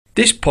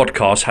This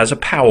podcast has a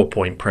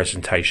PowerPoint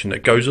presentation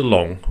that goes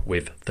along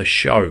with the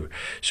show.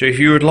 So if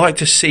you would like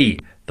to see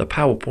the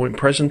PowerPoint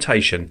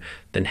presentation,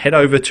 then head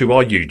over to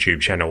our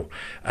YouTube channel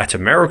at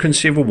American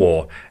Civil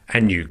War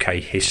and UK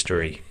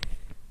History.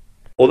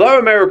 Although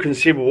American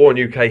Civil War and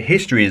UK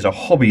history is a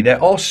hobby,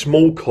 there are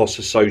small costs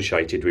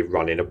associated with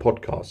running a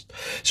podcast.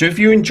 So if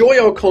you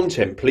enjoy our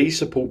content, please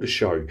support the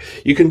show.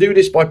 You can do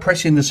this by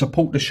pressing the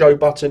support the show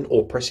button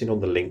or pressing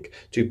on the link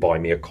to buy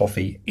me a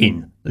coffee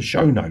in the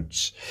show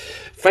notes.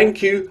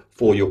 Thank you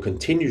for your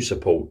continued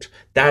support.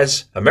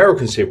 Daz,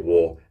 American Civil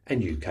War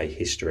and UK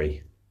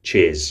history.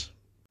 Cheers.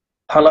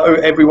 Hello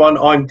everyone,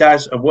 I'm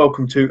Daz and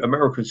welcome to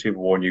American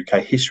Civil War and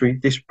UK History.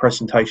 This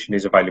presentation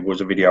is available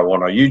as a video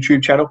on our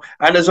YouTube channel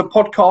and as a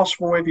podcast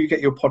from wherever you get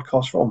your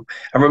podcast from.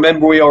 And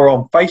remember, we are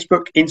on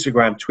Facebook,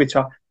 Instagram,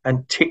 Twitter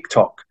and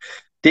TikTok.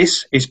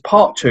 This is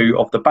part 2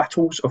 of the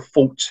battles of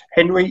Forts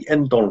Henry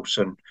and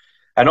Donelson.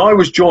 And I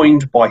was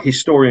joined by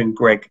historian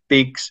Greg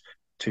Biggs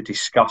to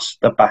discuss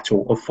the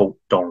Battle of Fort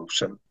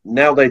Donelson.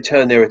 Now they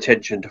turn their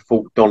attention to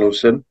Fort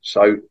Donelson,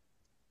 so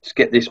let's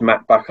get this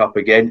map back up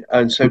again.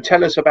 And so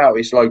tell us about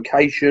its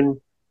location,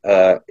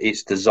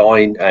 its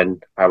design,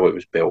 and how it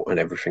was built and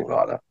everything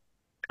like that.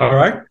 All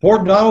right.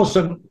 Fort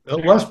Donelson, a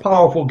less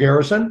powerful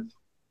garrison.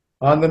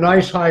 On the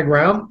nice high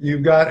ground,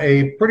 you've got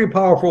a pretty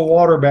powerful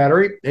water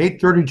battery, 8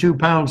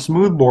 32-pound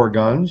smoothbore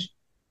guns,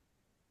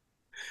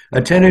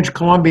 a 10-inch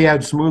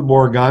Columbiad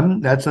smoothbore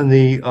gun. That's in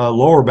the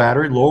lower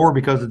battery, lower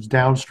because it's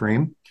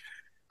downstream.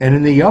 And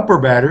in the upper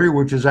battery,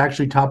 which is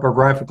actually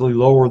topographically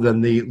lower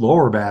than the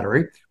lower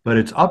battery, but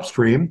it's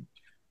upstream,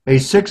 a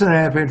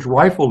 6.5-inch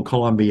rifled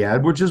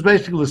Columbiad, which is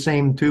basically the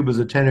same tube as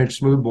a 10-inch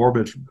smoothbore,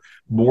 but it's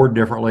bored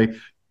differently,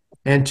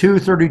 and 2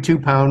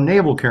 32-pound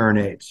naval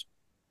carronades.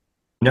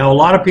 Now, a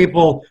lot of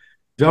people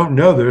don't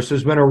know this.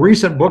 There's been a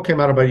recent book came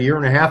out about a year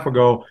and a half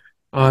ago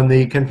on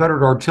the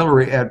Confederate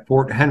artillery at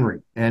Fort Henry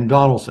and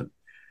Donelson.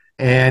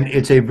 And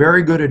it's a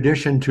very good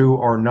addition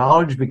to our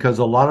knowledge because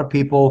a lot of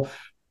people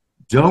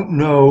don't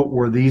know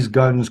where these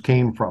guns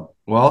came from.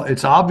 Well,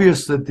 it's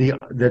obvious that the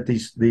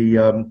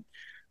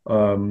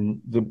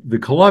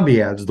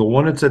Columbiads, the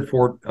one that's at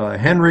Fort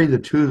Henry, the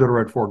 2 that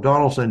are at Fort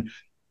Donelson,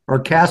 are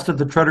cast at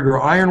the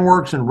Tredegar Iron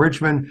Works in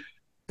Richmond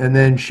and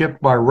then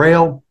shipped by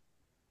rail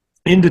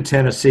into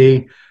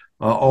Tennessee,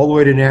 all the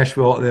way to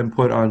Nashville, and then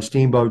put on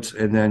steamboats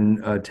and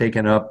then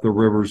taken up the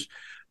rivers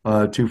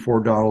to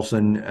Fort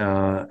Donelson,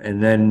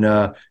 and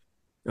then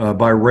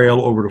by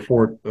rail over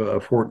to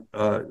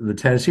the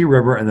Tennessee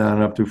River, and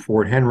then up to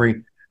Fort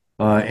Henry,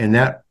 in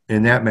that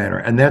manner.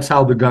 And that's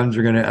how the guns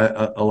are going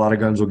to. A lot of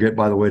guns will get,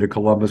 by the way, to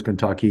Columbus,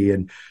 Kentucky,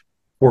 and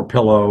Fort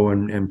Pillow,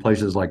 and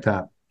places like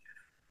that.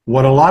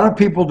 What a lot of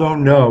people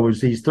don't know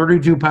is these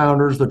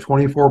 32-pounders, the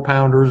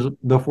 24-pounders,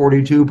 the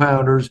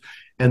 42-pounders,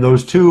 and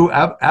those 2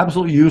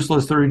 absolutely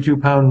useless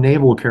 32-pound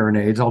naval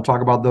carronades. I'll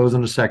talk about those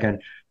in a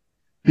second.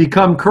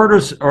 Become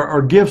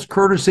gifts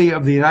courtesy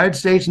of the United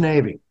States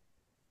Navy.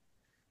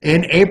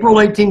 In April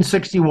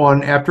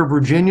 1861, after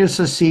Virginia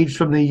seceded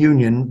from the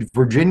Union,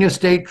 Virginia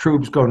state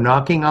troops go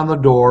knocking on the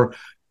door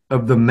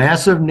of the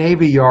massive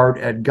Navy Yard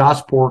at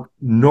Gosport,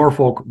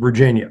 Norfolk,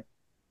 Virginia.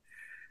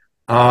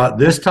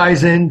 This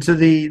ties into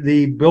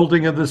the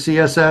building of the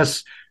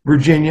CSS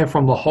Virginia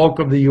from the hulk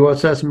of the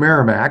USS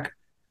Merrimack,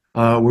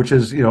 which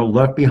is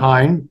left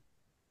behind.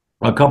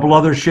 A couple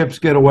other ships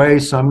get away,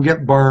 some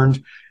get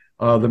burned.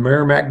 The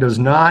Merrimack does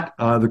not.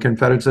 The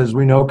Confederates, as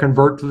we know,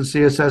 convert to the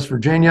CSS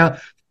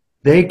Virginia.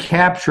 They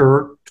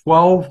capture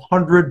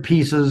 1,200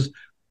 pieces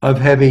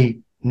of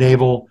heavy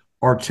naval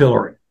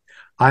artillery.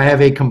 I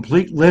have a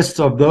complete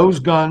list of those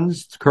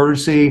guns,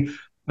 courtesy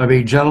of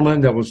a gentleman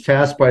that was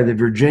tasked by the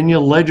Virginia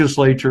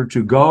legislature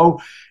to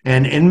go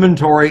and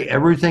inventory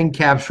everything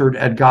captured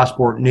at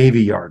Gosport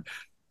Navy Yard.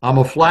 I'm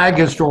a flag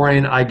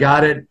historian. I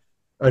got it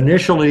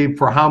initially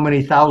for how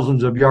many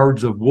thousands of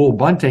yards of wool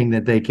bunting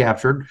that they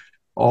captured,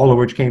 all of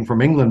which came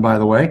from England, by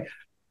the way.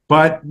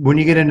 But when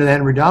you get into the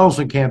Henry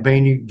Donelson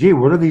campaign,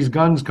 where do these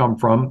guns come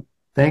from?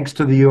 Thanks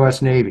to the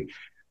U.S. Navy.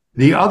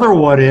 The other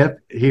what if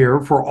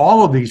here for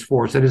all of these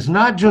forts, and it's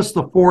not just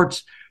the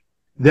forts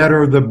that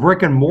are the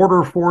brick and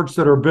mortar forts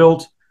that are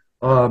built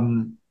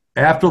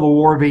after the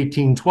War of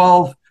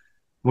 1812,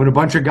 when a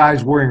bunch of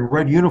guys wearing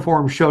red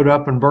uniforms showed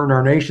up and burned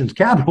our nation's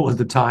capital at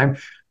the time.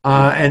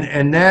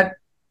 And that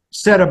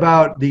said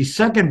about the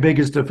second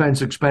biggest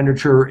defense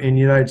expenditure in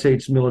United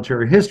States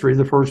military history,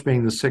 the first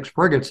being the 6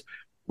 frigates,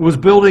 was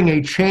building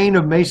a chain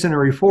of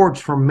masonry forts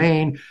from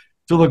Maine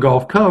to the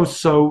Gulf Coast,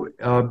 so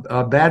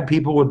bad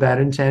people with bad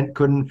intent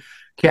couldn't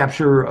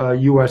capture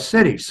U.S.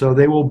 cities. So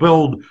they will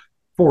build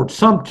Fort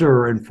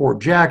Sumter and Fort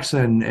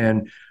Jackson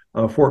and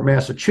Fort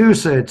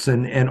Massachusetts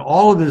and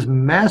all of this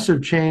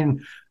massive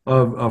chain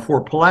of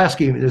Fort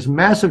Pulaski, this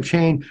massive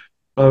chain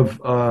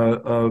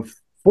of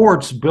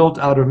forts built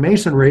out of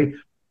masonry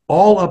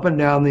all up and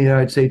down the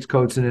United States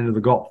coast and into the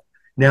Gulf.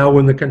 Now,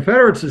 when the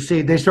Confederates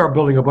secede, they start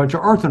building a bunch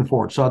of earthen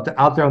forts out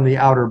there on the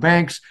Outer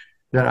Banks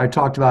that I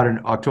talked about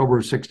in October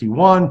of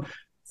 61,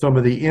 some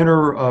of the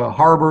inner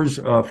harbors,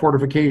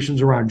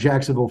 fortifications around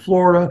Jacksonville,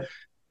 Florida,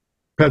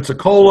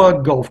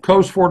 Pensacola, Gulf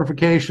Coast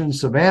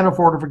fortifications, Savannah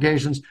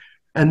fortifications,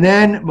 and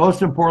then,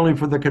 most importantly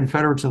for the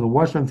Confederates in the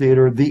Western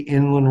Theater, the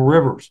inland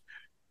rivers.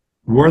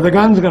 Where are the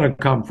guns going to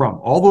come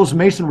from? All those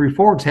masonry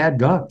forts had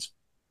guns.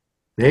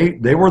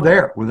 They were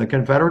there. When the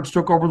Confederates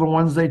took over the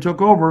ones they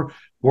took over,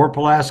 Fort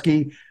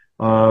Pulaski,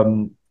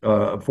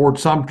 Fort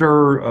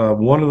Sumter,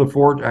 one of the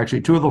forts,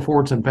 actually two of the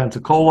forts in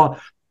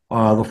Pensacola,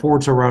 the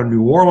forts around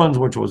New Orleans,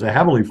 which was a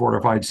heavily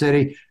fortified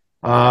city,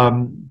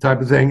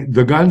 type of thing.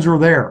 The guns are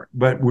there.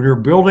 But when you're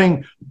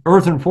building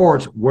earthen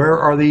forts, where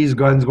are these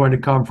guns going to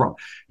come from?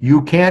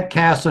 You can't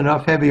cast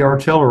enough heavy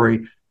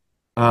artillery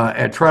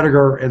at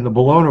Tredegar and the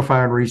Bologna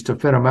foundries to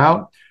fit them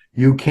out.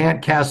 You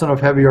can't cast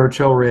enough heavy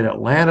artillery at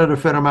Atlanta to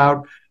fit them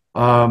out.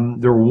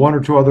 There were one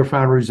or two other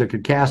foundries that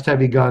could cast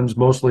heavy guns.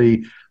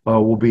 Mostly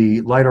will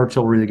be light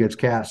artillery that gets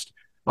cast.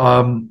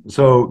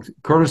 So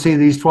courtesy of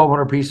these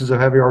 1,200 pieces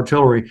of heavy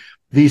artillery,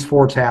 these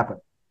forts happen.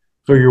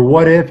 So your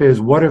what if is,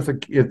 what if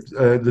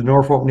the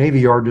Norfolk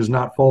Navy Yard does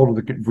not fall to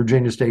the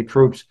Virginia State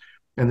troops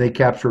and they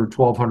capture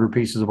 1,200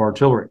 pieces of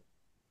artillery?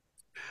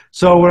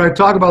 So when I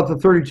talk about the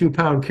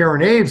 32-pound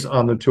carronades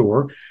on the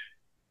tour,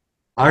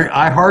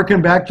 I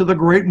hearken back to the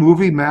great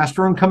movie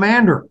Master and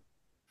Commander.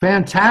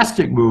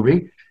 Fantastic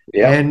movie.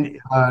 Yeah. And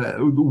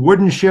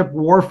wooden ship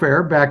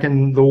warfare back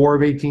in the War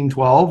of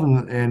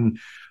 1812 and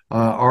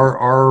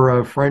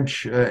our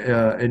French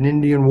and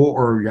Indian War,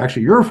 or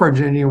actually your French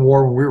and Indian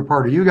War when we were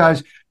part of you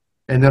guys,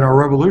 and then our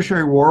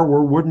Revolutionary War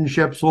where wooden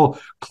ships will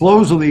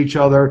close with each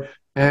other,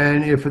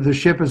 and if the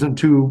ship isn't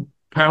too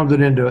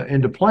pounded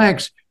into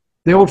planks,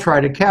 they will try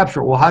to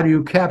capture it. Well, how do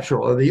you capture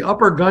it? Well, the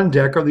upper gun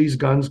deck are these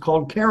guns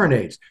called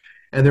carronades,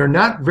 and they're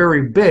not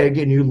very big,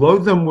 and you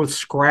load them with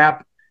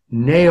scrap,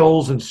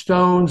 nails, and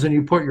stones, and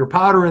you put your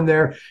powder in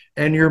there,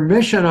 and your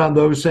mission on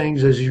those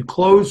things as you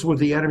close with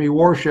the enemy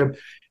warship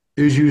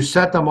is you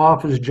set them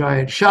off as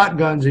giant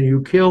shotguns, and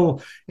you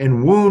kill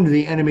and wound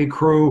the enemy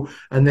crew,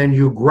 and then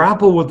you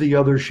grapple with the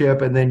other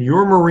ship, and then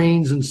your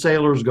Marines and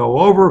sailors go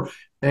over,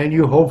 and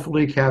you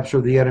hopefully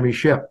capture the enemy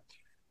ship.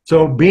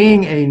 So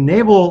being a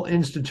naval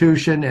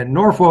institution at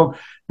Norfolk,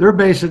 they're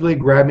basically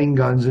grabbing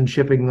guns and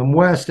shipping them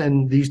west,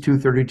 and these two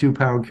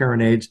 32-pound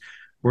carronades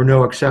were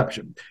no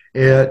exception.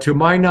 To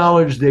my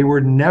knowledge, they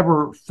were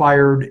never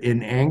fired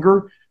in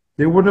anger.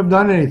 They wouldn't have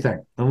done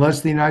anything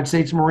unless the United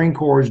States Marine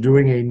Corps is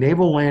doing a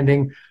naval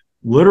landing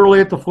literally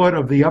at the foot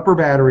of the upper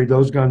battery.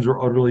 Those guns are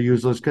utterly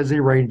useless because they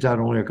range out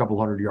only a couple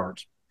hundred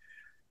yards.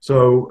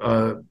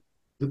 So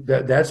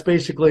that's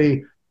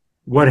basically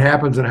what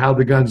happens and how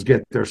the guns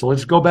get there. So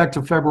let's go back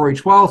to February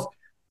 12th.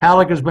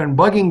 Halleck has been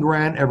bugging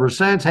Grant ever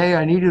since. Hey,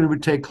 I need you to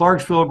take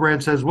Clarksville.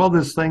 Grant says, well,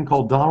 this thing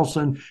called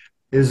Donelson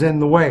is in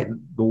the way.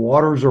 The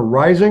waters are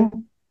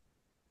rising.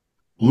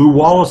 Lew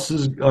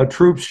Wallace's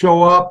troops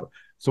show up.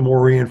 Some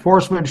more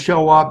reinforcements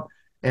show up.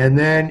 And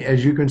then,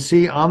 as you can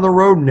see on the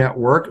road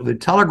network, the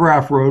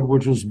Telegraph Road,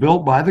 which was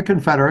built by the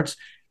Confederates,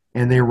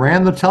 and they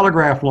ran the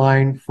telegraph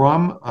line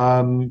from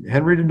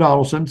Henry to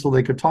Donelson so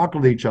they could talk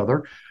with each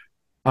other.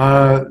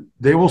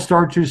 They will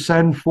start to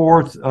send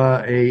forth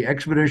a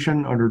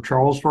expedition under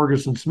Charles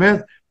Ferguson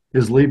Smith,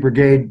 his lead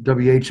brigade,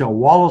 W.H.L.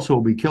 Wallace, who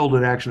will be killed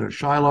in action at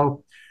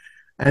Shiloh.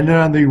 And then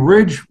on the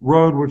Ridge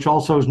Road, which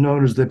also is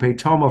known as the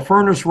Paytoma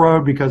Furnace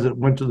Road because it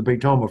went to the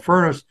Paytoma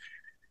Furnace,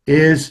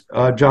 is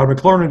John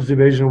McClernand's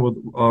division with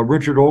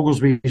Richard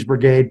Oglesby's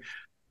brigade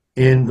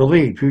in the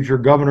lead, future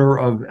governor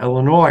of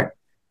Illinois.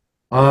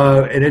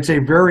 And it's a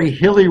very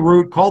hilly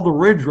route called the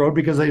Ridge Road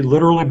because they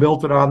literally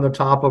built it on the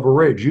top of a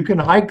ridge. You can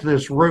hike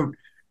this route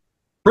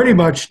pretty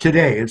much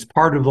today. It's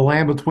part of the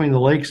Land Between the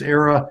Lakes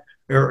area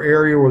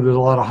where there's a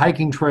lot of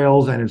hiking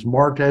trails, and it's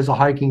marked as a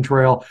hiking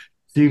trail.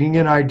 So you can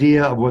get an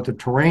idea of what the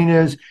terrain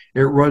is.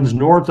 It runs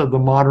north of the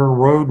modern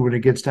road when it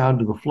gets down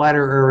to the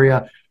flatter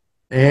area.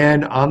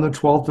 And on the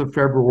 12th of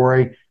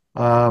February,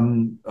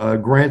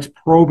 Grant's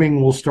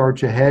probing will start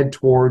to head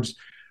towards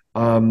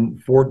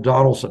Fort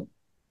Donelson.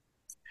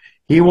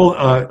 He will,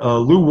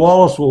 Lew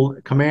Wallace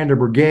will command a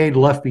brigade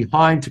left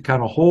behind to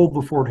kind of hold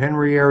the Fort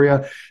Henry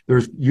area.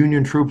 There's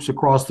Union troops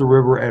across the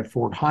river at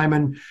Fort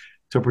Hyman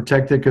to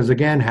protect it, because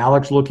again,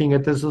 Halleck's looking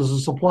at this as a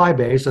supply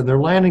base, and they're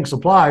landing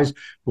supplies,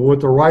 but with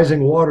the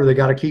rising water, they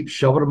got to keep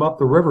shoving them up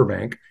the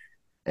riverbank.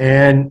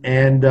 So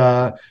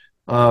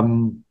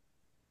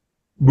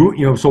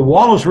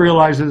Wallace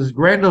realizes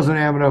Grant doesn't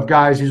have enough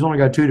guys. He's only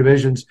got two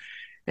divisions,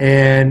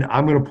 and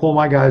I'm going to pull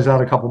my guys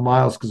out a couple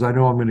miles because I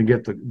know I'm going to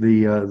get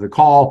the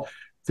call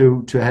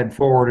to head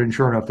forward. And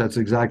sure enough, that's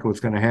exactly what's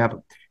going to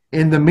happen.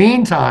 In the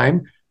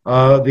meantime,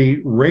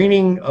 the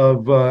reigning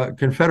of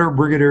Confederate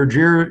brigadier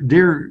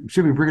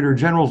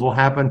generals will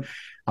happen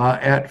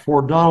at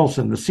Fort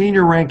Donelson. The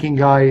senior ranking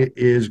guy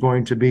is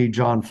going to be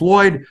John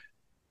Floyd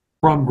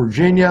from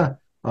Virginia,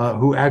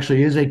 who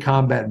actually is a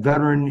combat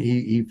veteran.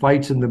 He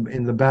fights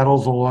in the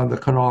battles along the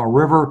Kanawha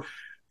River,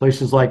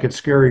 places like at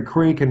Scary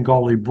Creek and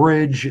Gauley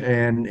Bridge,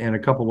 and a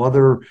couple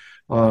other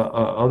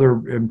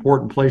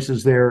important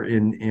places there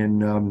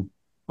in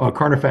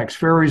Carnifax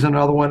Ferry is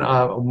another one.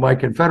 My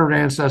Confederate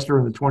ancestor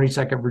in the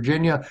 22nd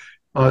Virginia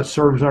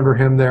serves under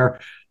him there.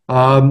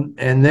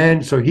 And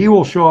then, so he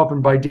will show up,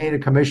 and by data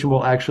commission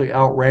will actually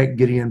outrank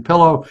Gideon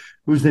Pillow,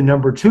 who's the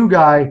number 2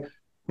 guy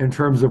in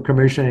terms of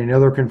commission,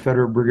 another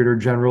Confederate brigadier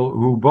general,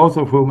 who both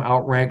of whom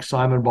outrank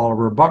Simon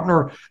Bolivar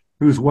Buckner,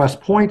 who's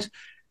West Point,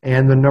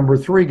 and the number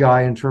 3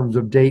 guy in terms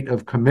of date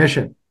of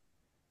commission.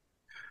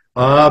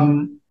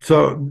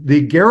 So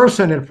the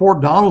garrison at Fort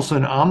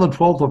Donelson on the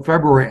 12th of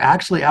February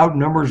actually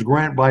outnumbers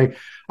Grant by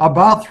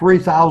about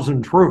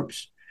 3,000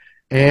 troops.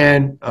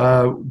 And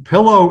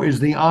Pillow is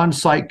the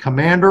on-site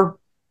commander.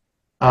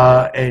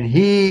 And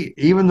he,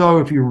 even though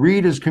if you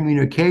read his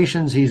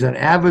communications, he's an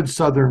avid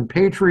Southern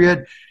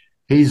patriot,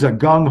 he's a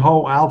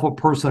gung-ho alpha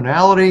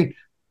personality.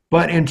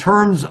 But in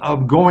terms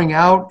of going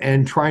out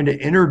and trying to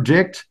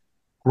interdict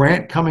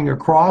Grant coming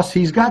across,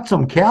 he's got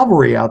some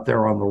cavalry out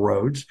there on the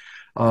roads.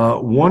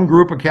 One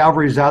group of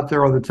cavalry is out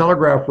there on the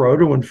Telegraph Road,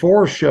 and when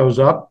Forrest shows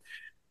up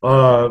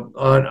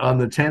on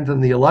the 10th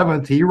and the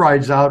 11th, he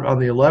rides out on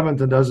the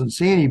 11th and doesn't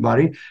see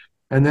anybody,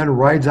 and then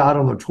rides out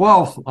on the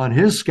 12th on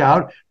his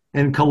scout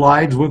and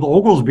collides with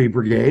Oglesby's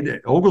brigade,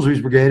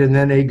 and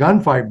then a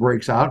gunfight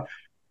breaks out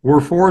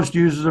where Forrest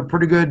uses a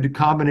pretty good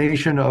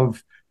combination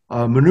of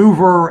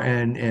maneuver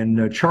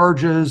and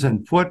charges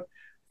and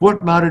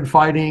foot-mounted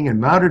fighting and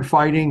mounted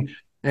fighting,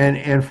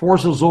 and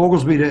forces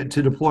Oglesby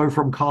to deploy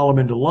from column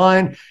into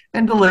line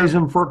and delays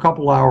him for a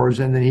couple hours.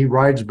 And then he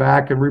rides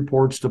back and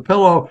reports to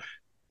Pillow,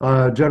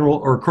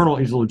 Colonel,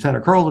 he's a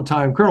lieutenant colonel at the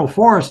time, Colonel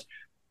Forrest,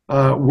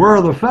 where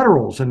are the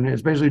Federals? And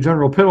it's basically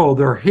General Pillow,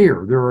 they're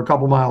here. They're a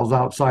couple miles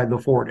outside the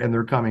fort and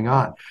they're coming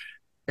on.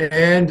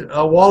 And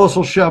Wallace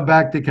will shove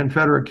back the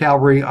Confederate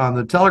cavalry on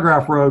the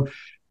Telegraph Road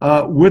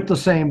with the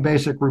same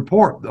basic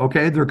report.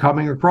 Okay, they're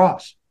coming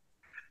across.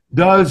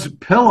 Does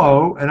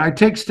Pillow, and I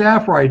take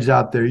staff rides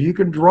out there, you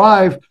can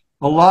drive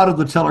a lot of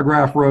the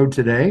Telegraph Road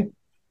today,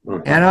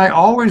 and I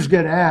always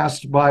get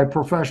asked by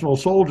professional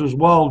soldiers,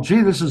 well,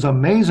 gee, this is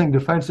amazing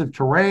defensive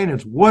terrain,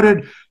 it's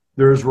wooded,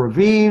 there's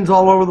ravines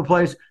all over the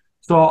place,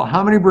 so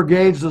how many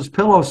brigades does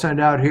Pillow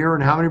send out here,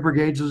 and how many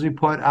brigades does he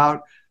put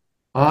out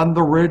on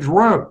the Ridge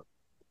Road?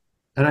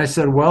 And I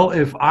said, well,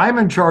 if I'm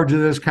in charge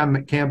of this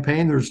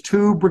campaign, there's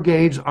 2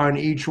 brigades on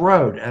each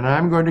road, and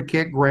I'm going to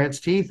kick Grant's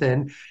teeth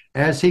in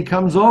as he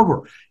comes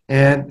over.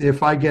 And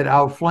if I get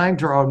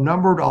outflanked or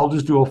outnumbered, I'll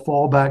just do a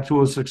fallback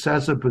to a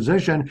successive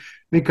position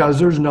because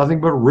there's nothing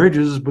but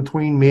ridges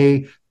between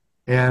me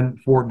and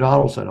Fort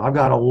Donelson. I've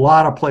got a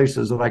lot of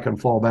places that I can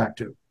fall back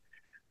to.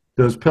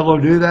 Does Pillow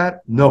do that?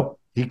 No.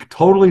 He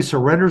totally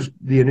surrenders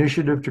the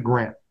initiative to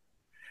Grant.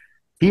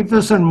 Keep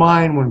this in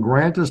mind when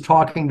Grant is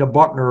talking to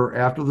Buckner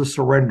after the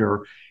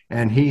surrender,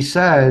 and he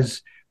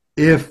says,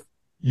 if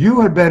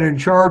you had been in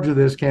charge of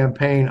this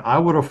campaign, I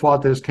would have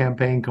fought this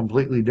campaign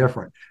completely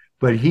different.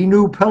 But he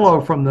knew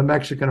Pillow from the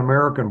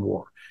Mexican-American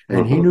War,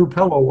 and he knew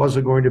Pillow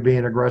wasn't going to be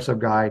an aggressive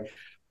guy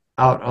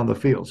out on the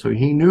field. So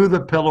he knew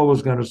that Pillow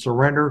was going to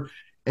surrender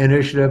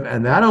initiative,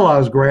 and that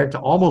allows Grant to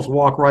almost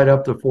walk right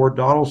up to Fort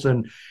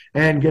Donelson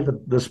and get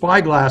the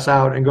spyglass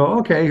out and go,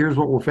 okay, here's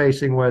what we're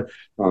facing with,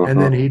 and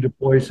then he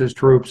deploys his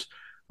troops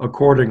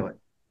accordingly.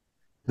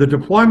 The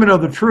deployment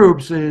of the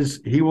troops is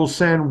he will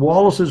send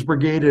Wallace's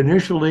brigade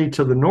initially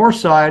to the north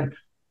side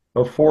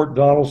of Fort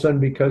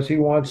Donelson because he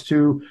wants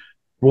to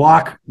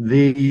block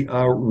the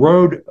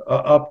road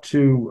up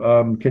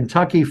to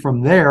Kentucky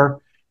from there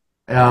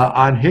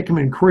on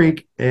Hickman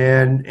Creek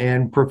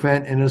and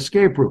prevent an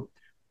escape route.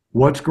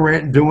 What's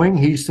Grant doing?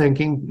 He's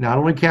thinking not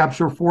only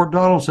capture Fort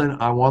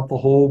Donelson, I want the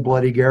whole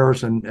bloody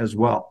garrison as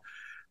well.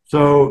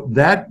 So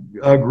that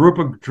group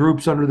of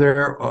troops under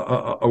there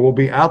will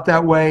be out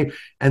that way.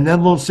 And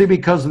then we'll see,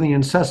 because of the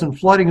incessant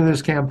flooding of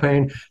this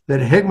campaign, that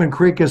Hickman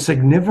Creek is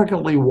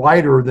significantly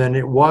wider than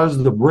it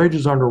was. The bridge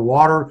is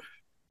underwater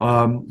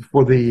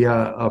for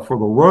the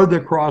road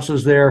that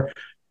crosses there.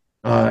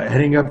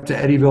 Heading up to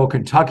Eddyville,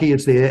 Kentucky,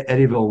 it's the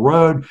Eddyville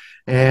Road,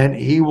 and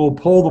he will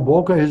pull the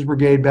bulk of his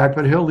brigade back,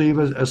 but he'll leave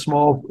a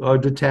small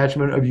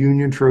detachment of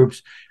Union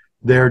troops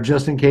there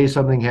just in case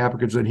something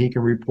happens and he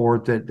can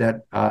report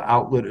that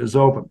outlet is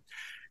open.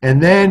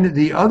 And then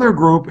the other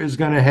group is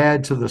going to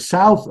head to the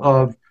south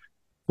of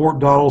Fort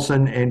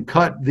Donelson and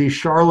cut the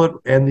Charlotte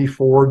and the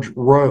Forge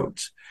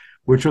roads,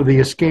 which are the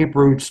escape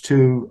routes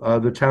to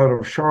the town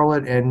of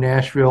Charlotte and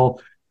Nashville,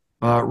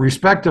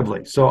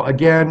 respectively. So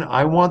again,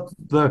 I want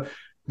the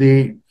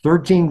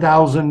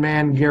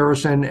 13,000-man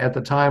garrison at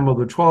the time of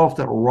the 12th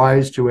that will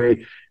rise to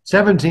a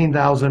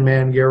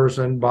 17,000-man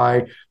garrison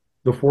by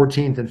the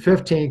 14th and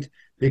 15th,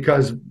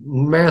 because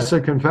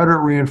massive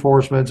Confederate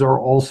reinforcements are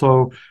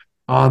also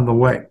on the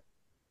way.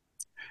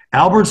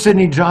 Albert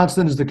Sidney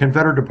Johnston is the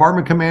Confederate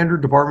department commander,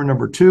 Department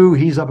Number 2.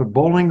 He's up at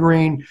Bowling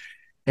Green.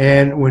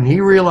 And when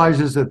he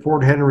realizes that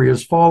Fort Henry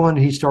has fallen,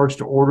 he starts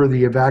to order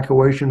the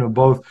evacuation of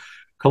both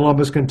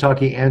Columbus,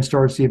 Kentucky, and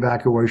starts the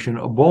evacuation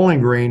of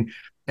Bowling Green.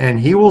 And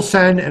he will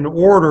send an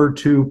order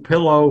to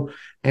Pillow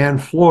and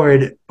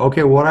Floyd,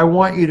 okay, what I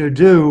want you to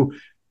do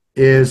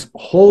is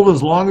hold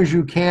as long as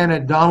you can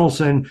at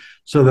Donelson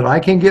so that I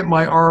can get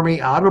my army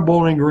out of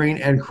Bowling Green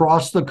and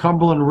cross the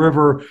Cumberland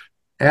River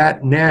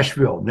at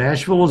Nashville.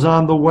 Nashville is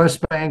on the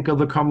west bank of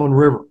the Cumberland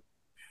River.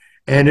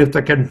 And if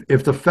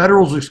the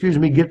Federals,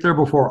 get there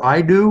before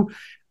I do,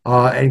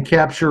 and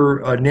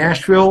capture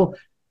Nashville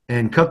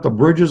and cut the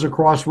bridges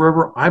across the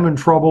river, I'm in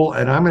trouble,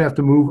 and I'm going to have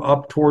to move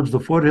up towards the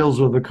foothills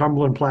of the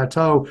Cumberland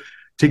Plateau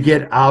to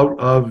get out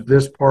of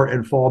this part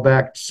and fall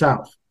back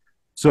south.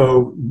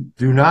 So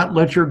do not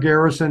let your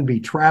garrison be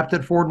trapped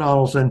at Fort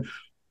Donelson.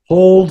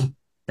 Hold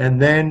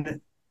and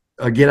then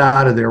get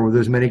out of there with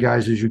as many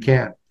guys as you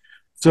can.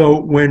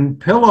 So when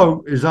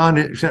Floyd is on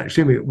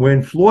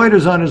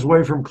his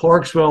way from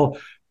Clarksville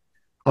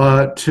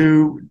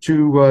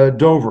to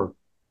Dover,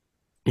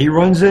 he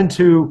runs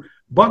into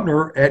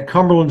Buckner at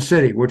Cumberland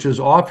City, which is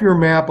off your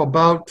map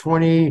about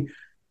 20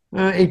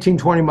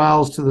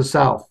 miles to the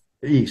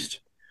southeast.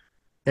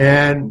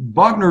 And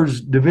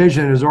Buckner's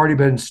division has already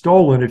been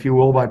stolen, if you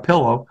will, by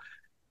Pillow,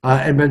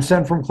 and been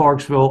sent from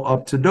Clarksville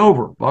up to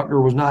Dover.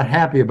 Buckner was not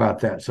happy about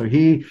that. So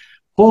he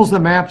pulls the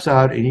maps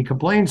out and he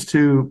complains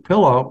to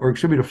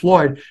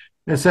Floyd,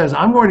 and says,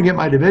 I'm going to get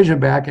my division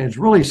back, and it's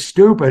really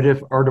stupid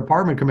if our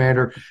department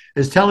commander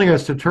is telling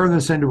us to turn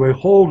this into a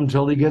hold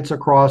until he gets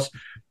across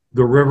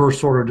the river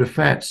sort of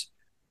defense.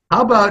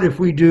 How about if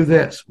we do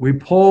this? We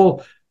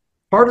pull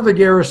part of the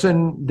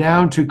garrison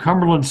down to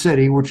Cumberland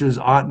City, which is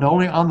not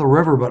only on the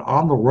river, but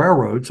on the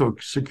railroad, so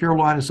a secure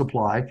line of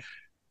supply.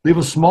 Leave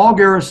a small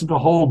garrison to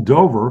hold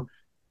Dover.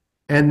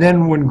 And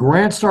then when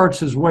Grant starts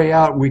his way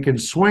out, we can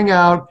swing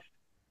out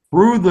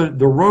through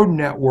the road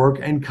network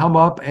and come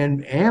up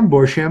and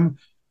ambush him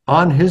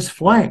on his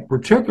flank,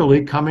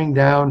 particularly coming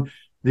down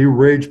the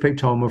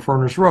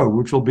Ridge-Pactoma-Furnace Road,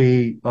 which will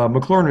be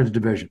McClernand's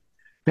division.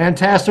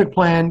 Fantastic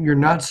plan. You're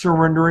not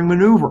surrendering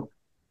maneuver.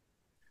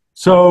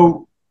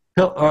 So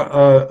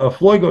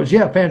Floyd goes,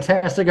 yeah,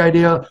 fantastic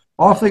idea.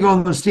 Off they go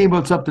on the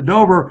steamboats up to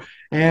Dover,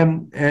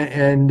 and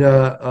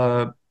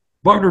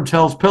Buckner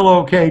tells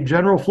Pillow, okay,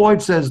 General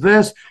Floyd says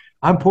this,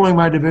 I'm pulling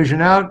my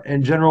division out,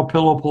 and General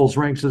Pillow pulls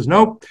rank, says,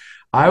 nope,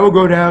 I will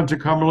go down to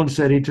Cumberland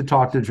City to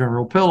talk to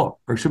General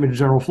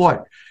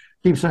Floyd.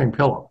 Keep saying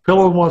Pillow.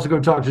 Pillow wants to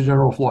go talk to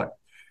General Floyd.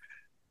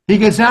 He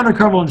gets down to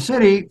Cumberland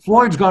City.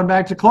 Floyd's gone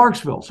back to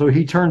Clarksville. So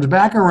he turns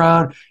back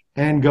around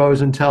and goes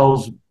and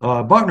tells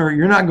Buckner,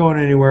 you're not going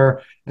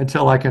anywhere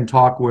until I can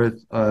talk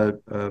with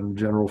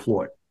General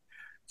Floyd.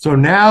 So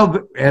now,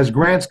 as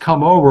Grant's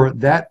come over,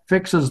 that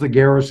fixes the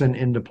garrison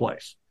into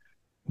place.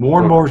 More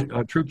and more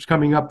troops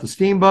coming up the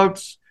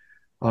steamboats,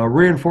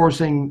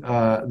 reinforcing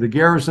the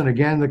garrison.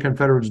 Again, the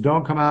Confederates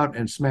don't come out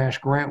and smash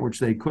Grant, which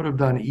they could have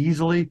done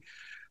easily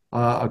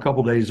a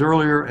couple days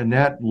earlier, and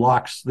that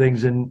locks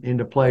things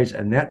into place,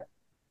 and that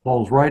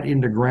falls right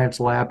into Grant's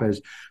lap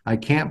as, I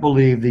can't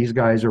believe these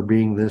guys are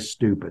being this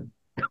stupid.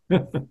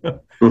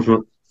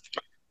 Mm-hmm.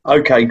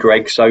 Okay,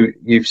 Greg, so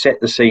you've set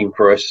the scene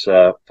for us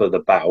for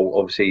the battle,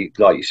 obviously,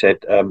 like you said,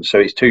 so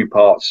it's two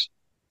parts,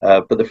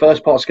 but the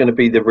first part's going to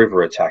be the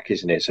river attack,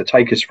 isn't it? So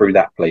take us through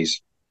that,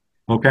 please.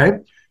 Okay.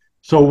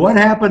 So what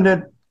happened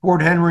at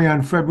Fort Henry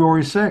on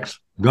February 6th?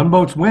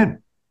 Gunboats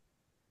win.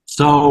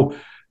 So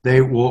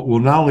they will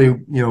not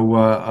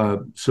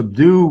only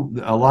subdue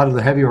a lot of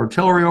the heavy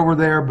artillery over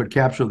there, but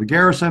capture the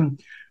garrison,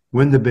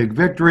 win the big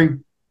victory.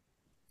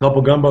 A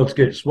couple gunboats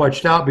get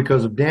switched out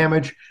because of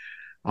damage.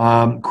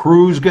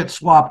 Crews get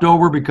swapped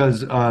over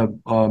because there's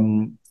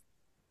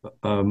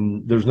not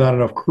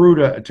enough crew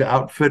to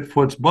outfit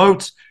Foote's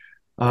boats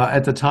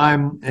at the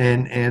time,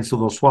 and so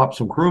they'll swap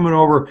some crewmen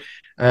over,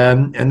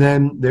 and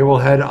then they will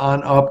head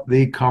on up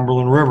the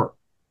Cumberland River.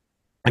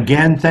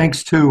 Again,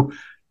 thanks to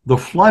the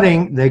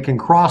flooding, they can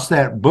cross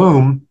that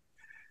boom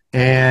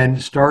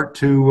and start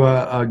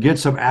to get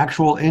some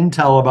actual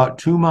intel about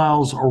 2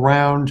 miles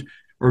around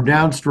or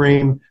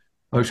upstream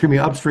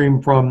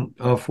from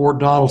Fort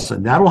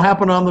Donelson. That'll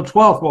happen on the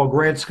 12th while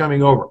Grant's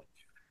coming over.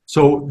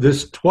 So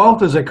this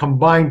 12th is a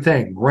combined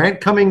thing. Grant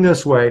coming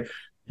this way,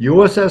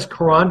 USS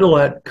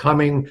Carondelet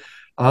coming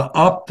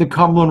up the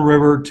Cumberland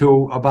River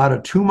to about a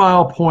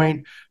 2-mile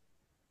point,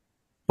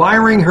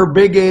 firing her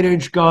big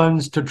 8-inch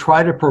guns to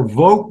try to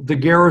provoke the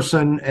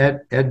garrison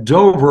at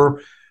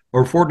Dover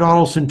or Fort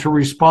Donelson to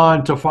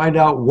respond, to find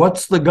out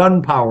what's the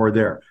gunpowder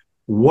there.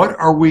 What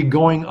are we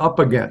going up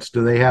against?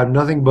 Do they have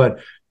nothing but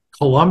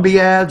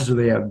Columbiads? Do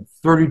they have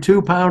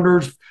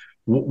 32-pounders?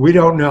 We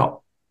don't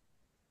know.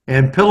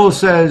 And Pillow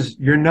says,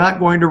 you're not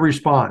going to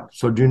respond,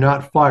 so do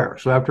not fire.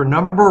 So after a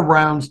number of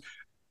rounds,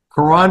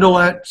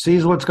 Carondelet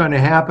sees what's going to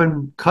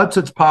happen, cuts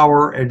its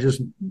power, and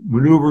just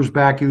maneuvers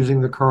back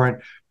using the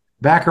current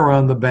back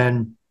around the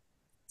bend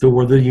to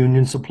where the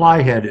Union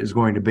supply head is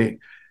going to be.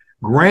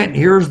 Grant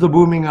hears the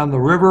booming on the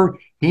river.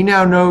 He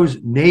now knows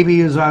Navy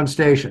is on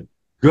station.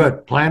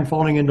 Good. Plan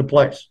falling into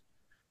place.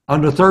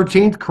 On the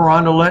 13th,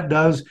 Carondelet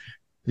does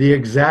the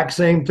exact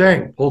same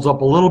thing. Pulls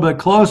up a little bit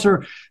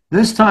closer.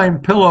 This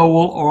time, Pillow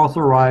will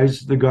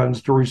authorize the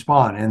guns to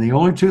respond. And the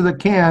only two that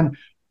can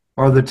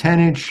are the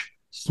 10-inch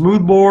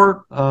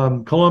smoothbore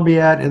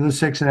Columbiad and the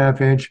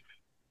 6.5-inch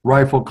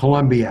rifle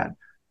Columbiad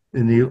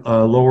in the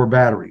lower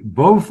battery,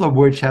 both of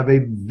which have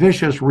a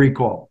vicious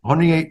recoil.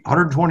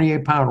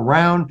 128-pound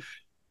round,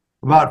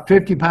 about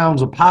 50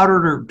 pounds of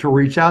powder to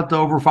reach out to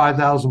over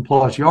 5,000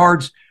 plus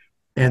yards.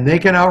 and they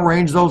can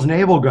outrange those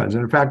naval guns.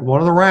 And in fact, one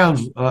of the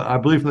rounds, I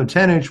believe from the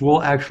 10-inch,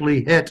 will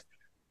actually hit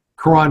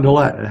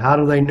Carondelet. And how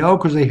do they know?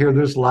 Because they hear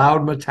this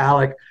loud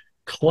metallic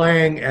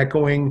clang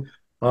echoing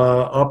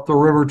up the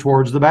river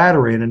towards the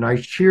battery, and a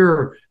nice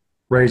cheer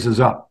raises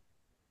up.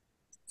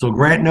 So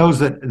Grant knows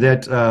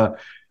that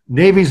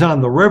Navy's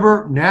on the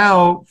river.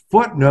 Now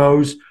Foote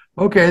knows,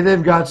 okay,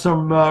 they've got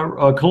some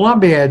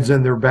Columbiads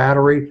in their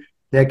battery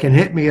that can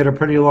hit me at a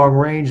pretty long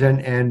range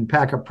and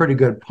pack a pretty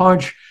good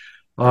punch.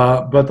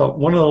 But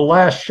one of the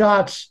last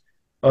shots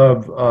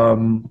of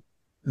one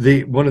of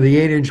the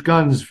 8-inch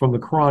guns from the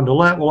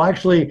Carondelet will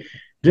actually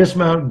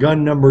dismount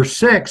gun number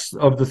 6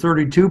 of the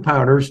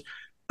 32-pounders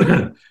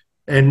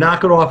and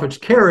knock it off its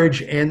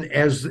carriage. And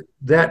as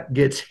that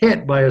gets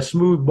hit by a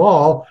smooth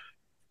ball,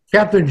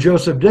 Captain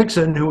Joseph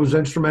Dixon, who was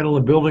instrumental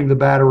in building the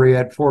battery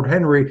at Fort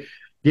Henry,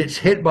 gets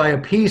hit by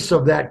a piece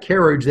of that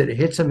carriage that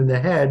hits him in the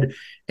head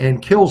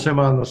and kills him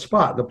on the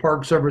spot. The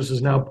Park Service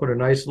has now put a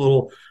nice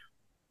little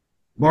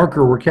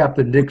marker where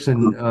Captain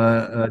Dixon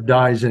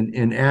dies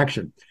in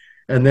action.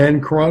 And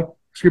then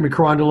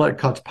Carondelet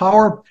cuts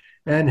power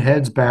and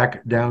heads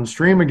back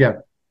downstream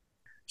again.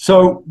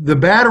 So the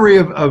battery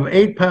of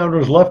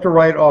 8-pounders left to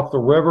right off the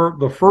river,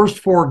 the first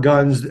 4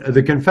 guns,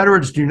 the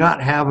Confederates do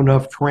not have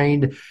enough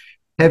trained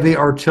heavy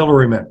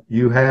artillerymen.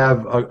 You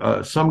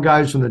have some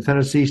guys from the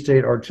Tennessee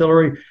State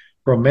Artillery,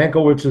 from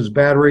Mankowitz's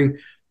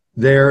battery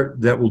there,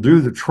 that will do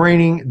the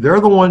training.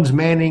 They're the ones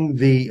manning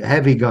the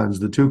heavy guns,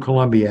 the 2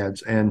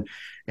 Columbiads and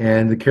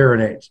the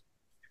carronades.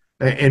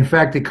 In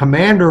fact, the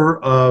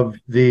commander of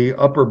the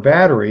upper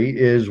battery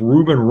is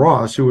Reuben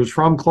Ross, who is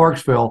from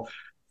Clarksville,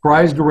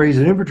 tries to raise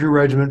an infantry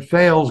regiment,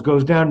 fails,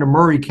 goes down to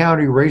Murray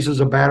County, raises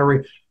a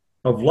battery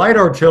of light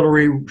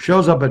artillery,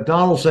 shows up at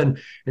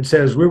Donelson and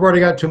says, we've already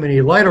got too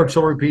many light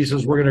artillery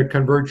pieces. We're going to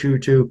convert you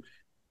to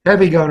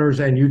heavy gunners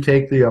and you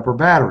take the upper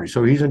battery.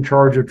 So he's in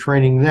charge of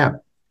training them.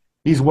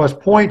 He's West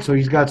Point, so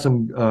he's got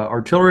some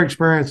artillery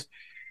experience.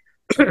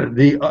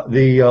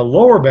 The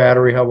lower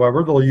battery,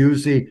 however, they'll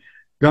use the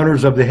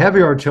gunners of the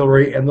heavy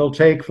artillery, and they'll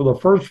take, for the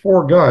first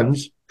 4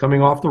 guns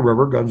coming off the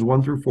river, guns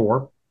 1 through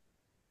 4,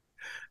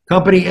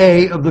 Company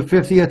A of the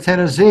 50th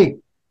Tennessee,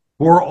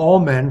 who are all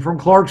men from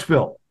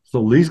Clarksville.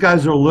 So these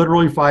guys are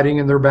literally fighting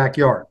in their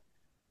backyard.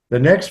 The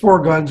next 4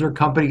 guns are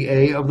Company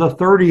A of the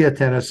 30th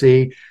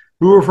Tennessee,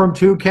 who are from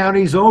 2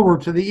 counties over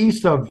to the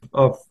east of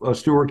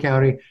Stewart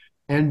County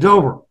and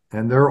Dover,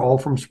 and they're all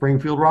from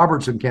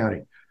Springfield-Robertson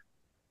County.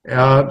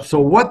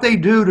 So what they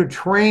do to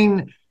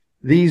train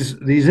these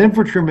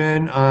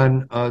infantrymen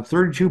on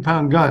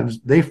 32-pound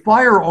guns, they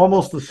fire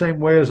almost the same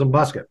way as a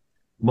musket.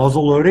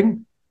 Muzzle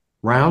loading,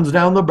 rounds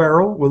down the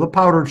barrel with a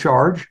powder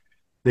charge.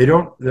 They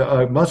don't,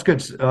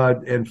 muskets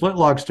and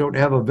flintlocks don't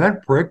have a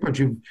vent prick, but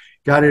you've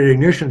got an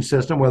ignition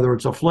system, whether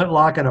it's a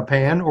flintlock in a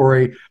pan or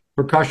a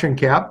percussion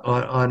cap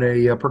on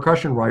a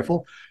percussion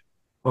rifle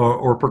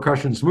or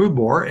percussion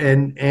smoothbore.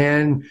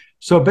 And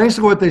so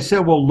basically what they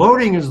said, well,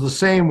 loading is the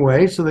same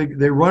way. So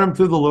they run them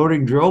through the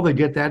loading drill. They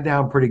get that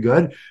down pretty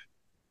good.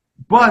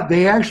 But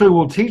they actually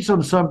will teach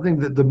them something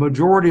that the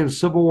majority of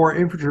Civil War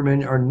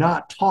infantrymen are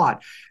not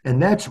taught,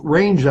 and that's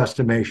range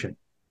estimation.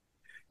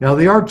 Now,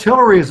 the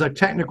artillery is a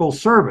technical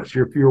service.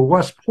 If you're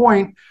West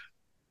Point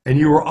and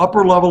you were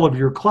upper level of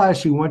your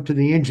class, you went to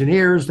the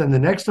engineers, then the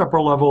next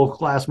upper level of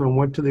classmen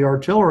went to the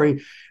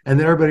artillery, and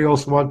then everybody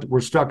else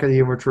were stuck in the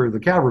infantry or the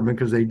cavalrymen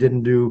because they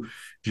didn't do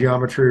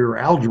geometry or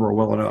algebra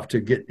well enough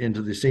to get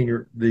into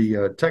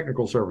the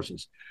technical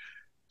services.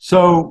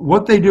 So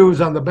what they do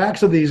is on the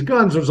backs of these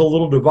guns, there's a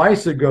little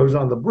device that goes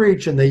on the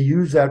breech, and they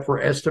use that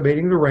for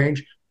estimating the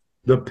range,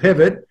 the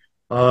pivot,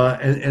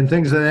 and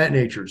things of that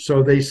nature.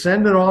 So they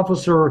send an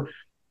officer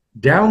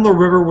down the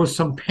river with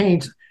some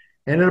paint,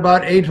 and at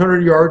about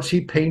 800 yards,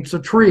 he paints a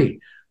tree.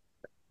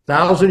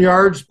 1,000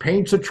 yards,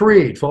 paints a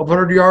tree.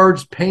 1,200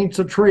 yards, paints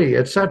a tree,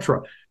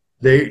 etc.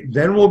 They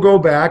then will go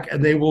back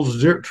and they will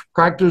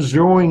practice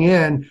zeroing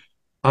in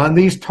on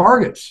these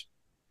targets.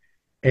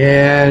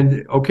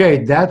 And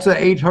okay, that's an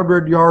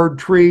 800-yard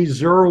tree,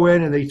 zero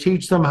in, and they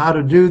teach them how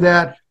to do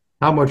that,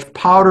 how much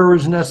powder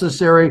is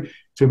necessary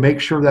to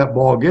make sure that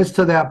ball gets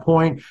to that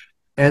point,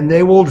 and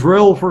they will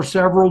drill for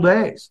several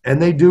days,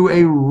 and they do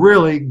a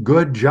really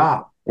good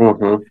job.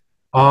 Mm-hmm.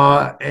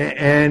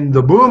 And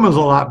the boom is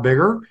a lot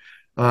bigger,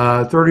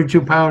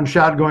 32-pound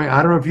shot going.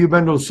 I don't know if you've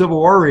been to a Civil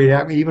War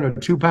raid, even a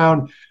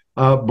 2-pound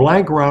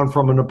blank round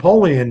from a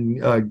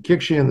Napoleon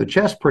kicks you in the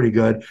chest pretty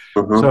good.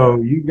 Mm-hmm.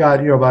 So you've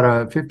got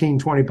about a 15,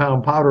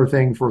 20-pound powder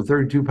thing for a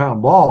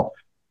 32-pound ball.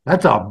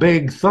 That's a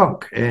big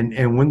thunk.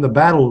 And when the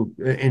battle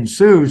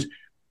ensues,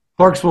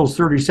 Clarksville's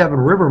 37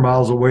 river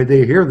miles away.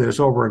 They hear this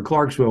over in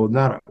Clarksville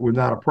with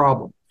not a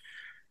problem.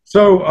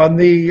 So on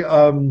the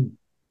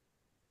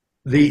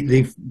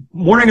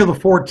morning of the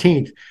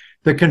 14th,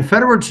 the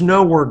Confederates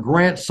know where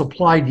Grant's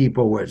supply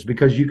depot is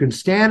because you can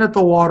stand at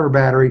the water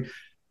battery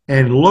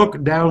and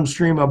look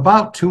downstream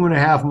about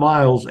 2.5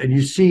 miles, and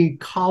you see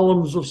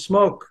columns of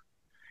smoke.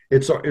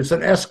 It's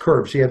an S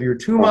curve. So you have your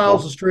 2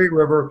 miles of straight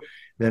river,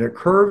 then it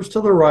curves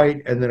to the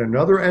right, and then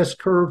another S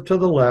curve to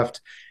the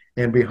left.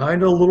 and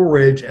behind a little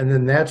ridge, and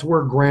then that's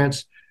where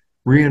Grant's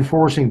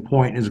reinforcing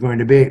point is going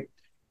to be.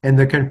 And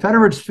the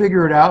Confederates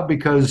figure it out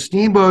because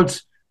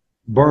steamboats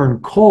burn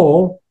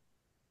coal.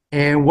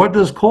 And what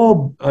does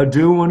coal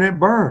do when it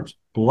burns?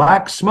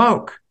 Black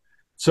smoke.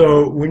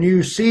 So when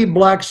you see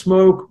black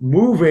smoke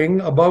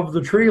moving above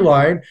the tree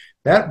line,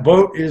 that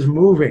boat is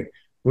moving.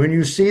 When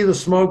you see the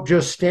smoke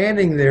just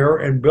standing there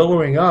and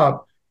billowing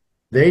up,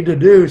 they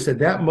deduce that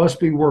that must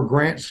be where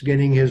Grant's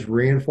getting his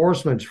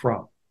reinforcements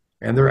from.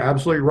 And they're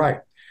absolutely right.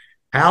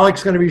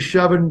 Halleck's going to be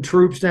shoving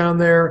troops down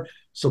there,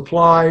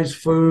 supplies,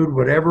 food,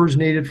 whatever's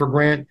needed for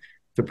Grant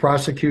to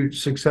prosecute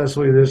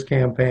successfully this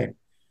campaign.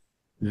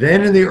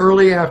 Then in the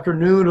early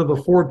afternoon of the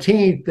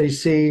 14th, they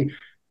see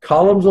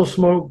columns of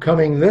smoke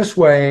coming this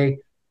way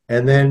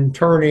and then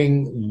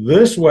turning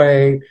this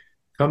way,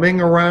 coming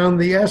around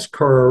the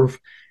S-curve,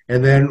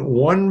 and then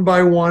one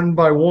by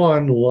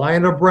one,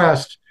 line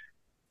abreast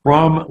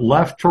from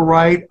left to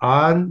right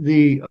on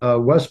the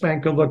west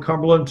bank of the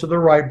Cumberland to the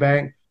right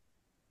bank.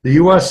 The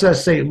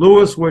USS St.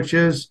 Louis, which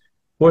is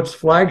Foote's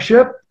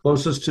flagship,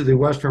 closest to the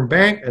western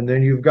bank, and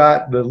then you've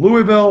got the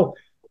Louisville,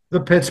 the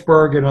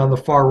Pittsburgh, and on the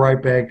far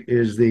right bank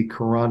is the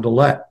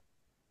Carondelet.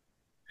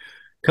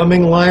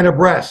 Coming line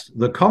abreast,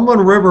 the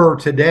Cumberland River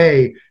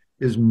today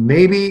is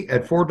maybe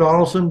at Fort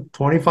Donelson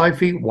 25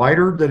 feet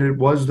wider than it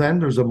was then.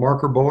 There's a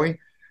marker buoy.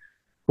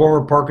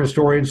 Former park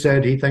historian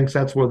said he thinks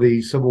that's where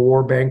the Civil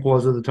War bank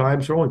was at the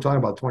time. So we're only talking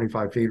about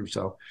 25 feet or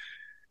so.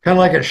 Kind of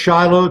like at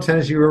Shiloh,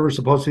 Tennessee River is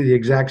supposed to be the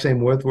exact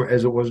same width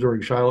as it was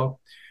during Shiloh.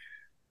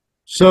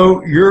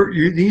 So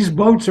these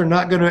boats are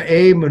not going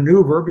to,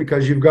 maneuver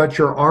because you've got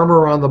your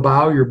armor on the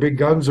bow, your big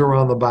guns are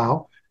on the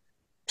bow.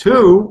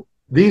 Two,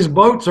 these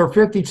boats are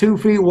 52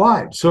 feet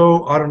wide.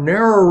 So on a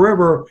narrow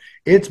river,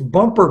 it's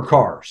bumper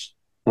cars.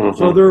 Mm-hmm.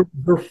 So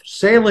they're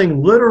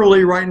sailing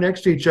literally right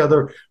next to each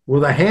other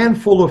with a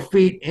handful of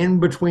feet in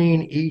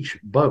between each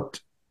boat.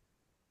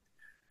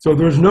 So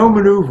there's no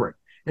maneuvering.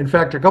 In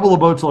fact, a couple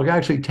of boats will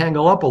actually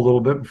tangle up a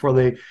little bit before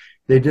they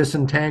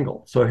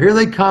disentangle. So here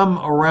they come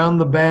around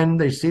the bend.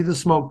 They see the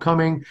smoke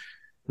coming.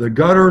 The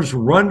gunners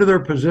run to their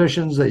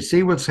positions. They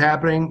see what's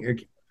happening.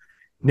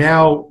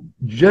 Now,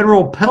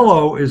 General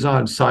Pillow is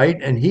on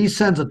site, and he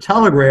sends a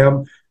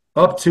telegram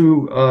up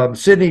to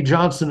Sidney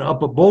Johnson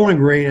up at Bowling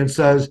Green and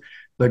says,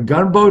 the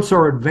gunboats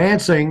are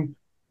advancing.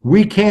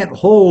 We can't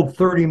hold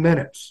 30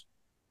 minutes.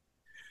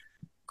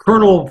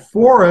 Colonel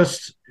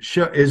Forrest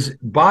is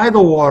by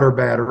the water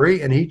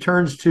battery, and he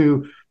turns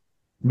to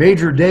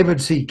Major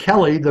David C.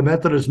 Kelly, the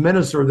Methodist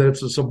minister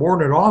that's a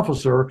subordinate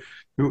officer,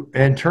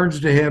 and turns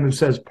to him and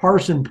says,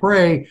 Parson,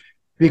 pray,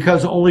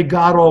 because only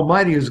God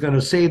Almighty is going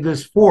to save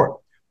this fort.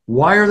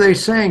 Why are they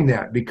saying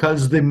that?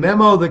 Because the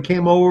memo that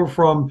came over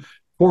from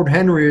Fort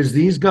Henry is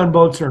these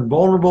gunboats are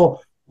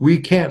invulnerable. We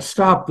can't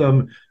stop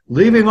them,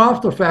 leaving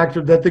off the fact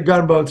that the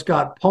gunboats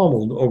got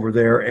pummeled over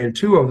there, and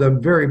two of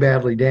them very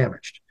badly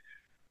damaged.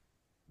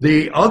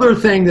 The other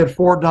thing that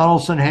Fort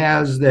Donelson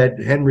has that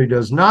Henry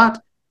does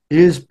not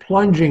is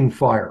plunging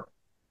fire.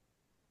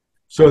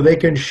 So they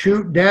can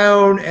shoot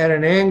down at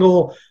an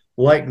angle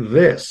like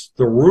this.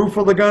 The roof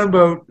of the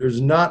gunboat is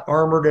not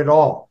armored at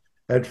all.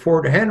 At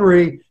Fort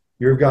Henry,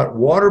 you've got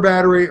water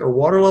battery or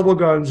water level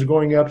guns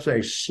going up to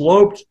a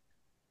sloped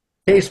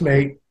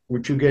casemate,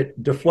 which you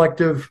get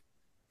deflective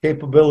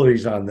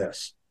capabilities on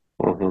this.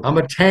 Mm-hmm. I'm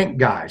a tank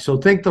guy, so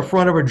think the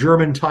front of a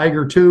German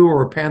Tiger II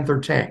or a Panther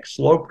tank,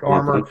 sloped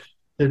armor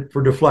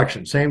for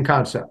deflection, same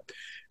concept.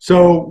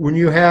 So when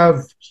you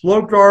have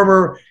sloped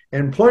armor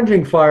and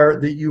plunging fire,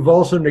 that you've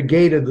also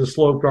negated the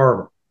sloped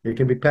armor. It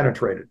can be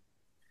penetrated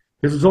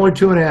because it's only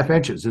 2.5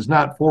 inches. It's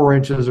not 4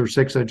 inches or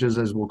 6 inches,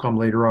 as will come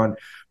later on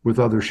with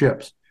other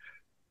ships.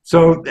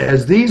 So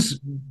as these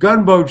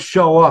gunboats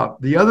show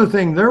up, the other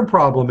thing their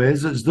problem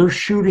is they're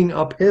shooting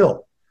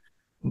uphill.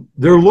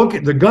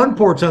 The gun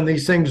ports on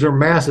these things are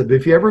massive.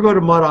 If you ever go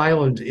to Mud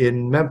Island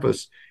in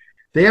Memphis,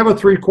 they have a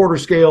 3/4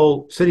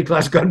 scale city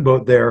class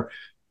gunboat there.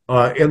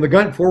 In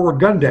the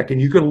forward gun deck,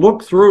 and you can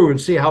look through and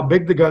see how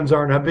big the guns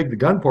are and how big the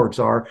gun ports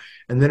are,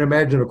 and then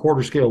imagine a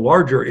 1/4 scale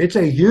larger. It's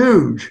a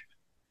huge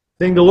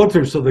thing to look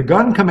through. So the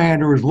gun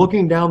commander is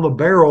looking down the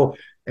barrel,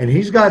 and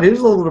he's got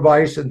his little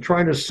device and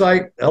trying to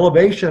sight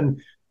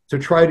elevation to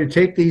try to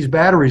take these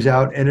batteries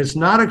out, and it's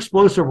not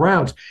explosive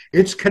rounds.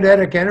 It's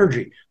kinetic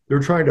energy. They're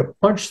trying to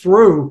punch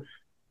through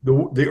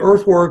the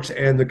earthworks,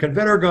 and the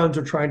Confederate guns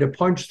are trying to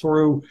punch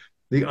through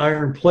the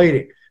iron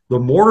plating. The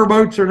mortar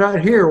boats are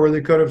not here where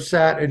they could have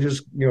sat and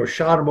just,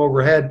 shot them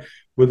overhead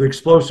with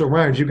explosive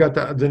rounds. You've got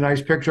the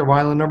nice picture of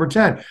Island number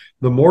 10.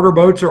 The mortar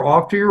boats are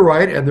off to your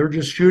right, and they're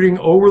just shooting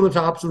over the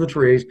tops of the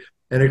trees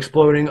and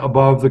exploding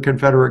above the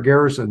Confederate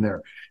garrison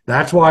there.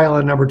 That's why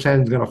Island number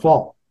 10 is going to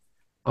fall.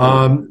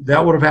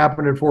 That would have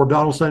happened at Fort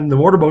Donelson. The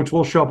mortar boats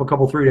will show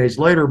up 3 days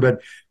later,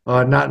 but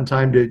not in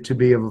time to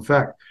be of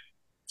effect.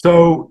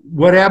 So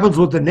what happens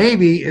with the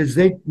Navy is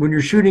when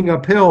you're shooting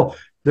uphill,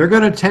 they're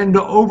going to tend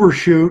to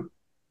overshoot.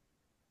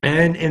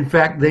 And in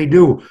fact, they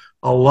do.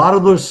 A lot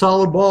of those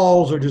solid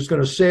balls are just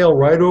going to sail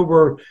right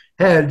over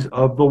heads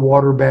of the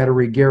water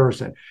battery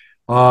garrison.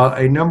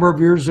 A number of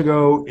years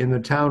ago in the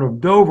town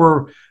of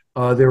Dover,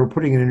 they were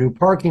putting in a new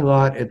parking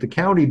lot at the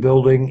county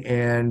building,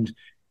 and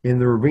in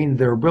the ravine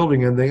they were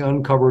building, and they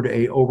uncovered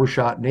a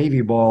overshot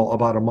Navy ball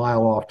about a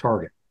mile off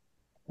target.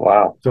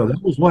 Wow. So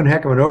that was one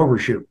heck of an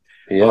overshoot.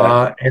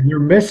 Yeah. And they're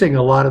missing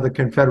a lot of the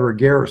Confederate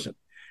garrison.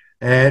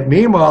 And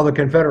meanwhile, the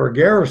Confederate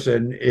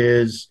garrison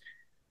is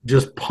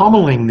just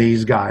pummeling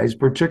these guys,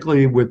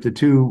 particularly with the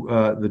two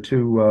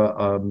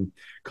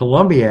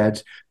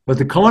Columbiads. But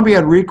the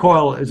Columbiad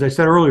recoil, as I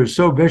said earlier, is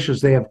so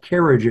vicious they have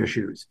carriage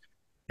issues.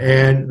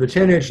 And the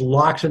 10-inch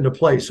locks into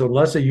place. So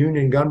unless a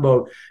Union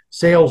gunboat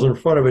sails in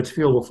front of its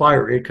field of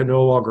fire, it can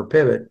no longer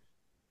pivot.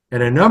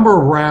 And a number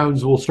of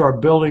rounds will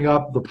start building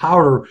up the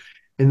powder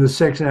in the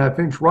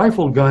 6.5-inch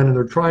rifle gun, and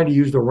they're trying to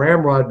use the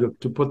ramrod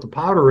to put the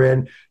powder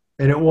in,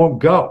 and it won't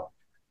go.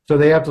 So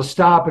they have to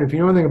stop. And if you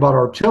know anything about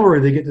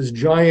artillery, they get this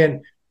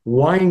giant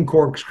wine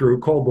corkscrew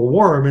called the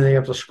worm, and they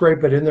have to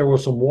scrape it in there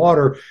with some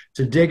water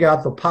to dig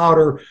out the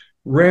powder,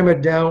 ram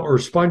it down or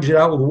sponge it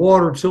out with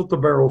water, tilt the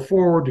barrel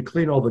forward to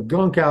clean all the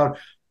gunk out,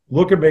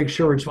 look and make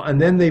sure it's fine.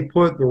 And then they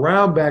put the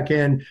round back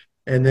in,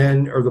 and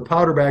then, or the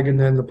powder bag, and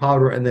then the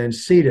powder, and then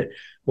seat it.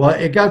 Well,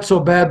 it got so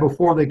bad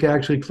before they could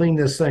actually clean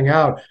this thing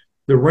out.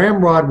 The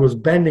ramrod was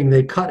bending.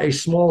 They cut a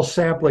small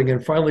sapling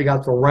and finally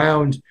got the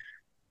rounds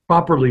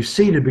properly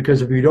seated,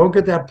 because if you don't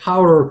get that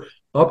powder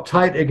up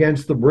tight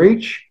against the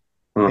breech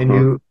and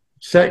you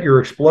set your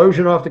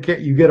explosion off the kit,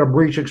 you get a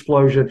breech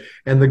explosion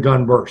and the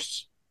gun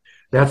bursts.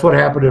 That's what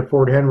happened at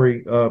Fort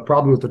Henry,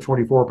 probably with the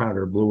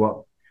 24-pounder blew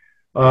up,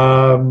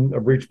 a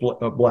breech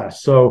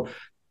blast. So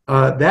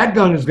that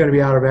gun is going to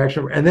be out of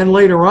action. And then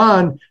later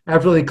on,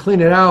 after they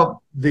clean it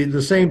out,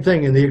 the same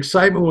thing. And the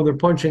excitement when they're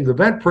punching the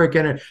vent prick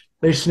in it,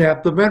 they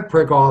snap the vent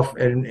prick off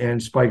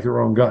and spike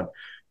their own gun.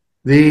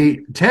 The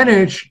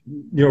 10-inch,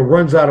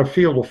 runs out of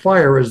field of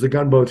fire as the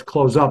gunboats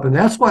close up. And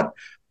that's what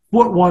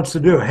Foote wants to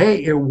do.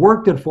 Hey, it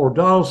worked at Fort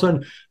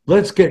Donelson.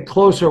 Let's get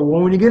closer.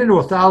 Well, when you get into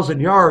 1,000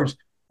 yards,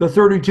 the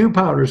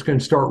 32-pounders can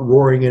start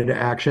roaring into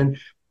action.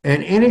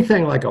 And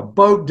anything like a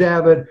boat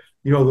davit,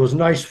 those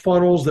nice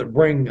funnels that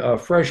bring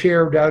fresh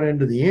air down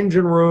into the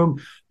engine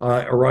room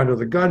or onto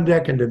the gun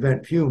deck and to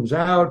vent fumes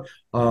out.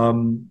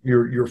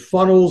 Your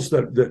funnels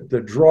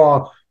that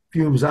draw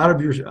fumes out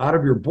of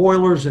your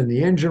boilers in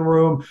the engine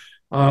room,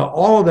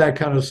 all of that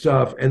kind of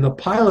stuff. And the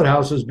pilot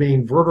houses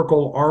being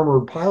vertical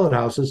armored pilot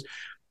houses,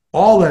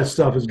 all that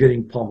stuff is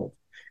getting pummeled.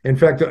 In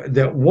fact,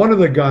 that one of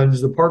the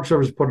guns, the Park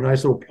Service put a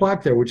nice little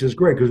plaque there, which is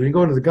great, because when you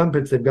go into the gun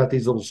pits, they've got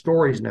these little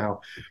stories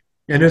now.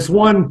 And this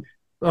one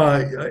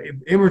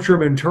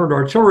infantryman turned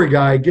artillery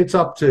guy gets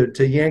up to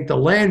yank the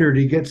lanyard.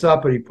 He gets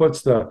up and he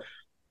puts the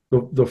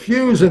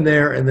fuse in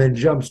there and then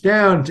jumps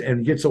down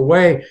and gets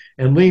away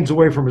and leans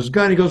away from his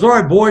gun. He goes, "All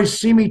right, boys,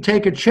 see me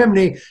take a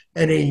chimney."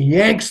 And he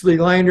yanks the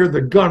lanyard.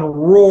 The gun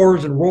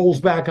roars and rolls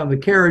back on the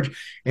carriage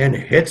and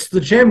hits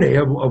the chimney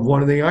of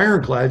one of the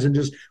ironclads, and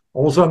just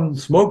all of a sudden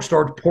smoke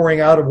starts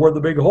pouring out of where the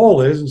big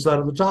hole is instead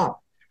of the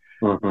top.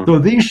 So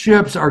these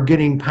ships are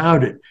getting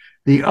pounded.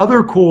 The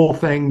other cool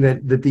thing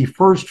that the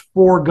first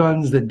 4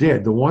 guns that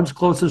did, the ones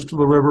closest to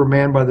the river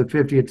manned by the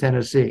 50th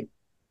Tennessee,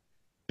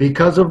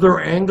 because of their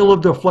angle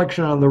of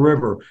deflection on the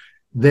river,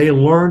 they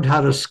learned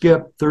how to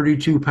skip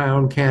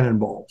 32-pound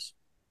cannonballs.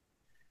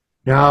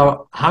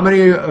 Now, how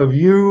many of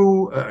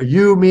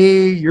you,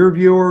 me, your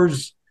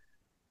viewers,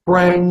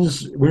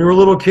 friends, when you were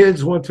little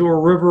kids, went to a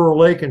river or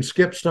lake and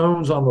skipped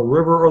stones on the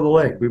river or the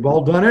lake? We've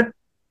all done it.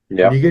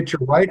 Yeah. You get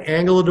your right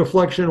angle of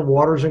deflection,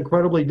 water's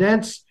incredibly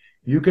dense,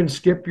 you can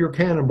skip your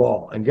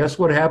cannonball. And guess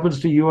what happens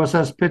to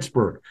USS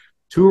Pittsburgh?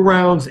 2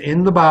 rounds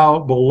in the bow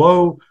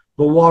below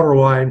the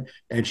waterline,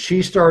 and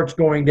she starts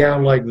going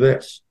down like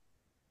this.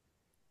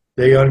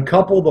 They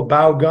uncouple the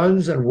bow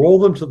guns and roll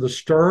them to the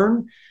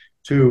stern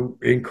to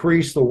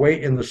increase the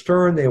weight in the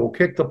stern. They will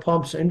kick the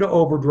pumps into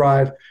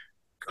overdrive,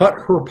 cut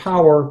her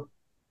power,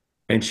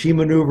 and she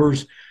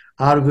maneuvers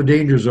out of the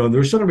danger zone.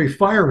 There's going to be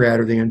fire at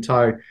her the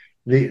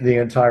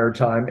entire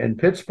time, and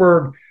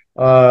Pittsburgh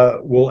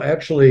will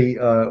actually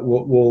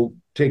will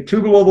take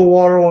 2 below the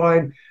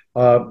waterline,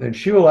 and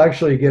she will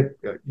actually get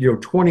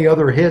 20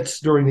 other hits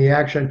during the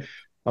action.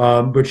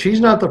 But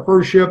she's not the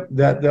first ship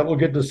that will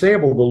get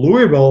disabled. The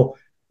Louisville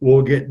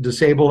will get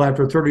disabled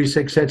after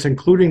 36 hits,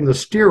 including the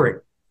steering,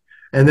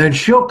 and then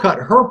she'll cut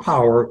her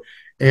power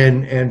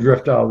and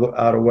drift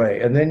out of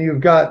way. And then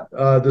you've got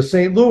the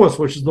St. Louis,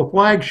 which is the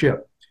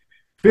flagship,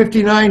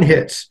 59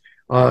 hits.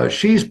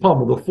 She's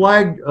pummeled. The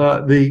flag,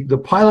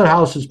 the pilot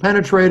house is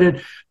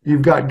penetrated.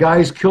 You've got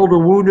guys killed or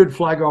wounded.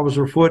 Flag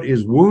Officer Foote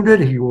is wounded.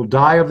 He will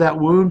die of that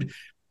wound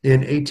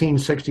in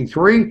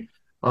 1863.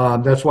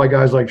 That's why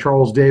guys like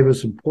Charles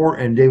Davis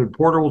and David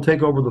Porter will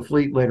take over the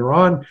fleet later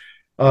on.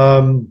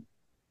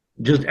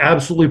 Just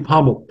absolutely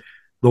pummeled.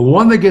 The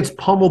one that gets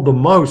pummeled the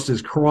most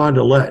is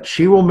Carondelet.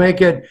 She will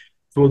make it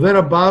to within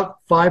about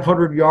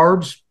 500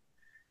 yards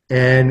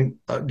and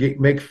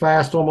make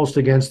fast almost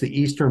against the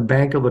eastern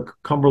bank of the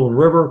Cumberland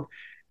River.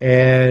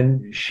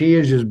 And she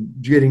is just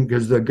getting,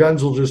 because the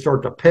guns will just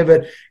start to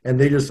pivot and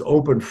they just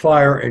open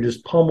fire and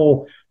just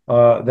pummel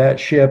that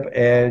ship,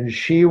 and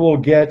she will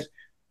get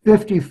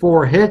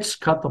 54 hits,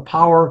 cut the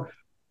power,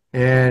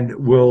 and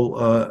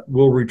will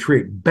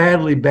retreat.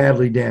 Badly,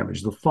 badly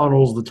damaged. The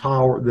funnels, the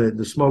tower,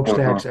 the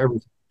smokestacks,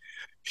 everything.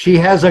 She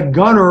has a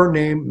gunner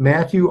named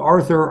Matthew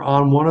Arthur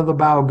on one of the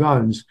bow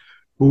guns,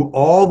 who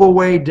all the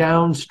way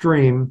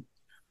downstream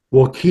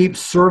will keep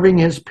serving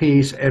his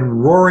piece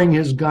and roaring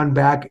his gun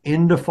back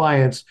in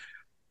defiance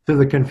to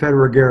the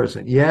Confederate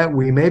garrison. Yeah,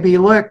 we may be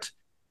licked,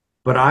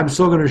 but I'm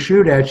still going to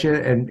shoot at you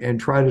and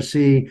try to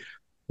see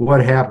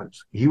what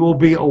happens. He will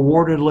be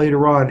awarded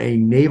later on a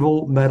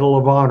Naval Medal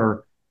of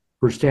Honor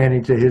for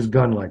standing to his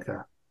gun like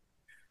that.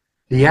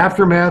 The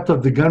aftermath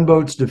of the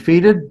gunboats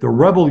defeated, the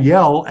rebel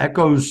yell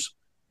echoes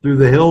through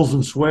the hills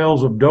and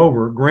swales of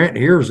Dover. Grant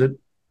hears it.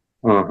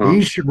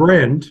 He's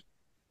chagrined.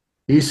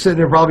 He's sitting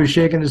there probably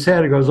shaking his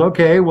head. He goes,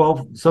 okay,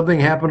 well, something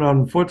happened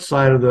on Foot's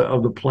side of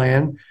the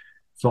plan,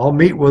 so I'll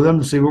meet with him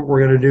and see what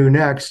we're going to do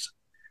next.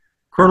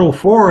 Colonel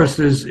Forrest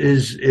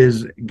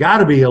is got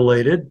to be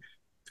elated.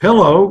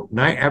 Pillow,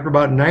 after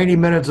about 90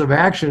 minutes of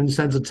action,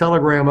 sends a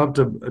telegram up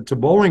to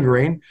Bowling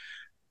Green,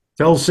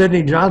 tells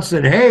Sidney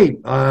Johnston, hey,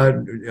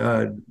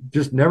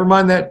 just never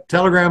mind that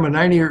telegram of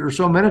 90 or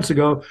so minutes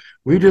ago.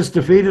 We just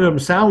defeated them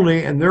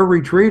soundly, and they're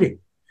retreating,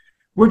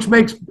 which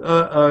makes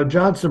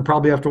Johnston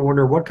probably have to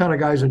wonder what kind of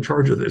guy's in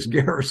charge of this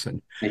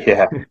garrison.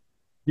 Yeah.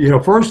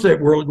 First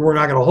we're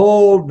not going to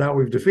hold. Now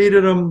we've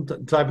defeated them,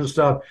 type of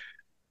stuff.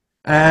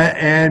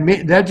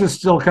 That just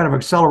still kind of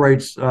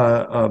accelerates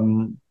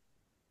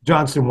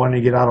Johnston wanting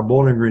to get out of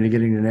Bowling Green and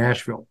getting to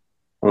Nashville.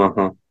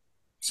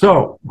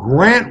 So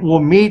Grant will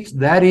meet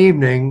that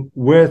evening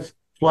with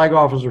Flag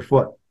Officer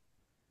Foote.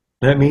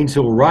 That means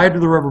he'll ride to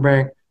the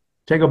riverbank,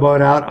 take a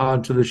boat out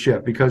onto the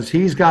ship, because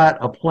he's got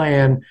a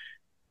plan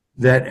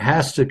that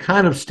has to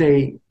kind of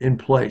stay in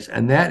place,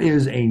 and that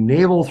is a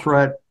naval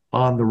threat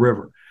on the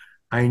river.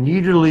 I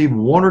need you to leave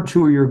one or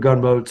two of your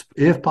gunboats,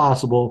 if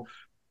possible,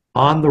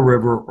 on the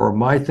river, or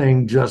my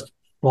thing just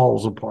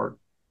falls apart.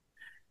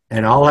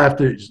 And I'll have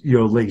to,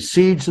 lay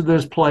siege to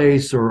this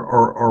place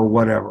or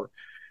whatever.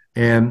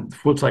 And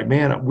Foote's like,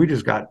 man, we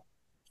just got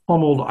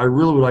pummeled. I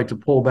really would like to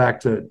pull back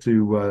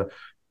to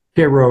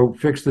Cairo,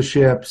 fix the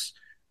ships,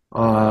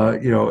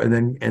 and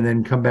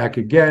then come back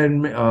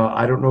again.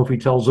 I don't know if he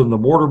tells them the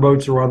mortar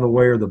boats are on the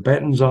way or the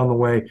Benton's on the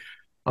way.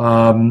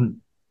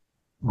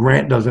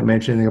 Grant doesn't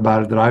mention anything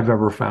about it that I've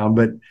ever found,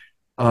 but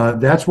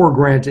that's where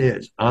Grant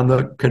is. On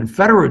the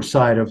Confederate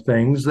side of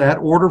things, that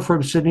order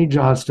from Sidney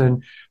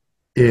Johnston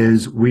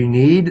is we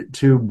need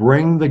to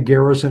bring the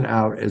garrison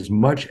out as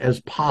much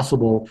as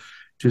possible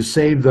to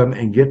save them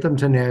and get them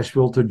to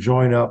Nashville to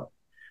join up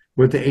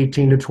with the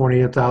 18 to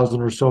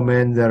 20,000 or so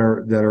men that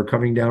are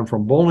coming down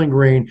from Bowling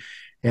Green,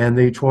 and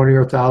the 20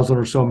 or 1,000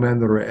 or so men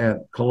that are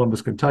at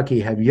Columbus, Kentucky,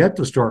 have yet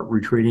to start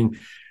retreating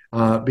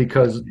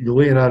because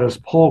Leonidas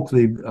Polk,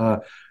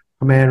 the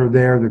commander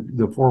there,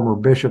 the former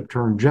bishop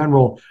turned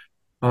general,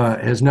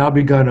 has now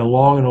begun a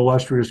long and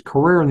illustrious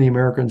career in the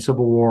American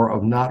Civil War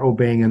of not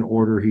obeying an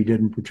order he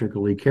didn't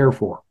particularly care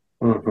for.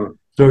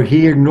 So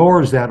he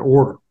ignores that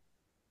order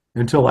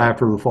until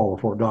after the fall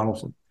of Fort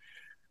Donelson.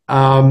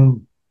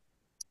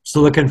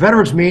 So the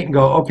Confederates meet and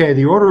go, okay,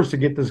 the order is to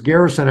get this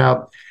garrison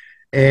out.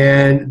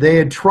 And they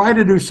had tried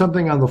to do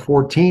something on the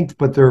 14th,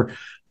 but their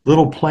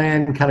little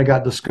plan kind of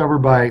got discovered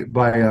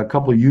by a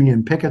couple of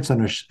Union pickets,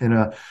 and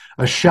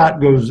a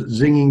shot goes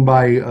zinging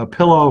by a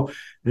Pillow. And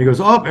he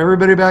goes, oh,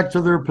 everybody back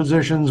to their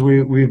positions.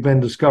 We've been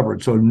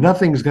discovered. So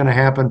nothing's going to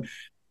happen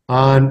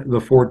on the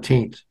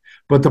 14th.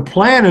 But the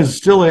plan is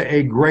still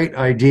a great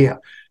idea.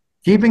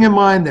 Keeping in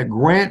mind that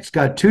Grant's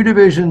got two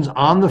divisions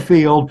on the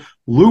field,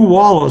 Lew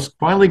Wallace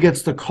finally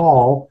gets the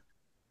call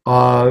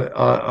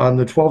on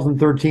the 12th and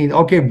 13th.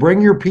 Okay, bring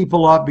your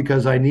people up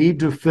because I need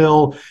to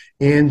fill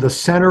in the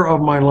center of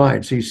my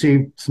line. So you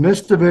see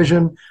Smith's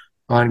division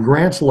on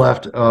Grant's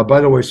left. By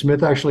the way,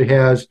 Smith actually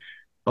has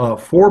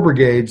 4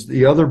 brigades.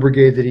 The other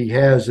brigade that he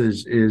has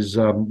is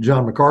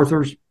John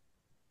MacArthur's,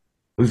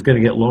 who's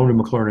going to get loaned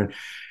to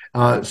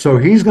McClernand. So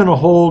he's going to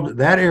hold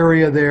that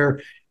area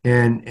there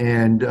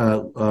and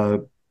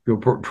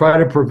try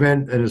to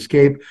prevent an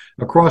escape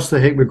across the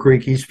Hickman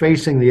Creek. He's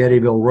facing the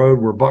Eddyville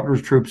Road where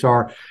Buckner's troops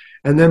are.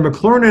 And then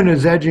McClernand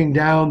is edging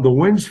down the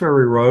Winds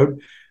Ferry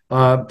Road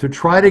to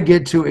try to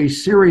get to a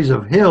series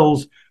of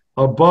hills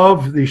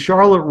above the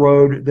Charlotte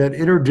Road that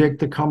interdict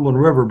the Cumberland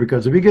River,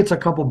 because if he gets a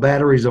couple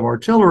batteries of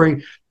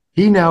artillery,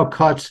 he now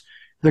cuts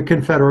the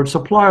Confederate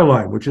supply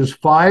line, which is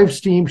 5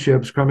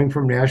 steamships coming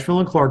from Nashville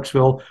and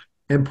Clarksville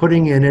and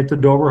putting in at the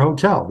Dover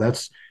Hotel.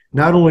 That's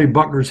not only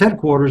Buckner's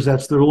headquarters,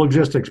 that's their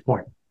logistics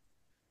point.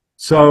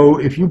 So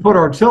if you put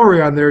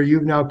artillery on there,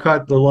 you've now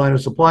cut the line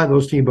of supply.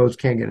 Those steamboats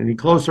can't get any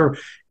closer,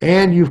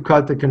 and you've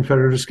cut the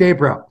Confederate escape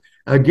route.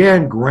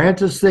 Again,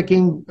 Grant is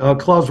thinking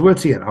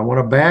Clausewitzian. I want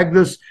to bag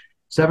this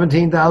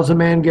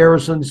 17,000-man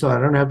garrison so I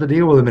don't have to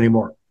deal with them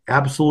anymore.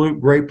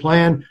 Absolute great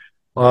plan.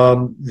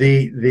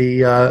 The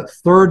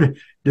 3rd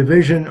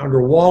Division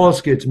under Wallace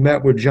gets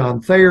met with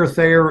John Thayer.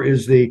 Thayer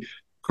is the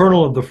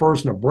colonel of the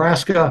 1st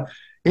Nebraska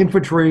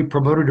Infantry,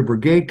 promoted to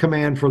brigade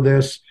command for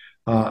this.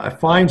 a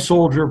fine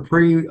soldier,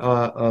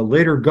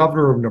 later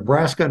governor of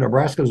Nebraska.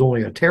 Nebraska is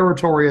only a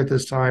territory at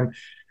this time,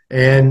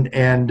 and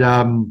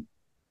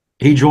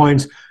he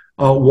joins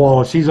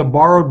Wallace. He's a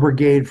borrowed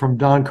brigade from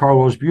Don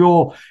Carlos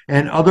Buell,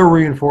 and other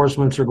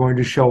reinforcements are going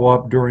to show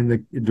up during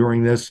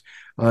this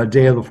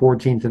day of the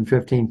 14th and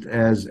 15th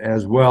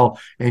as well.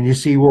 And you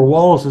see where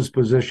Wallace's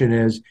position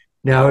is.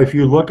 Now, if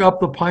you look up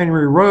the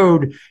Pinery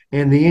Road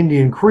and the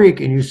Indian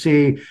Creek, and you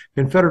see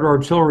Confederate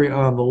artillery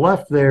on the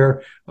left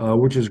there,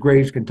 which is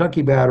Graves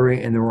Kentucky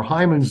Battery, and where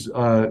Hyman's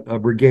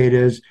brigade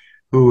is,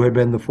 who had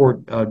been the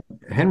Fort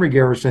Henry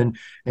garrison,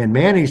 and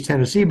Manny's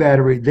Tennessee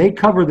Battery, they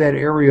cover that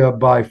area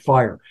by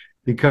fire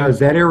because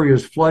that area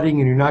is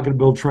flooding and you're not going to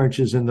build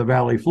trenches in the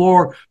valley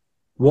floor.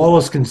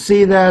 Wallace can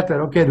see that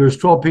okay, there's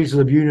 12 pieces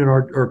of Union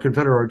or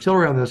Confederate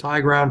artillery on this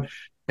high ground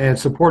and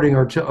supporting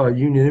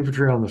Union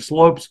infantry on the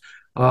slopes.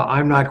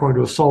 I'm not going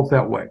to assault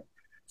that way.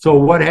 So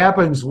what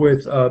happens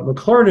with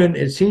McClernand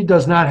is he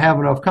does not have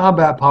enough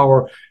combat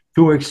power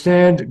to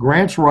extend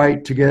Grant's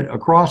right to get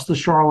across the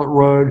Charlotte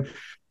Road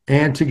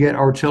and to get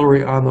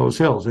artillery on those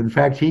hills. In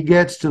fact, he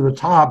gets to the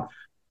top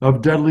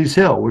of Dudley's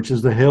Hill, which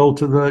is the hill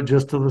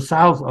just to the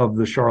south of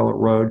the Charlotte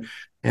Road.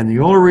 And the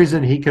only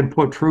reason he can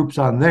put troops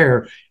on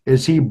there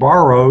is he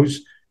borrows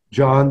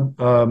John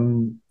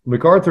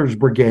MacArthur's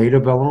brigade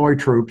of Illinois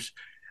troops,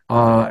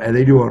 and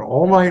they do an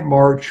all-night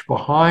march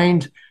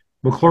behind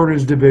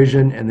McClernand's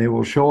division, and they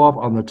will show up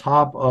on the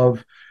top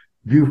of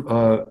Dudley's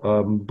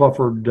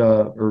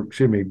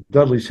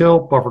Hill,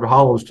 Buffered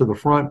Hollows to the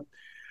front,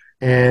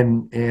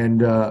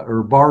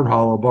 or Bard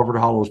Hollow, Buffered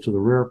Hollows to the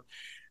rear.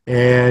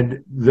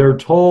 And they're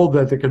told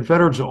that the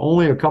Confederates are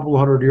only a couple of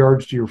hundred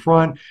yards to your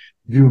front.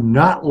 Do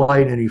not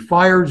light any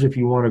fires. If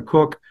you want to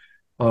cook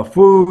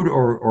food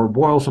or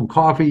boil some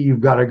coffee, you've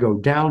got to go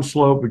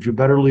downslope, but you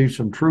better leave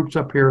some troops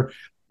up here,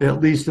 at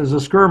least as a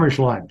skirmish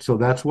line. So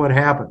that's what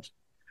happens.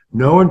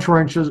 No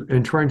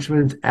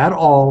entrenchments at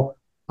all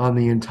on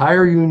the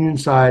entire Union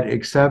side,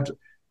 except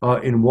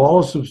in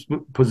Wallace's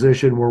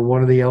position where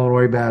one of the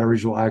Illinois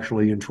batteries will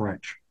actually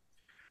entrench.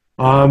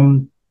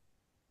 So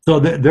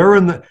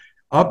they're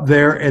up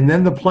there, and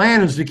then the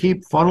plan is to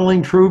keep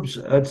funneling troops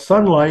at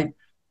sunlight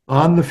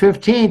on the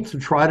 15th to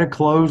try to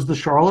close the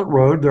Charlotte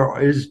Road. There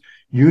is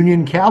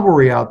Union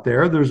cavalry out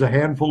there. There's a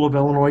handful of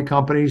Illinois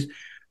companies,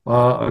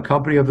 a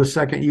company of the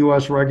 2nd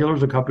U.S.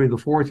 Regulars, a company of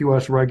the 4th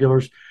U.S.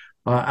 Regulars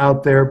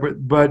out there,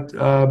 but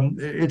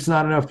it's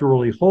not enough to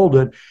really hold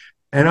it.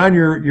 And on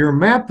your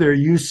map there,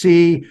 you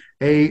see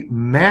a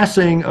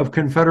massing of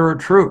Confederate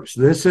troops.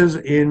 This is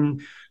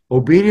in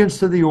obedience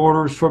to the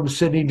orders from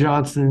Sidney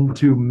Johnston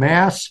to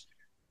mass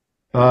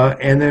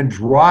and then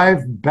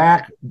drive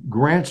back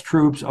Grant's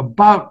troops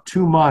about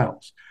 2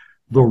 miles.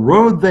 The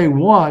road they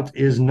want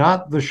is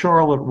not the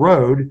Charlotte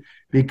Road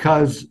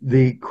because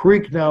the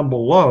creek down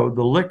below,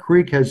 the Lick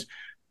Creek, has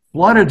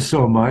flooded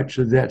so much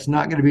that it's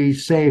not going to be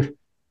safe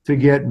to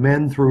get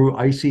men through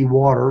icy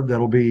water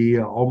that'll be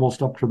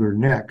almost up to their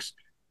necks.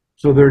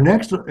 So their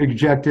next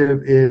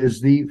objective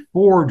is the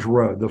Forge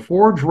Road. The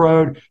Forge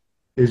Road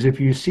is, if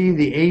you see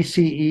the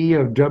ACE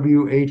of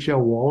W.H.L.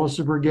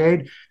 Wallace's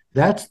brigade,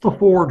 that's the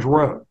Forge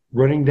Road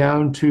running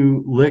down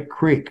to Lick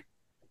Creek.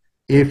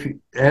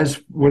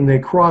 When they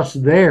cross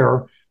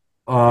there,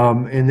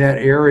 in that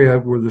area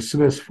where the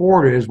Smith's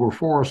Ford is, where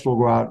Forrest will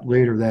go out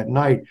later that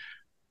night,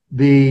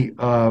 the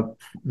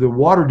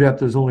water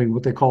depth is only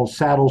what they call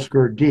saddle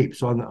skirt deep.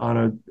 So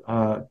on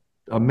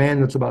a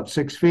man that's about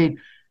 6 feet,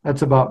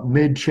 that's about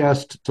mid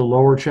chest to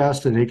lower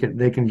chest, and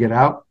they can get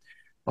out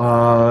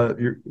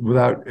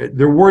without.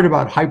 They're worried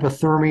about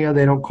hypothermia.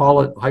 They don't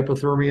call it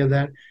hypothermia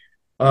then.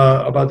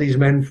 About these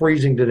men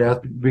freezing to death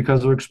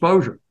because of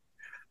exposure.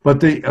 But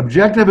the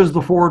objective is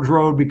the Forge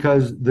Road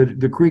because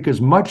the creek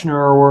is much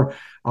narrower.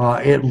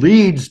 It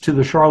leads to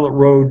the Charlotte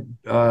Road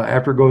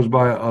after it goes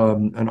by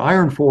an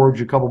iron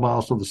forge a couple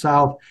miles to the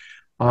south,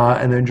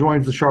 and then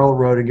joins the Charlotte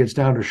Road and gets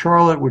down to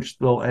Charlotte, which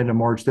they'll end a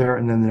march there,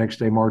 and then the next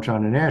day march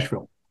on to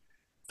Nashville.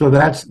 So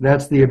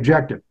that's the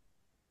objective.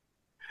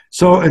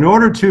 So in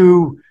order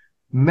to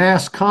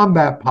mass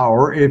combat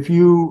power, if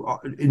you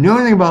know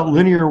anything about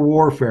linear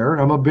warfare,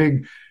 and I'm a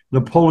big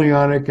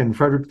Napoleonic and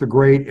Frederick the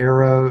Great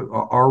era,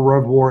 our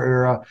Rev War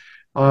era,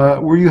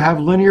 where you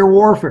have linear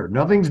warfare.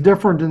 Nothing's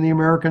different in the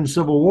American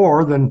Civil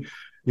War than,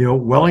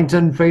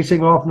 Wellington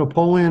facing off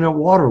Napoleon at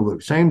Waterloo.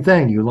 Same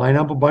thing. You line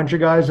up a bunch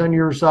of guys on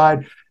your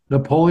side,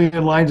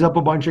 Napoleon lines up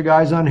a bunch of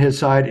guys on his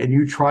side, and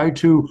you try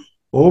to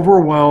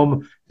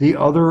overwhelm the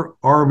other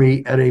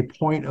army at a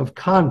point of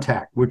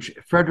contact, which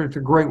Frederick the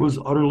Great was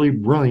utterly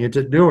brilliant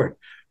at doing.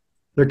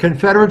 The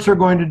Confederates are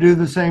going to do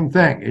the same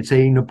thing. It's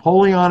a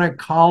Napoleonic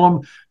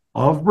column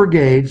of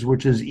brigades,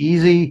 which is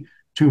easy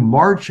to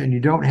march, and you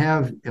don't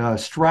have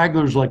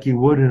stragglers like you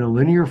would in a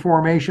linear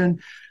formation.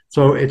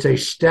 So it's a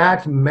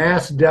stacked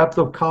mass depth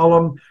of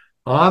column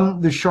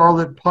on the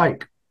Charlotte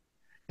Pike.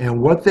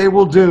 And what they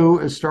will do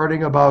is,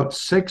 starting about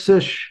 6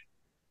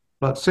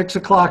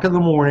 o'clock in the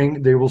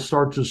morning, they will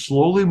start to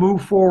slowly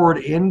move forward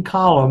in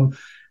column,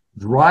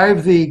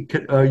 drive the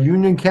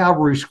Union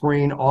cavalry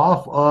screen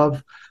off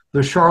of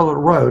the Charlotte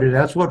Road, and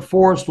that's what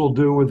Forrest will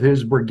do with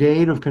his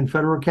brigade of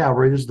Confederate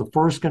cavalry. This is the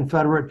 1st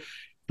Confederate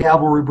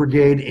Cavalry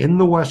Brigade in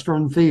the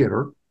Western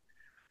Theater.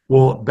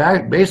 Will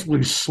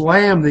basically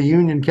slam the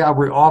Union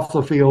cavalry off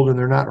the field, and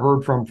they're not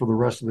heard from for the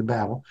rest of the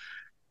battle.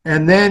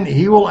 And then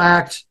he will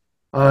act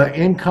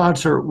in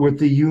concert with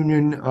the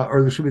Union,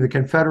 or there should be the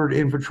Confederate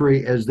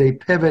infantry as they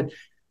pivot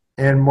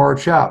and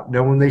march out.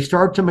 Now, when they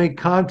start to make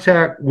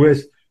contact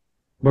with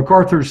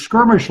MacArthur's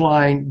skirmish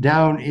line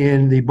down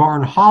in the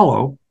Barn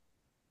Hollow,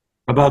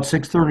 about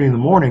 6:30 in the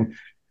morning,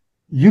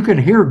 you can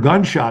hear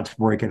gunshots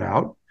breaking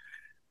out.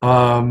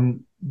 The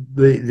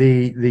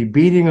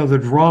beating of the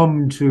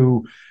drum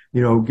to,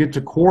 get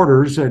to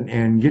quarters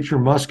and get your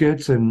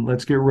muskets and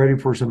let's get ready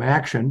for some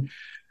action.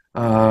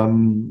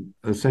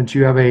 Since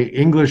you have a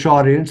English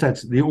audience,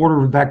 that's the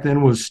order back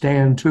then was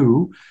stand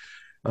to.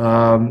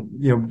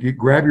 You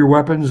grab your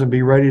weapons and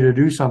be ready to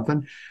do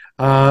something.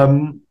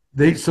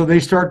 They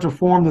start to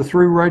form the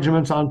 3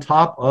 regiments on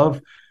top of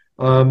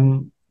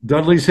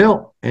Dudley's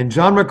Hill. And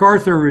John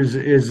MacArthur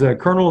is a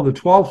colonel of the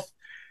 12th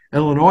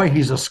Illinois.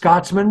 He's a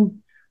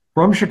Scotsman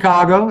from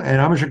Chicago,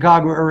 and I'm a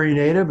Chicago area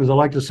native. As I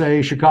like to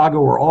say,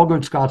 Chicago, where all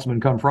good Scotsmen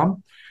come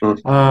from.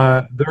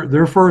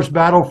 Their first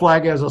battle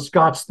flag has a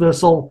Scots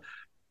thistle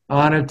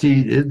on it.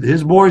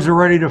 His boys are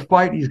ready to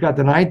fight. He's got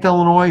the 9th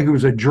Illinois,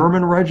 who's a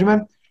German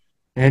regiment,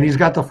 and he's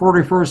got the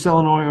 41st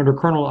Illinois under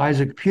Colonel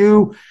Isaac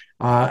Pugh.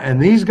 And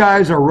these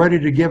guys are ready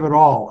to give it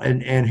all.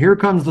 And here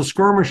comes the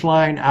skirmish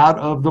line out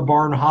of the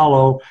Barn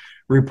Hollow,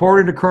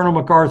 reporting to Colonel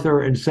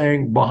MacArthur and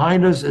saying,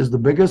 behind us is the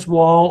biggest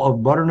wall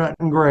of butternut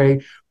and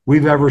gray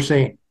we've ever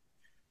seen.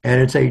 And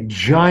it's a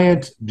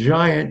giant,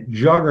 giant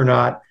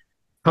juggernaut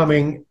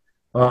coming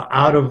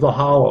out of the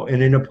hollow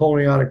in a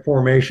Napoleonic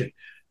formation.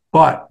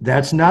 But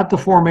that's not the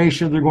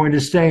formation they're going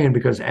to stay in,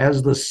 because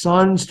as the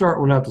sun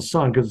not the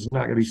sun, because it's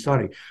not going to be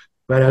sunny,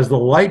 but as the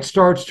light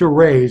starts to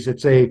raise,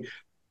 it's a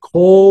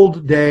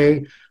cold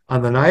day.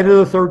 On the night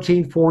of the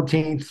 13th,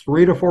 14th,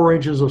 3 to 4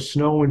 inches of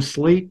snow and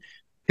sleet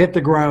hit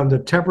the ground. The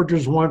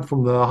temperatures went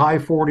from the high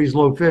 40s,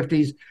 low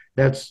 50s,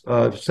 that's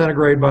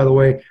centigrade, by the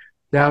way,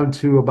 down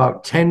to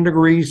about 10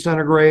 degrees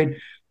centigrade.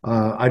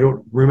 I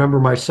don't remember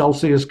my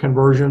Celsius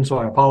conversion, so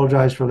I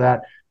apologize for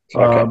that.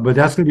 Okay. But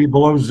that's going to be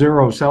below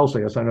 0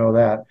 Celsius. I know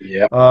that.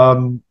 Yeah.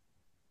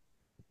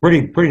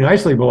 Pretty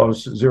nicely below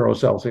 0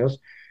 Celsius.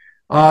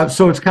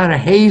 So it's kind of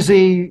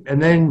hazy.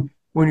 And then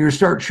when you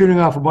start shooting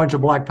off a bunch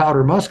of black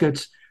powder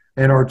muskets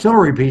and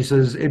artillery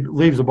pieces, it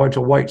leaves a bunch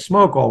of white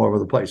smoke all over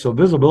the place. So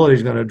visibility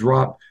is going to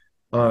drop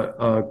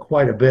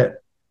quite a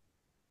bit.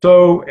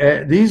 So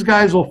these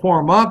guys will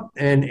form up,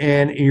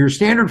 and your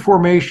standard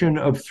formation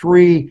of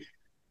three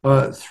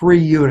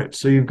units.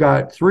 So you've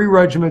got 3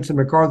 regiments in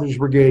MacArthur's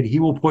brigade. He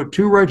will put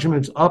 2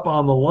 regiments up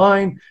on the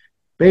line.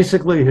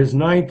 Basically, his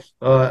 9th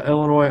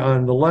Illinois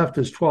on the left,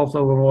 his 12th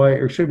Illinois,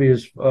 or should be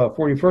his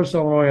 41st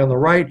Illinois on the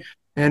right,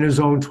 and his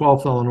own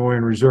 12th Illinois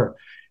in reserve.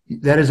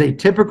 That is a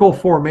typical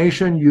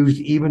formation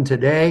used even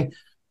today.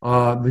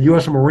 The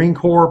U.S. Marine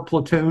Corps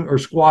platoon or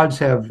squads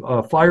have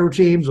fire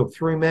teams of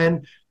 3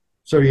 men.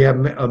 So you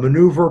have a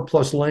maneuver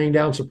plus laying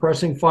down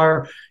suppressing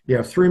fire. You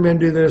have 3 men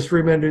do this,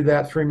 3 men do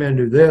that, 3 men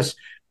do this.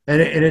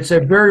 And it's a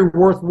very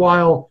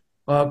worthwhile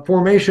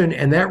formation,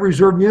 and that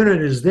reserve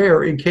unit is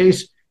there in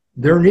case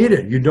they're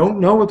needed. You don't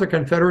know what the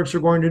Confederates are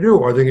going to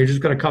do. Are they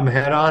just going to come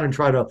head on and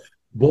try to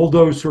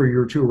bulldoze through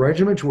your 2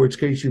 regiments, in which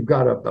case you've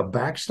got a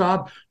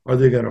backstop? Are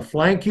they going to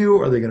flank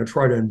you? Are they going to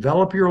try to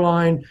envelop your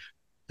line?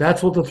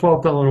 That's what the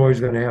 12th Illinois is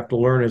going to have to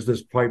learn as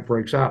this fight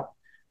breaks out.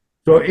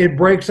 So it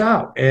breaks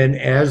out, and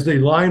as the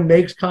line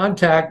makes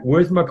contact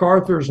with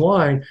MacArthur's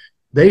line,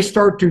 they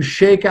start to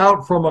shake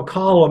out from a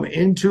column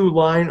into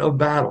line of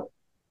battle.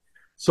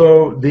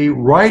 So the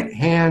right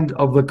hand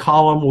of the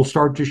column will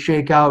start to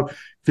shake out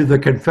to the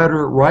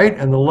Confederate right,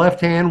 and the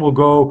left hand will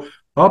go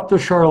up the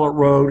Charlotte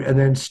Road and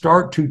then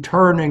start to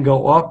turn and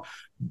go up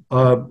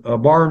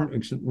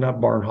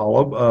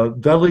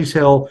Dudley's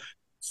Hill,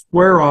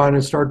 square on,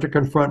 and start to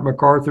confront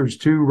MacArthur's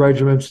 2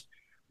 regiments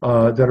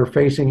that are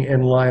facing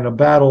in line of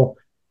battle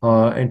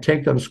and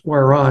take them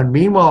square on.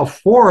 Meanwhile,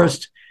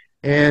 Forrest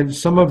and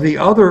some of the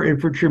other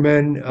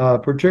infantrymen,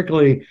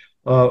 particularly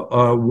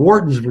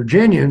Wharton's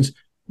Virginians,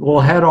 will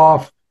head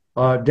off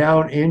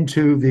down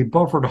into the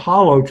Buffered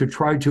Hollow to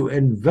try to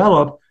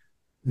envelop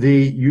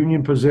the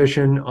Union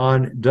position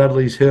on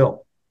Dudley's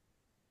Hill.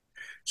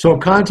 So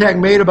contact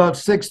made about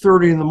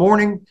 6:30 in the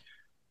morning,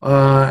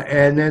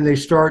 and then they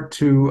start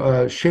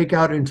to shake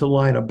out into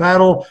line of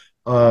battle.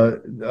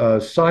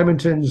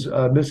 Simonton's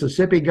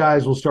Mississippi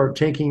guys will start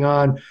taking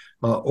on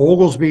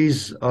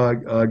Oglesby's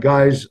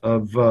guys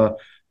of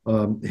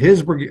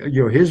his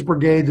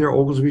brigade there,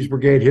 Oglesby's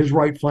brigade, his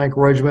right flank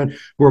regiment,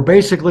 who are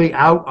basically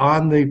out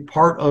on the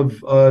part of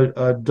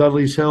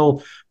Dudley's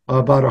Hill,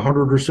 about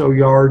 100 or so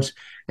yards,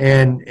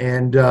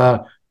 and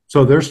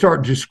so they're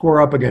starting to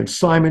square up against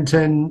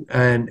Simonton,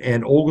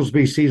 and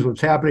Oglesby sees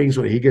what's happening,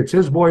 so he gets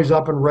his boys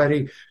up and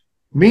ready.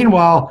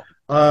 Meanwhile,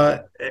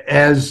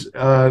 as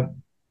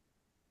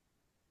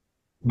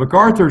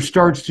MacArthur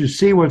starts to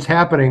see what's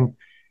happening,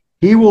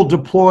 he will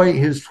deploy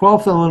his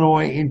 12th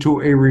Illinois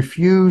into a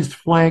refused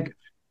flank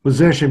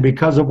position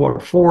because of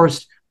what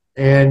Forrest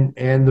and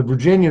the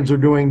Virginians are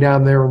doing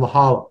down there in the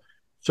hollow.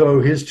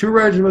 So his 2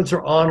 regiments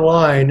are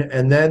online,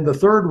 and then the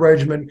 3rd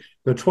regiment,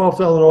 the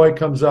 12th Illinois,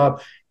 comes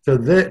up to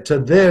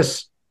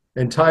this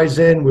and ties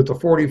in with the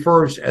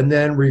 41st, and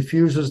then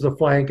refuses the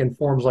flank and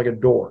forms like a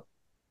door.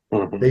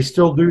 Mm-hmm. They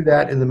still do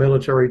that in the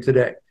military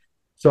today.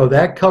 So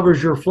that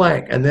covers your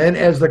flank. And then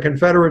as the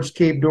Confederates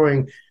keep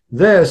doing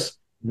this,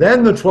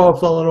 then the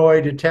 12th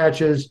Illinois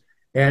detaches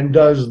and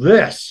does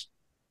this.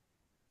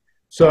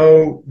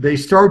 So they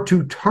start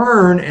to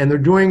turn, and they're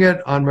doing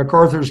it on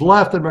MacArthur's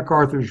left and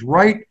MacArthur's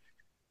right.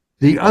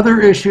 The other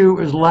issue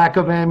is lack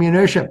of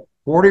ammunition.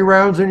 40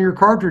 rounds in your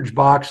cartridge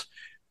box,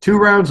 2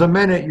 rounds a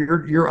minute,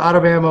 you're out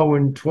of ammo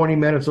in 20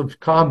 minutes of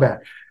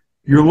combat.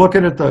 You're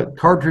looking at the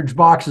cartridge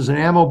boxes and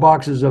ammo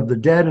boxes of the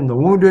dead and the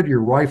wounded.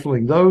 You're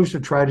rifling those to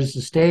try to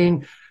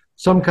sustain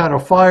some kind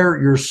of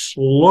fire. You're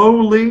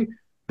slowly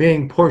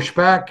being pushed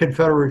back.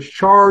 Confederates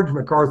charge.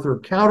 MacArthur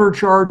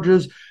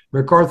countercharges.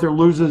 MacArthur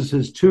loses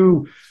his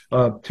two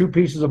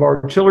pieces of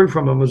artillery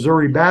from a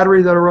Missouri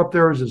battery that are up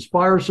there as his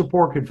fire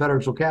support.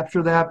 Confederates will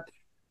capture that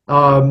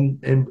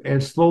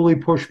and slowly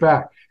push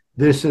back.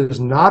 This is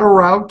not a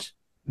rout.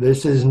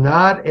 This is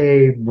not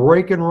a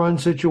break and run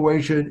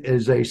situation. It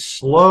is a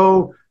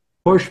slow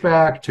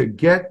pushback to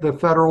get the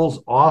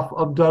Federals off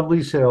of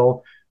Dudley's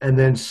Hill and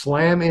then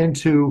slam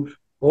into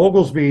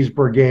Oglesby's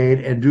brigade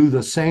and do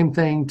the same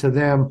thing to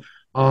them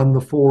on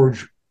the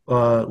Forge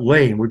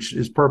lane, which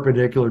is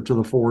perpendicular to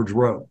the Forge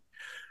Road.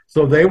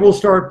 So they will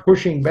start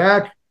pushing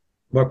back.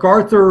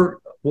 MacArthur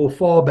will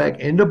fall back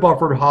into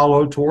Buford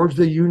Hollow towards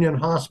the Union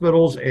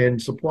hospitals and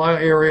supply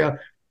area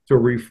to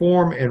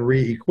reform and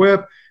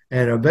re-equip.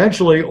 And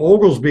eventually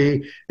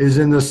Oglesby is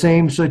in the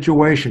same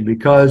situation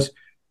because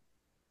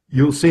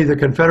you'll see the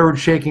Confederates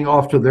shaking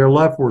off to their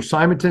left where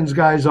Simonton's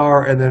guys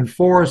are, and then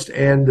Forrest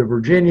and the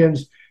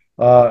Virginians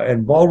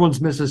and Baldwin's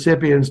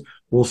Mississippians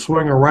will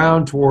swing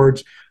around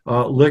towards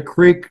Lick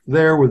Creek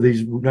there where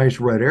these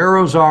nice red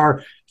arrows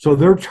are. So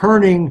they're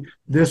turning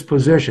this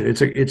position.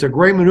 It's a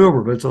great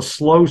maneuver, but it's a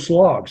slow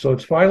slog. So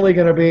it's finally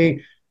going to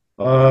be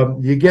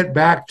you get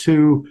back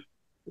to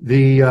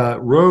the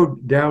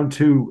road down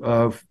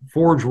to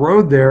Forge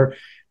Road there.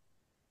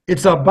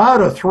 It's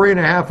about a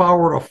 3.5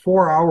 hour to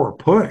 4 hour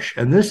push,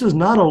 and this is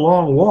not a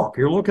long walk.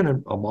 You're looking at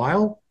a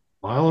mile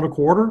and a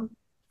quarter,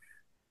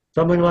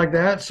 something like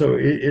that. So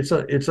it's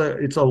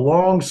a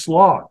long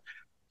slog.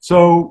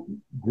 So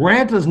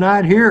Grant is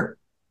not here.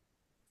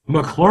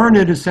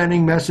 McClernand is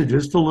sending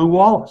messages to Lew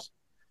Wallace,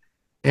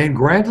 and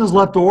Grant has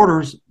left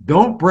orders: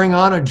 don't bring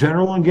on a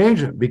general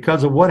engagement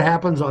because of what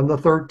happens on the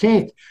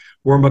 13th.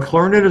 Where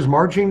McClernand is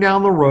marching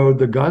down the road,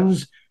 the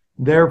guns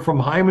there from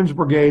Hyman's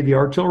brigade, the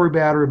artillery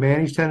battery of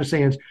Manny's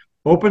Tennesseans,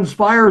 opens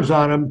fires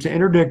on him to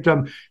interdict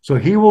him. So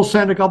he will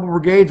send a couple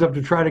brigades up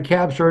to try to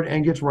capture it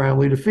and gets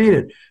roundly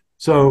defeated.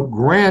 So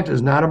Grant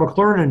is not a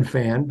McClernand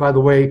fan. By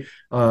the way,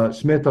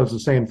 Smith does the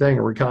same thing,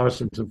 a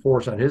reconnaissance and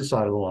force on his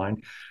side of the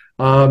line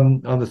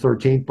on the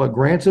 13th. But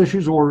Grant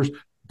issues orders: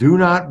 do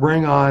not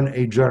bring on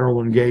a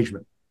general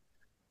engagement.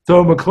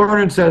 So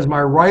McClernand says,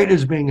 my right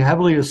is being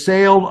heavily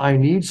assailed. I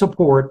need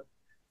support.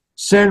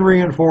 Send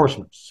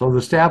reinforcements. So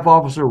the staff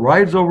officer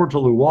rides over to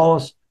Lew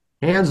Wallace,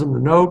 hands him the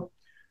note.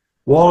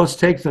 Wallace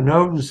takes the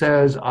note and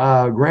says,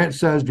 Grant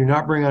says, do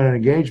not bring on an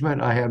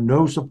engagement. I have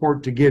no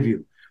support to give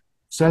you.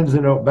 Sends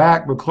the note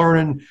back.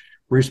 McClernand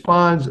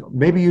responds,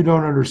 maybe you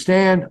don't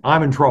understand.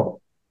 I'm in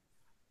trouble.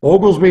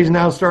 Oglesby is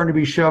now starting to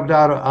be shoved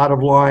out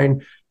of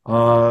line.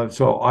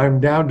 So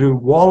I'm down to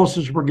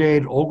Wallace's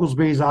brigade.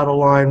 Oglesby's out of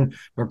line.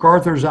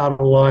 MacArthur's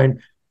out of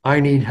line. I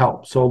need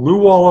help. So Lew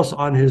Wallace,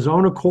 on his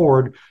own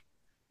accord,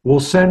 will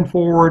send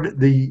forward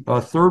the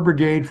 3rd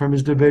Brigade from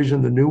his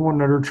division, the new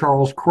one under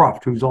Charles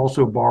Cruft, who's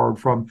also borrowed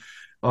from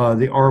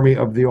the Army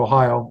of the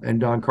Ohio and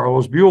Don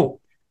Carlos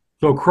Buell.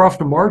 So Cruft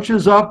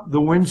marches up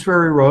the Winds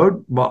Ferry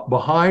Road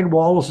behind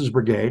Wallace's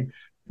brigade.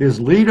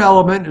 His lead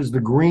element is the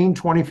green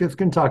 25th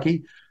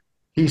Kentucky.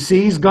 He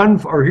sees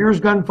hears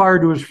gunfire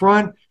to his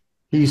front.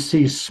 He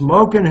sees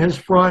smoke in his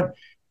front.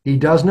 He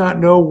does not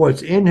know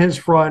what's in his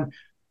front.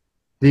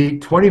 The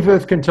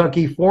 25th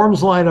Kentucky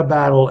forms line of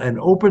battle and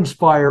opens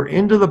fire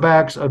into the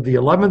backs of the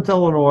 11th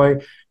Illinois,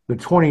 the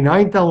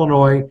 29th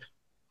Illinois,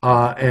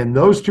 and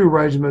those 2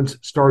 regiments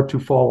start to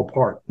fall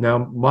apart.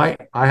 Now,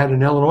 I had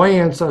an Illinois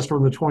ancestor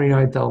in the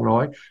 29th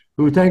Illinois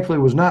who thankfully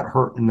was not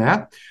hurt in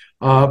that,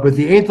 but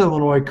the 8th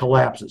Illinois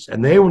collapses.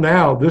 And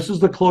this is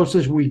the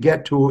closest we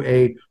get to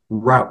a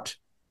rout.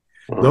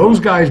 Those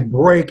guys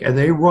break and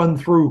they run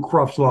through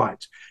Cruft's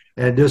lines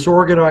and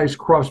disorganize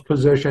Cruft's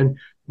position.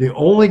 The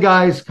only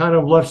guys kind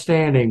of left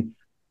standing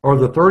are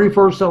the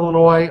 31st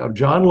Illinois of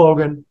John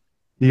Logan,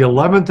 the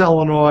 11th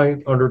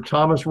Illinois under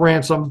Thomas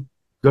Ransom.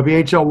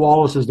 W.H.L.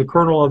 Wallace is the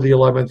colonel of the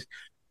 11th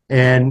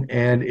and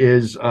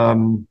is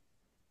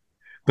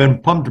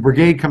been pumped to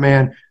brigade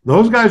command.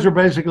 Those guys are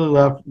basically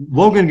left.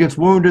 Logan gets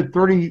wounded.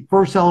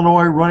 31st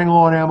Illinois, running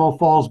low on ammo,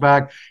 falls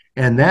back.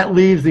 And that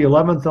leaves the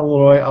 11th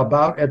Illinois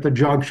about at the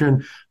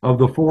junction of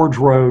the Forge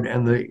Road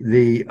and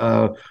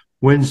the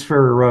Winds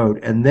Ferry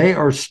Road. And they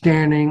are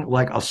standing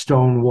like a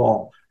stone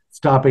wall,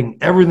 stopping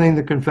everything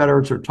the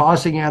Confederates are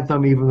tossing at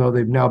them, even though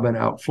they've now been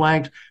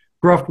outflanked.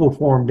 Cruft will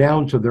form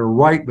down to their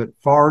right, but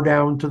far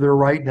down to their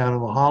right, down in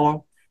the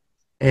hollow.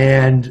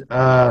 And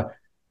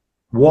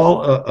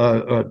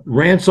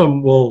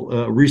Ransom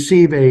will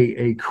receive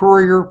a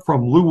courier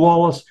from Lew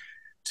Wallace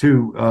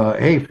to,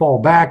 hey, fall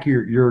back.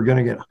 You're going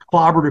to get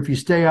clobbered if you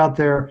stay out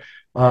there.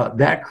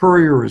 That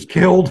courier is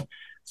killed,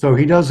 so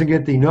he doesn't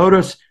get the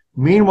notice.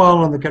 Meanwhile,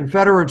 on the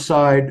Confederate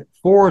side,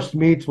 Forrest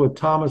meets with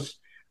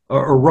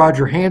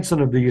Roger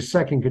Hanson of the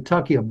 2nd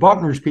Kentucky, of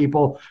Buckner's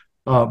people.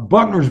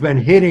 Buckner's been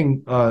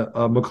hitting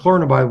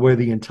McClernand, by the way,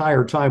 the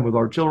entire time with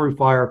artillery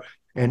fire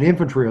and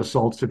infantry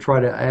assaults to try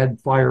to add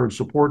fire and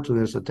support to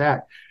this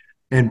attack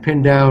and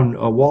pin down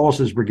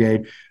Wallace's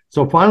brigade.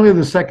 So finally,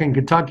 the 2nd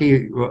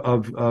Kentucky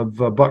of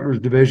Buckner's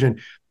division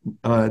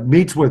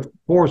meets with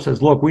Forrest,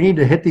 says, look, we need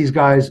to hit these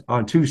guys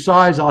on two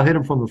sides. I'll hit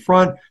them from the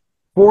front.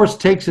 Forrest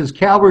takes his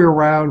cavalry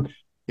around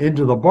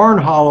into the Barn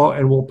Hollow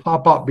and will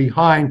pop up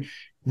behind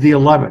the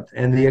 11th.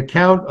 And the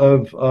account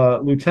of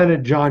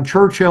Lieutenant John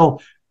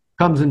Churchill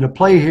comes into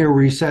play here,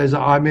 where he says,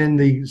 I'm in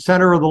the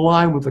center of the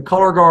line with the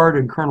color guard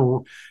and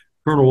Colonel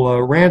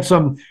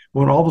Ransom,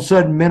 when all of a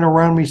sudden men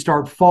around me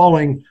start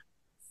falling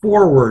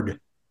forward.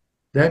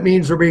 That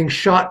means they're being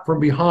shot from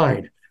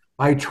behind.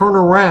 I turn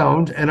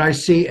around and I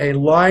see a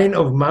line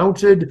of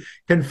mounted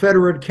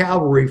Confederate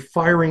cavalry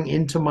firing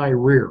into my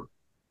rear.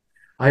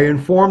 I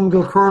inform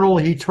the colonel.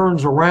 He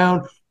turns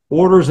around,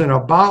 orders an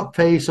about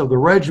face of the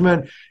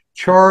regiment,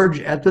 charge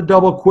at the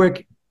double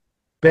quick,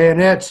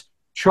 bayonets,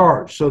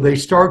 charge. So they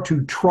start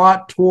to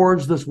trot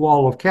towards this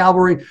wall of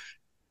cavalry.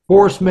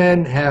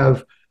 Horsemen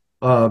have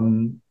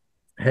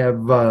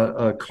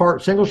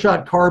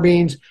single-shot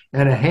carbines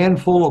and a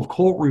handful of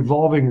Colt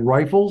revolving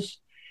rifles,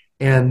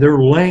 and they're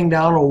laying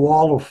down a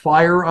wall of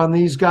fire on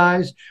these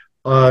guys.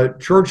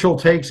 Churchill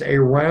takes a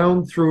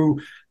round through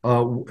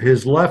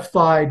his left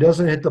thigh,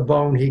 doesn't hit the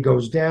bone. He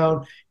goes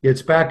down,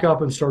 gets back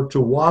up and starts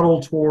to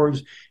waddle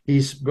towards.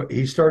 He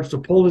starts to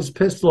pull his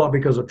pistol up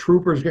because a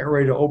trooper is getting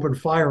ready to open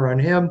fire on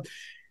him.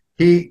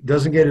 He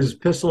doesn't get his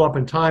pistol up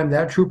in time.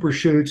 That trooper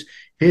shoots,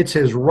 hits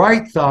his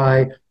right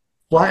thigh,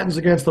 flattens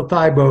against the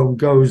thigh bone,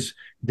 goes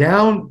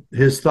down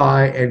his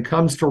thigh and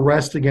comes to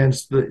rest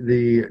against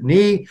the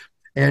knee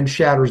and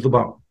shatters the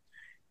bone.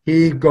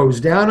 He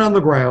goes down on the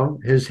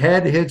ground. His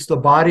head hits the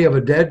body of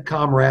a dead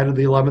comrade of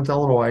the 11th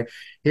Illinois.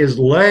 His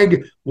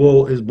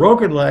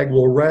broken leg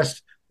will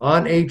rest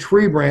on a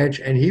tree branch,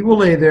 and he will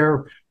lay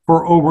there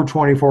for over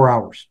 24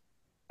 hours.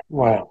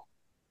 Wow.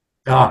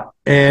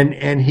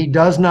 And he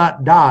does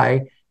not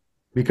die,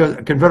 because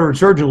a Confederate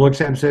surgeon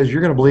looks at him and says,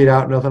 you're going to bleed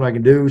out, nothing I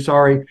can do,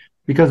 sorry,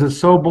 because it's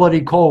so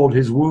bloody cold,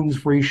 his wounds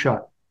freeze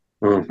shut.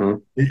 Mm-hmm.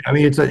 I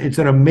mean, it's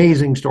an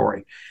amazing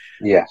story.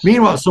 Yes.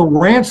 Meanwhile, so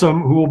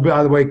Ransom, who will,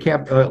 by the way,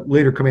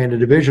 later command a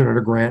division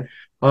under Grant,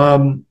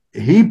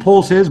 he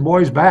pulls his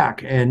boys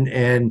back,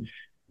 and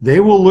they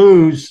will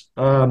lose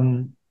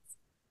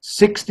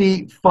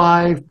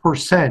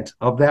 65%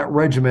 of that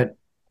regiment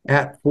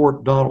at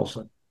Fort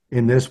Donelson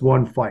in this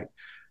one fight.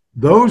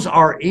 Those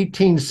are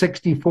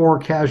 1864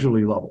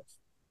 casualty levels.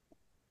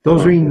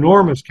 Those are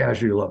enormous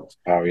casualty levels.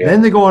 Oh, yeah.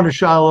 Then they go on to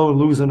Shiloh and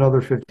lose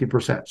another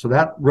 50%. So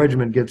that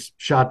regiment gets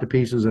shot to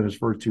pieces in his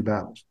first two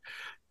battles.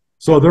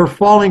 So they're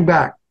falling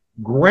back.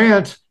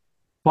 Grant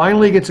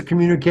finally gets a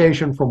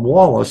communication from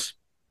Wallace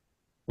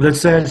that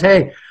says,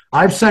 hey,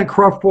 I've sent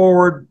Cruft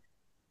forward.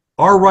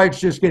 Our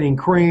right's just getting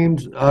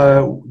creamed.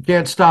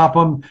 Can't stop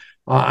them.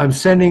 I'm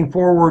sending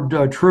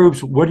forward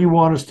troops. What do you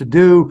want us to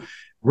do?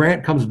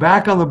 Grant comes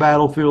back on the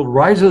battlefield,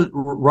 rides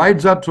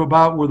up to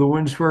about where the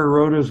Winds Ferry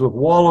Road is with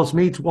Wallace,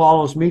 meets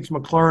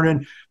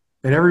McClernand,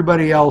 and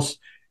everybody else.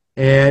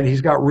 And he's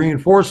got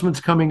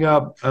reinforcements coming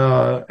up.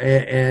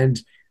 And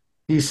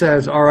he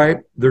says, all right,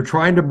 they're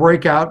trying to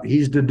break out.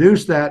 He's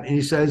deduced that. And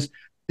he says,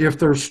 if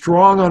they're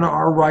strong on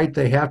our right,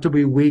 they have to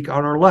be weak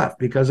on our left.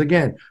 Because,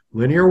 again,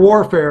 linear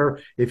warfare,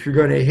 if you're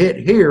going to hit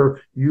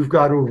here, you've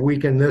got to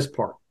weaken this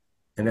part.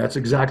 And that's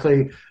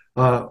exactly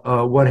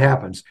what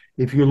happens.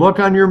 If you look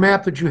on your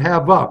map that you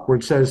have up, where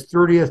it says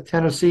 30th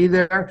Tennessee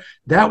there,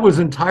 that was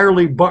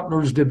entirely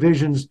Buckner's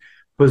division's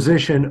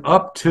position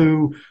up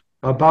to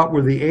about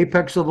where the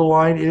apex of the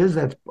line is.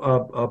 That's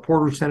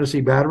Porter's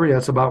Tennessee Battery.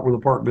 That's about where the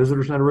Park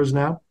Visitor Center is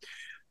now.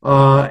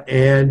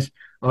 And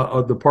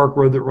the park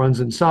road that runs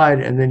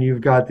inside. And then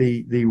you've got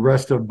the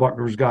rest of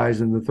Buckner's guys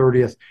in the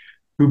 30th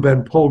who've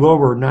been pulled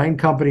over, 9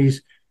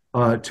 companies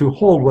to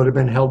hold what had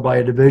been held by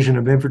a division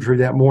of infantry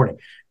that morning.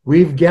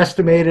 We've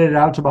guesstimated it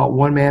out to about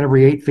 1 man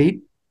every 8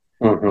 feet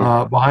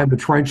behind the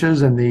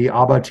trenches and the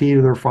abattis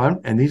to their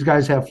front. And these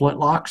guys have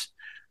flintlocks.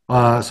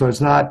 So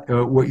it's not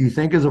what you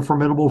think is a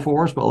formidable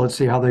force, but let's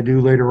see how they do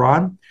later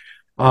on.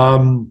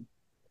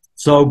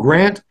 So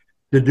Grant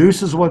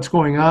deduces what's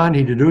going on.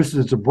 He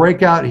deduces it's a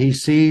breakout. He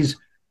sees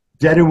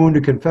dead and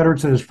wounded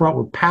Confederates in his front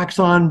with packs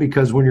on,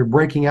 because when you're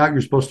breaking out,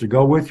 you're supposed to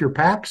go with your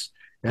packs.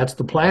 That's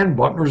the plan.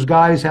 Buckner's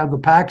guys have the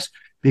packs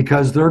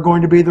because they're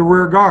going to be the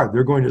rear guard.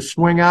 They're going to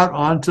swing out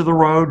onto the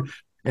road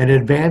and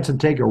advance and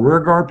take a rear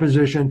guard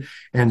position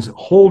and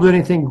hold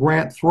anything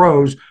Grant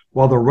throws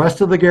while the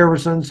rest of the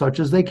garrison, such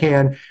as they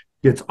can,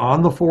 gets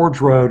on the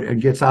Forge Road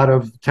and gets out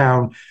of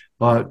town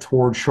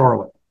towards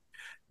Charlotte.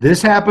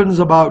 This happens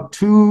about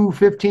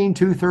 2:15,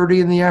 2:30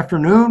 in the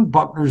afternoon.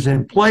 Buckner's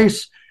in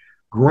place.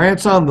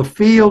 Grant's on the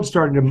field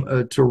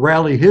starting to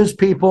rally his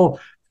people,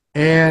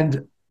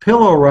 and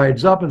Pillow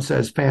rides up and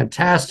says,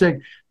 fantastic.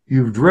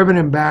 You've driven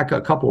him back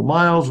a couple of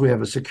miles. We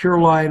have a secure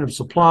line of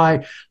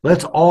supply.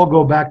 Let's all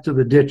go back to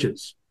the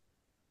ditches.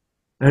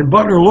 And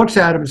Buckner looks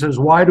at him and says,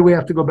 why do we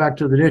have to go back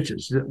to the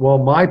ditches? Well,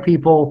 my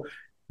people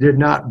did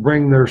not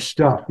bring their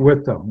stuff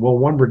with them. Well,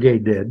 one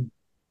brigade did,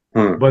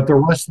 but the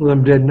rest of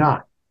them did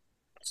not.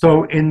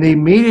 So in the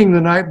meeting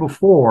the night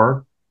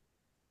before,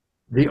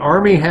 the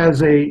Army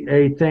has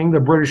a thing, the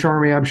British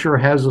Army, I'm sure,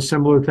 has a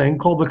similar thing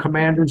called the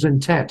Commander's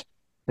Intent.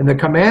 And the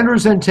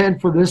Commander's Intent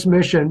for this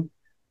mission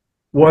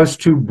was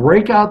to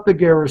break out the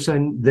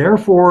garrison.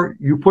 Therefore,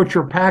 you put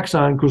your packs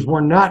on because we're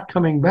not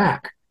coming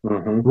back.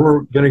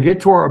 We're going to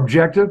get to our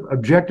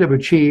objective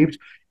achieved.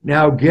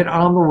 Now get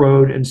on the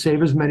road and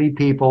save as many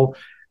people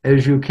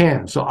as you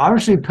can. So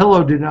obviously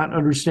Pillow did not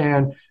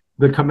understand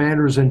the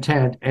Commander's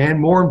intent, and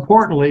more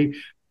importantly,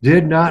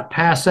 did not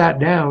pass that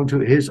down to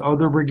his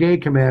other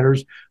brigade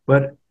commanders,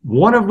 but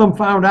one of them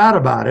found out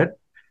about it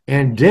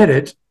and did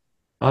it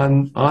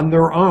on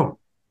their own.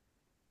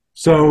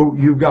 So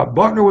you've got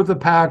Buckner with the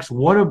packs,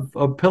 one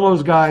of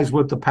Pillow's guys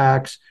with the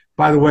packs.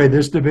 By the way,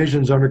 this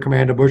division's under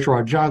command of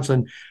Bushrod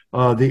Johnson,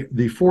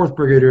 the 4th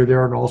Brigadier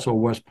there, and also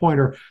West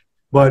Pointer,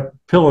 but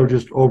Pillow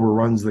just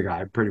overruns the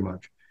guy pretty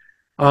much.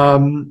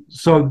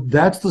 So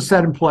that's the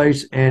set in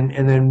place,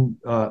 and then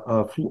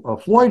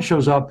Floyd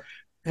shows up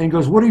and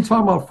goes, what are you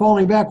talking about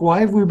falling back?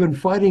 Why have we been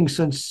fighting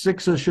since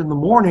 6-ish in the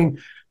morning?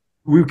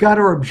 We've got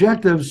our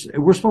objectives.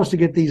 We're supposed to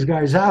get these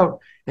guys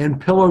out.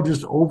 And Pillow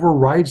just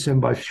overrides him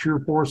by sheer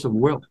force of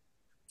will.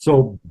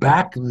 So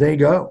back they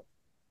go,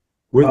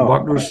 with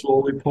Buckner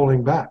slowly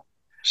pulling back.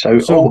 So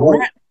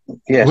all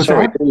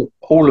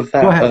of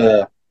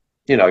that,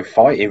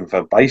 fighting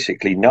for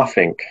basically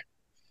nothing.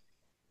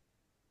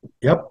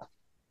 Yep.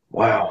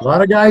 Wow. A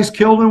lot of guys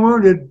killed and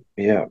wounded.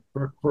 Yeah.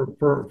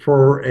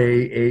 For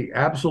a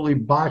absolutely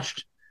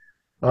botched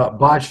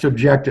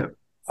objective.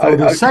 So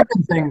the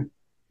second thing.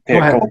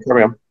 Yeah, go ahead.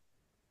 Carry on.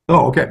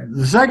 Oh, okay.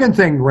 The second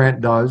thing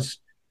Grant does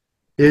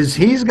is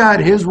he's got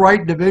his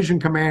right division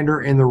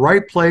commander in the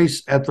right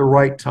place at the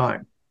right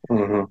time.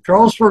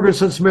 Charles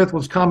Ferguson Smith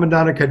was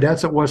commandant of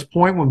cadets at West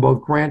Point when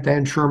both Grant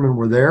and Sherman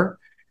were there.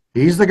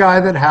 He's the guy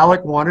that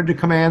Halleck wanted to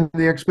command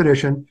the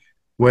expedition.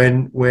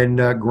 When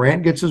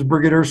Grant gets his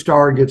brigadier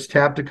star and gets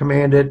tapped to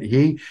command it,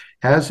 he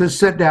has his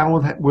sit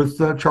down with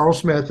Charles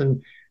Smith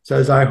and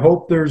says, I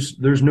hope there's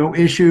no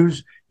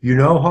issues. You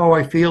know how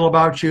I feel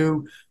about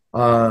you.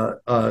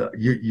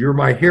 You're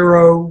my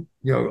hero,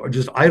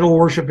 just idol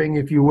worshiping,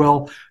 if you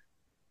will.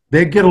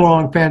 They get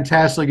along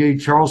fantastically.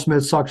 Charles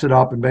Smith sucks it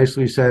up and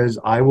basically says,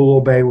 I will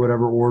obey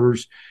whatever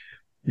orders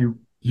you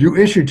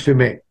issue to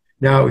me.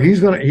 Now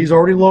he's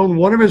already loaned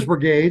one of his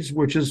brigades,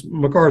 which is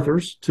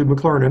MacArthur's, to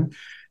McClernand.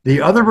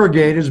 The other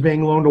brigade is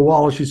being loaned to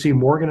Wallace. You see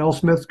Morgan L.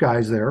 Smith's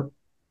guys there,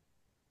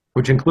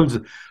 which includes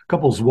a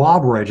couple of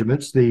Zouave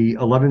regiments, the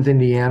 11th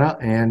Indiana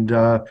and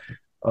I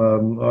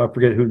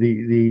forget who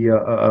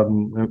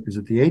is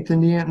it the 8th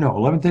Indiana? No,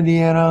 11th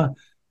Indiana.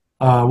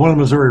 One of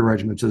the Missouri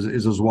regiments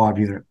is a Zouave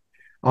unit.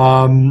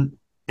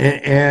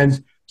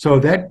 And so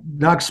that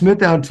knocks Smith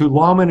down to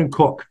Lauman and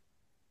Cook.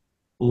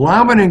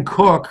 Lauman and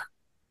Cook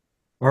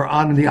are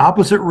on the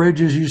opposite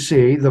ridge as you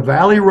see. The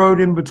valley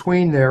road in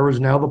between there is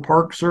now the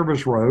Park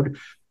Service Road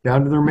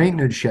down to their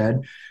maintenance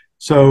shed.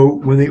 So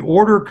when the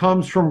order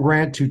comes from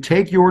Grant to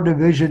take your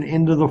division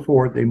into the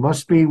fort, they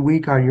must be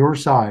weak on your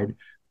side.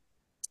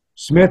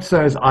 Smith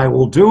says, I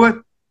will do it.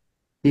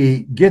 He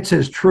gets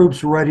his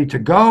troops ready to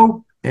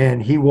go,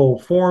 and he will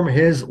form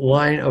his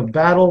line of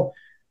battle.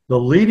 The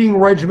leading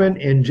regiment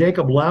in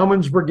Jacob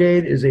Lauman's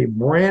brigade is a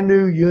brand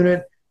new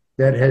unit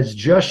that has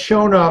just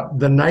shown up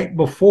the night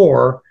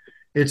before.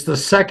 It's the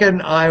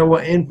 2nd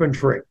Iowa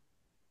Infantry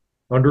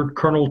under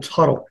Colonel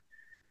Tuttle.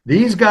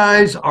 These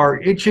guys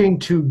are itching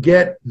to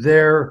get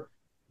their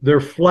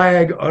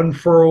flag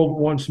unfurled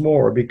once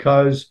more,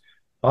 because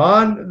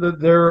on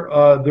their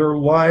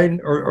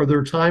line or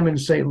their time in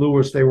St.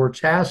 Louis, they were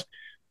tasked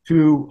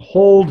to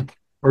hold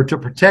or to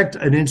protect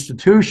an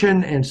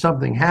institution, and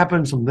something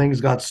happened. Some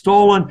things got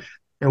stolen.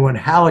 And when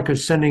Halleck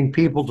is sending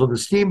people to the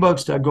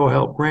steamboats to go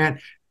help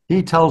Grant,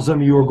 he tells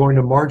them, you are going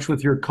to march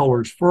with your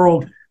colors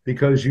furled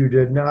because you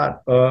did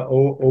not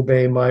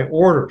obey my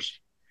orders.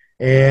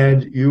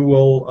 And you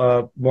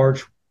will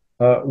march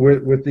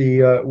with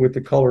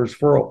the colors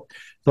furled.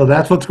 So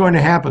that's what's going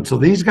to happen. So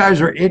these guys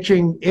are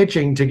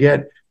itching to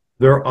get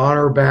their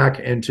honor back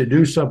and to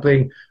do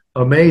something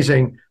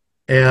amazing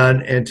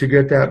and to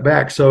get that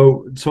back.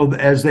 So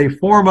as they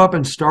form up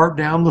and start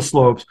down the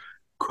slopes,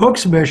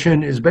 Cook's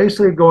mission is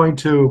basically going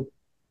to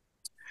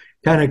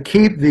kind of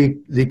keep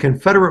the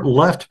Confederate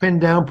left pinned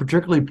down,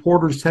 particularly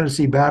Porter's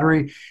Tennessee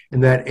Battery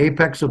in that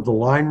apex of the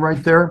line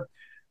right there.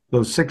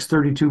 Those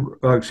 632,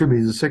 the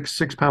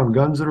 6-pound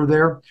guns that are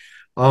there.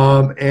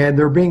 And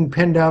they're being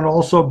pinned down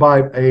also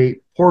by a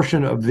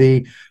portion of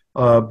the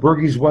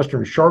Bergey's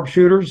Western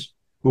Sharpshooters,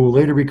 who will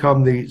later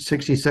become the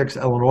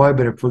 66th Illinois,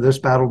 but for this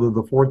battle, they're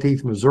the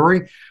 14th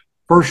Missouri.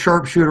 First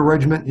Sharpshooter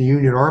Regiment in the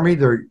Union Army.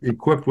 They're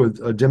equipped with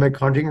Dimick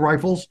hunting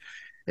rifles,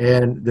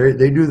 and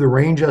they do the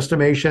range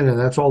estimation, and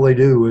that's all they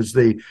do is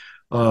the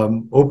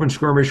open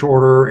skirmish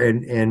order,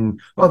 and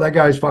that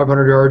guy's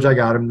 500 yards, I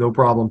got him, no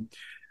problem.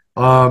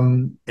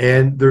 And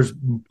there's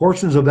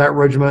portions of that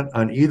regiment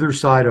on either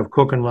side of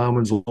Cook and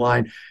Lauman's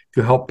line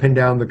to help pin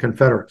down the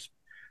Confederates.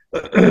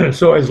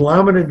 So as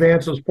Lauman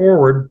advances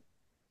forward,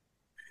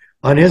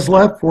 on his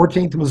left,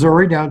 14th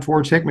Missouri down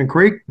towards Hickman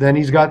Creek. Then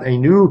he's got a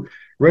new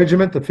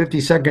regiment, the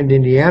 52nd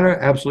Indiana,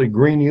 absolutely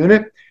green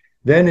unit.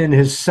 Then in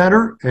his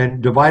center,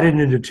 and divided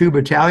into 2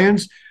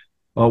 battalions,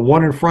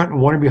 one in front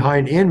and one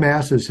behind en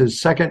masse, is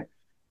his second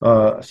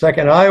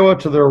Iowa.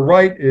 To their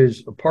right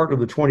is a part of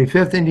the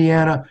 25th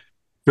Indiana.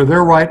 To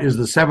their right is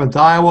the 7th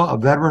Iowa, a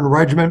veteran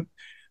regiment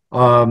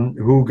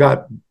who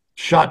got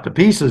shot to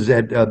pieces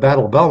at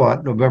Battle of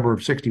Belmont, November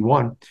of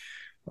 61.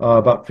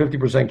 About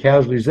 50%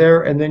 casualties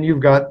there. And then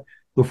you've got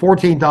the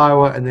 14th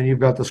Iowa, and then you've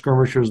got the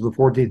skirmishers of the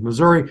 14th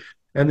Missouri,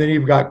 and then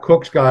you've got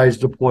Cook's guys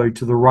deployed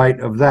to the right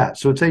of that.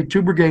 So it's a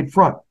 2-brigade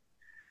front.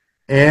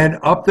 And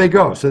up they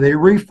go. So they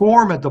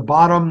reform at the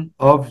bottom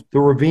of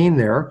the ravine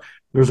there.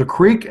 There's a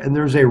creek and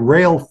there's a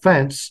rail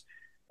fence,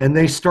 and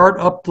they start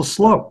up the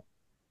slope.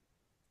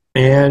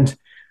 And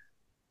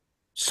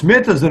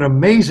Smith is an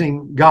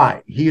amazing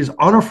guy. He is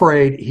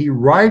unafraid. He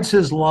rides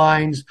his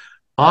lines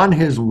on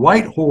his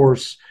white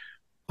horse.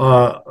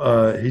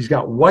 He's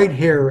got white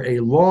hair, a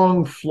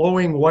long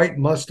flowing white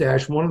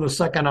mustache. One of the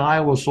 2nd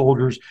Iowa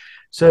soldiers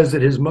says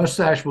that his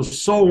mustache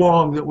was so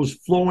long that it was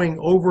flowing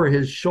over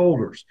his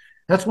shoulders.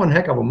 That's one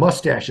heck of a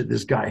mustache that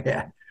this guy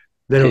had,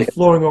 that it was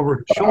flowing over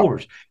his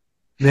shoulders.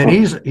 And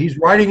he's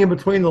riding in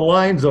between the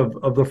lines of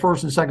the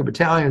 1st and 2nd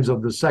battalions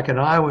of the 2nd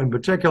Iowa in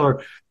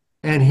particular.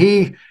 And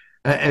he,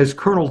 as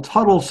Colonel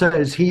Tuttle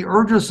says, he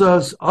urges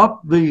us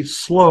up the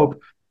slope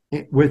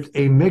with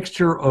a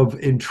mixture of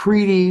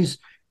entreaties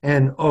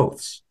and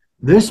oaths.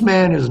 This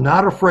man is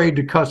not afraid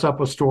to cuss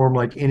up a storm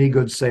like any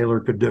good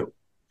sailor could do.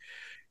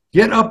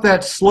 Get up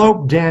that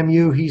slope, damn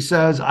you, he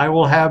says. I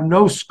will have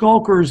no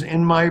skulkers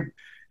in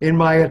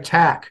my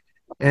attack.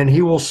 And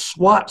he will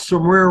swat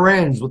some rear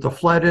ends with the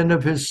flat end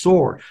of his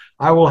sword.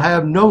 I will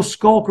have no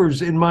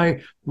skulkers in my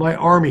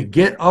army.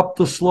 Get up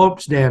the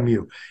slopes, damn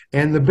you.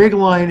 And the big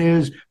line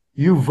is,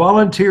 you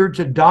volunteered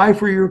to die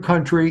for your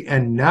country,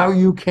 and now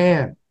you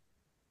can.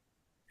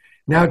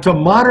 Now, to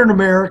modern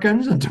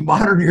Americans and to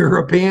modern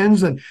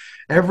Europeans and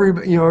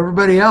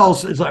everybody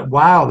else, it's like,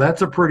 wow,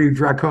 that's a pretty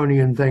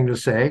draconian thing to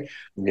say.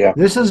 Yeah.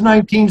 This is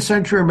 19th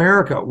century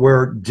America,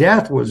 where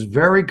death was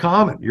very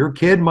common. Your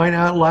kid might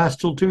not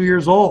last till 2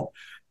 years old.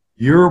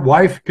 Your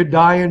wife could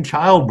die in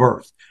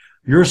childbirth.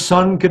 Your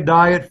son could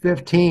die at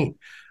 15.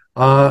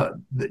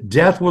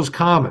 Death was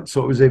common.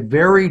 So it was a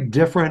very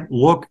different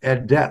look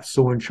at death.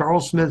 So when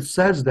Charles Smith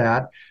says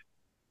that,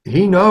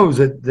 he knows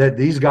that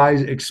these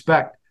guys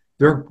expect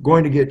they're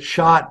going to get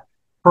shot,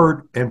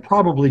 hurt, and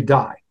probably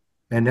die.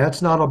 And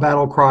that's not a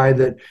battle cry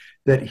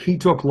that he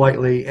took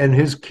lightly. And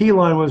his key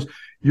line was,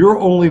 you're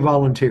only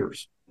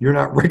volunteers. You're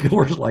not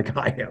regulars like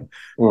I am.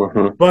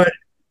 Mm-hmm.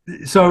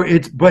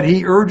 But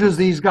he urges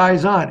these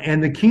guys on.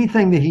 And the key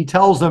thing that he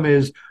tells them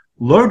is,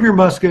 load your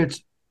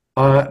muskets,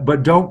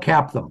 but don't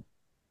cap them.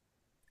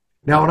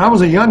 Now, when I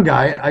was a young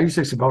guy, I used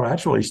to say, oh,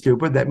 that's really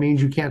stupid. That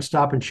means you can't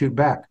stop and shoot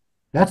back.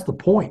 That's the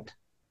point.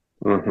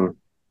 Mm-hmm.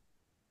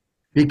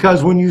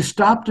 Because when you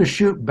stop to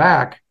shoot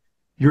back,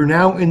 you're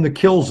now in the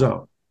kill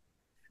zone.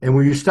 And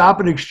when you stop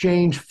and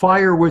exchange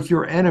fire with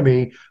your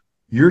enemy,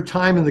 your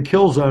time in the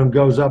kill zone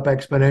goes up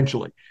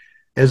exponentially.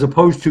 As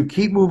opposed to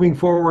keep moving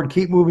forward.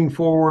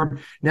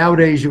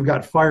 Nowadays, you've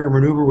got fire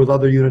maneuver with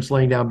other units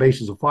laying down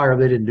bases of fire.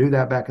 They didn't do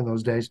that back in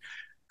those days.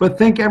 But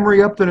think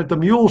Emory Upton at the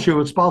Mule Shoe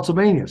at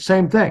Spotsylvania.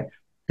 Same thing.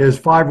 His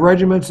 5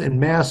 regiments in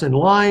mass in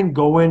line,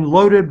 go in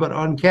loaded but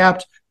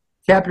uncapped.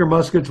 Cap your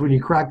muskets when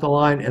you crack the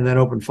line, and then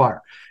open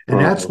fire. And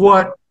that's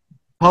what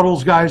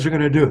Tuttle's guys are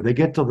going to do. They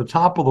get to the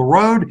top of the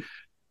road,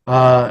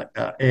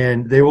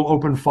 and they will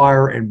open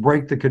fire and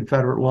break the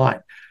Confederate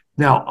line.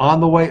 Now,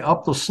 on the way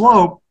up the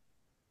slope,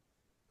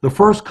 the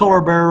first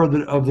color bearer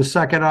of the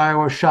 2nd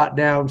Iowa shot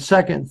down,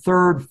 2nd,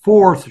 3rd,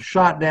 4th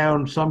shot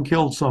down, some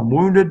killed, some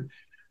wounded.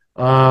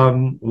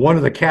 One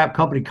of the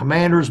company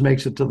commanders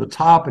makes it to the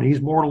top, and he's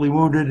mortally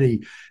wounded.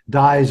 He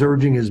dies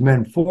urging his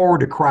men forward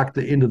to crack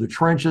into the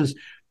trenches.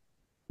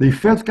 The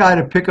 5th guy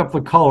to pick up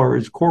the color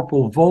is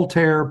Corporal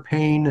Voltaire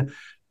Payne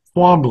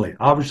Twombly.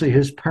 Obviously,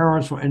 his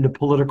parents were into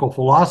political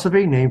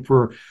philosophy, named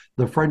for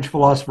the French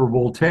philosopher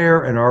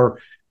Voltaire and our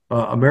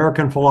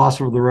American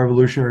philosopher of the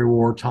Revolutionary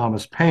War,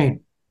 Thomas Paine.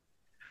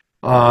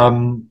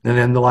 And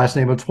then the last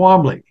name of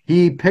Twombly.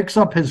 He picks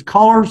up his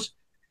colors,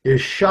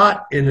 is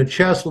shot in the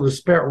chest with a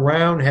spent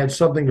round, had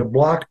something to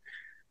block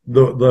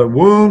the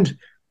wound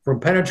from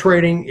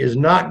penetrating, is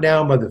knocked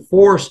down by the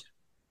force,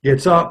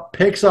 gets up,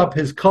 picks up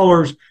his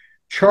colors,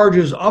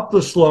 charges up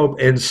the slope,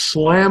 and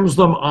slams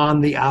them on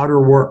the outer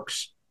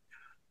works,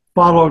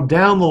 followed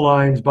down the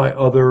lines by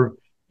other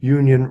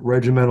Union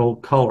regimental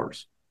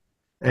colors.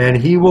 And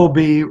he will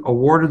be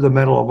awarded the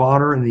Medal of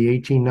Honor in the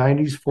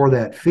 1890s for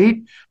that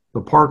feat.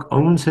 The park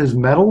owns his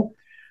medal.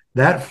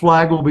 That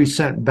flag will be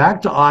sent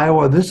back to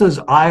Iowa. This is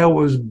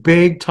Iowa's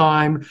big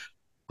time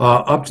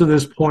up to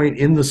this point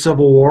in the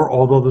Civil War,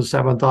 although the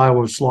 7th Iowa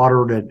was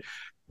slaughtered at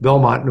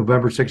Belmont,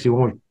 November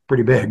 61, was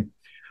pretty big.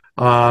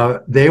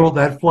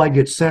 That flag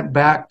gets sent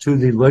back to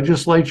the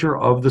legislature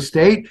of the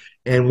state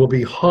and will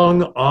be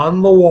hung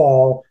on the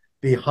wall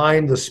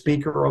behind the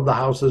Speaker of the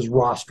House's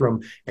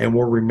rostrum and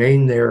will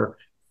remain there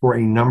for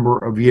a number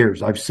of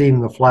years. I've seen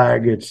the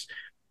flag. It's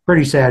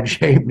pretty sad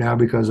shape now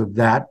because of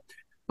that.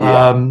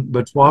 Yeah.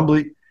 But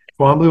Twombly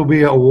will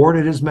be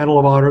awarded his Medal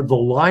of Honor. The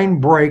line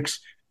breaks,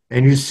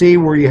 and you see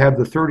where you have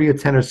the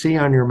 30th Tennessee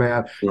on your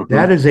map. Mm-hmm.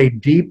 That is a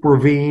deep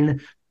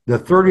ravine. The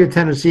 30th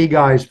Tennessee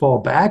guys fall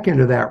back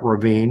into that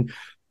ravine.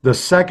 The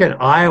 2nd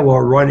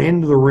Iowa run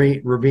into the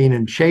ravine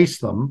and chase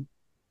them.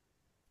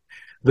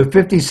 The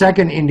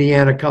 52nd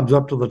Indiana comes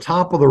up to the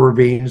top of the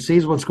ravine,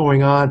 sees what's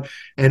going on,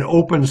 and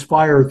opens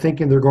fire,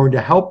 thinking they're going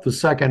to help the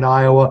 2nd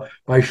Iowa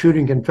by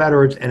shooting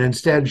Confederates, and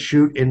instead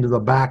shoot into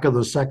the back of the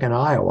 2nd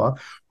Iowa,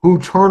 who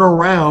turn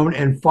around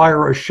and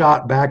fire a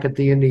shot back at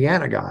the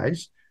Indiana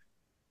guys.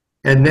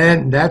 And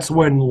then that's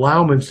when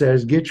Lauman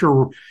says, get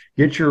your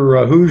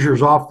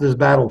Hoosiers off this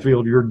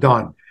battlefield. You're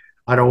done.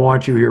 I don't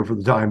want you here for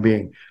the time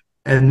being.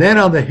 And then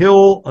on the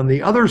hill on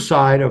the other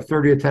side of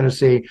 30th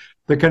Tennessee,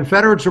 the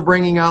Confederates are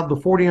bringing out the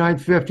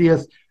 49th,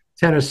 50th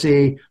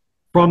Tennessee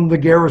from the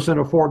garrison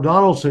of Fort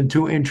Donelson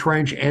to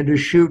entrench and to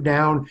shoot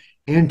down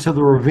into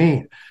the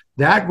ravine.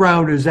 That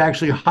ground is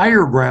actually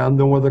higher ground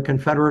than where the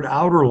Confederate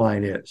outer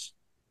line is,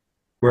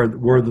 where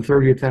the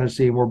 30th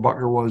Tennessee, where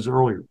Buckner was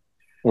earlier.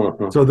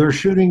 Mm-hmm. So they're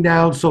shooting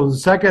down. So the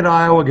 2nd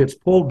Iowa gets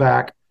pulled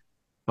back.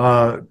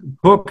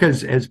 Cook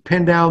has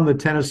pinned down the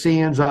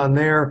Tennesseans on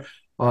there.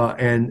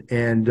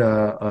 And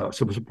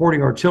some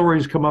supporting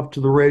artilleries come up to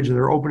the ridge, and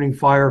they're opening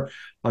fire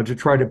to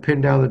try to pin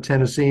down the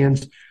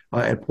Tennesseans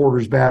at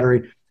Porter's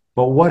Battery.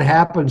 But what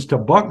happens to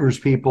Buckner's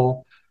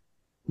people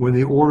when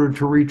the order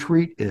to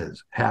retreat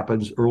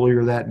happens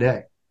earlier that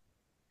day?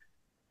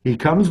 He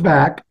comes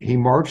back, he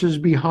marches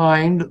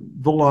behind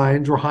the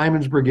lines where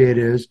Hyman's brigade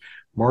is,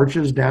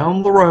 marches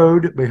down the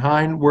road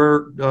behind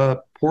where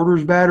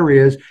Porter's Battery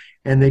is,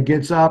 and then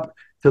gets up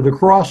to the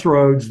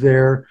crossroads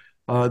there,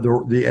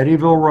 the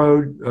Eddyville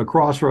Road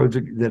crossroads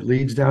that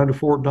leads down to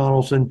Fort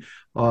Donelson.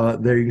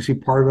 There you can see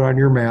part of it on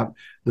your map.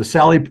 The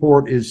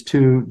Sallyport is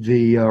to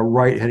the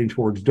right, heading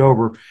towards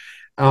Dover.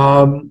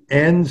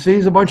 And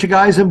sees a bunch of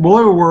guys in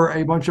blue where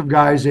a bunch of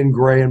guys in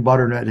gray and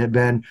butternut had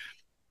been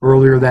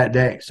earlier that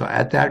day. So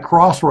at that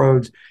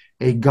crossroads,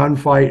 a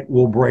gunfight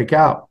will break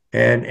out.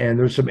 And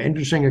there's some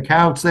interesting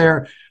accounts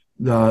there.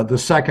 The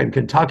 2nd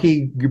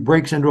Kentucky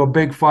breaks into a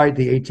big fight.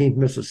 The 18th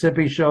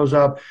Mississippi shows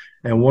up,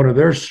 and one of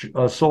their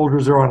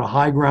soldiers are on a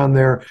high ground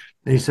there.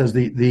 And he says,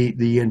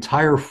 the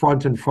entire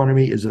front in front of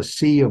me is a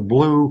sea of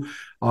blue.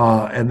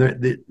 And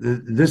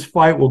this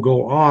fight will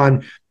go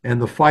on,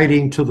 and the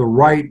fighting to the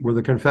right, where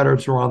the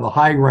Confederates are on the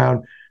high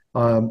ground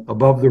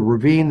above the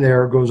ravine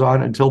there, goes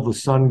on until the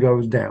sun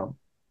goes down.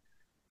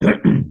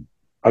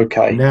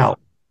 Okay. Now,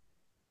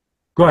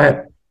 go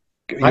ahead.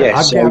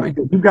 Yes,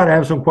 you've got to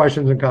have some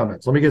questions and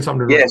comments. Let me get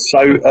something to Yes,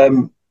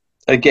 so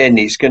again,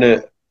 it's going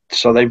to...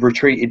 So they've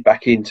retreated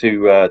back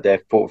into their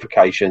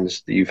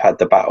fortifications. You've had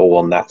the battle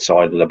on that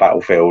side of the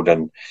battlefield,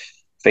 and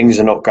things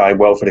are not going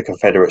well for the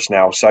Confederates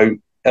now. So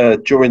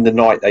during the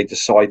night, they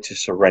decide to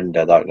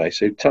surrender, don't they?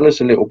 So tell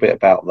us a little bit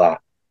about that.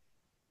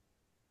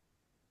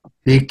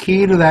 The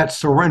key to that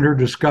surrender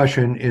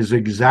discussion is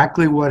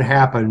exactly what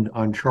happened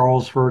on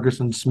Charles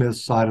Ferguson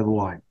Smith's side of the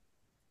line.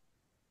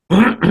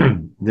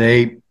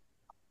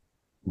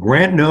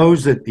 Grant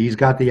knows that he's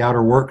got the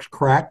outer works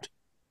cracked.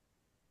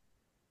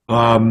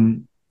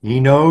 He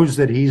knows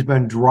that he's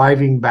been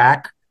driving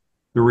back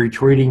the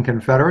retreating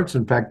Confederates.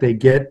 In fact, they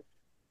get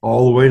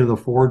all the way to the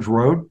Forge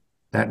Road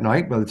that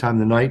night by the time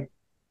the night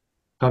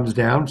comes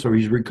down. So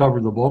he's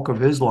recovered the bulk of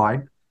his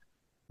line.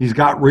 He's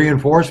got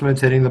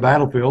reinforcements hitting the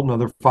battlefield,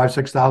 another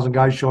 5,000-6,000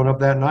 guys showing up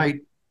that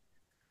night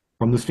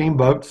from the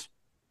steamboats.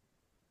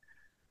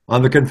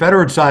 On the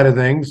Confederate side of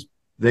things,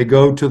 they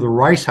go to the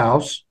Rice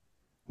House,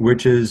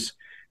 which is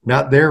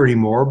not there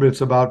anymore, but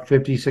it's about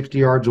 50, 60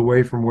 yards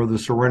away from where the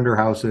Surrender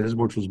House is,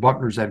 which was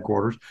Buckner's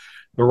headquarters.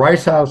 The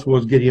Rice House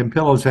was Gideon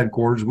Pillow's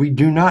headquarters. We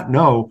do not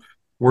know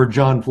where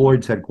John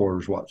Floyd's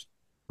headquarters was.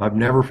 I've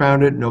never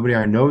found it. Nobody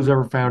I know has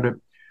ever found it.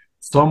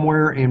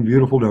 Somewhere in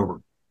beautiful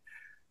Dover,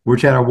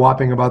 which had a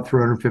whopping about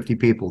 350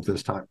 people at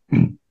this time.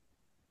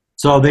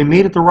 So they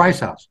meet at the Rice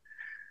House.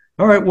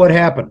 All right, what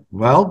happened?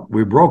 Well,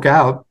 we broke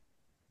out.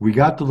 We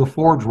got to the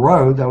Forge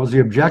Road. That was the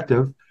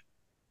objective.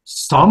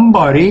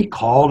 Somebody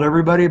called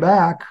everybody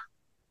back.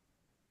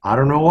 I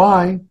don't know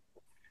why.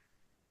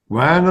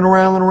 Round and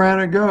around and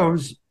around it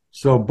goes.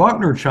 So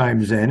Buckner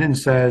chimes in and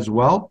says,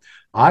 well,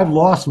 I've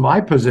lost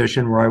my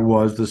position where I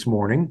was this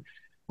morning.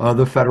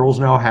 The Federals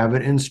now have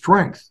it in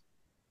strength.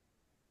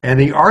 And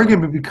the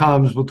argument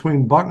becomes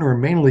between Buckner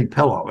and mainly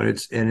Pillow.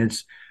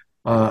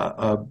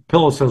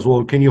 Pillow says,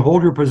 well, can you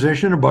hold your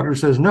position? And Buckner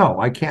says, no,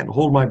 I can't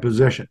hold my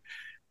position.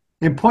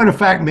 In point of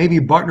fact, maybe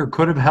Buckner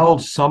could have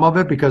held some of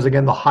it because,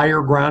 again, the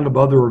higher ground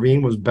above the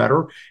ravine was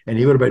better, and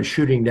he would have been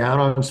shooting down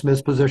on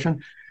Smith's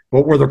position.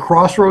 But where the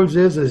crossroads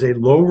is a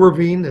low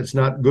ravine that's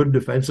not good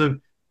defensive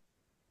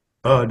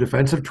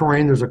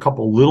terrain. There's a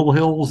couple little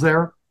hills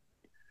there,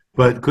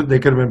 but they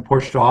could have been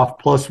pushed off,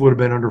 plus would have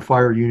been under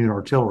fire Union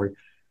artillery.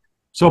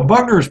 So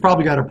Buckner has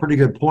probably got a pretty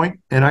good point,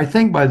 and I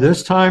think by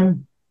this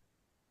time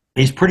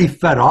he's pretty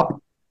fed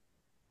up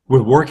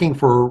with working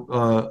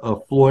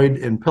for Floyd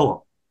and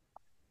Pillow.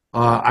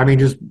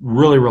 Just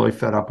really, really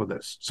fed up with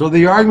this. So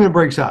the argument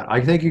breaks out.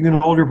 I think you can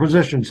hold your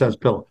position, says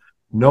Pillow.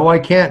 No, I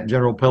can't,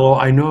 General Pillow.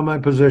 I know my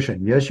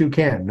position. Yes, you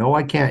can. No,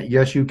 I can't.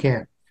 Yes, you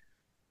can.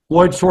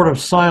 Floyd's sort of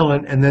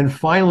silent, and then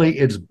finally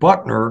it's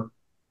Buckner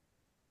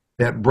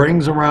that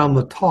brings around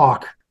the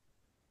talk.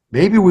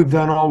 Maybe we've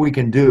done all we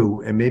can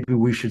do, and maybe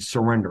we should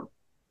surrender.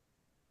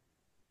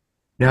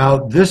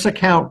 Now, this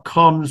account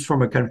comes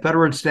from a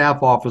Confederate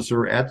staff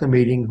officer at the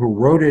meeting who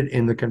wrote it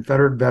in the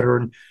Confederate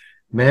Veteran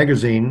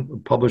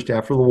magazine published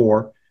after the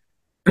war,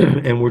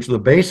 and which is the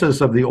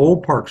basis of the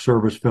old Park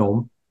Service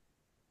film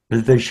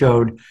that they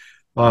showed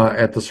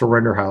at the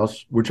Surrender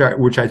House, which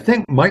I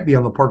think might be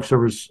on the Park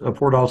Service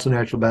Fort Donelson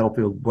National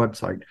Battlefield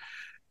website.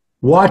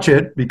 Watch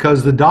it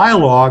because the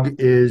dialogue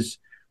is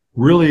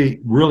really,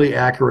 really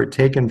accurate,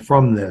 taken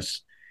from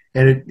this,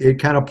 and it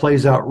kind of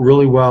plays out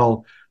really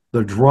well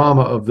the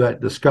drama of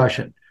that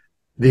discussion.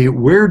 The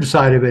weird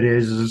side of it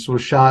is this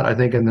was shot, I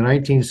think, in the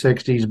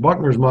 1960s.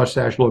 Buckner's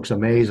mustache looks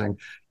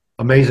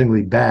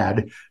amazingly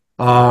bad.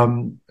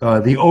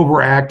 The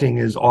overacting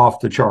is off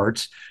the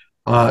charts.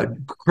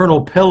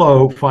 Colonel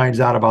Pillow finds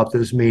out about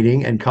this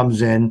meeting and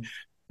comes in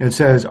and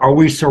says, are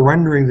we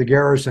surrendering the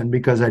garrison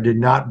because I did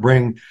not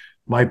bring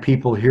my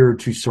people here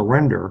to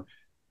surrender?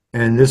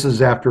 And this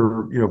is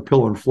after,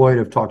 Pillow and Floyd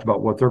have talked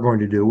about what they're going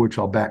to do, which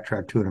I'll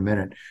backtrack to in a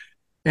minute.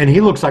 And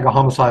he looks like a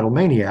homicidal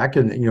maniac,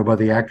 and by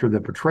the actor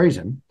that portrays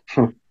him.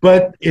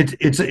 But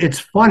it's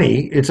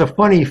funny. It's a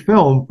funny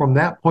film from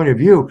that point of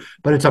view,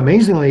 but it's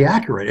amazingly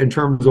accurate in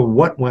terms of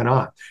what went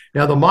on.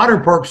 Now, the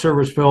modern Park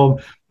Service film,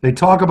 they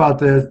talk about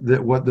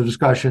what the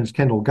discussions.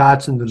 Kendall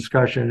Gott's in the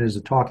discussion is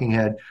a talking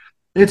head.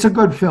 It's a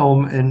good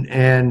film,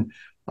 and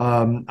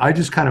I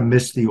just kind of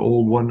missed the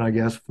old one, I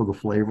guess, for the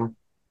flavor.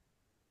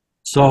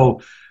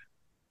 So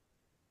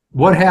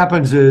what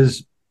happens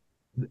is,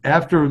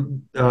 after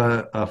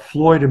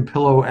Floyd and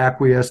Pillow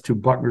acquiesced to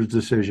Buckner's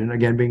decision,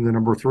 again being the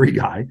number 3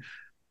 guy,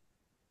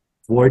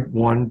 Floyd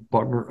 1,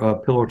 Buckner,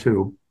 Pillow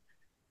 2.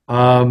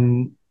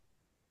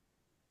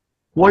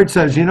 Floyd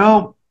says,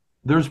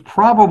 there's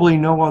probably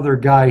no other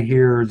guy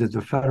here that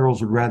the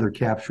Federals would rather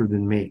capture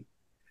than me.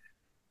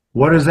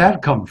 What does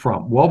that come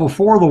from? Well,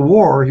 before the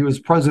war, he was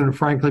President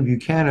Franklin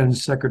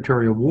Buchanan's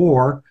Secretary of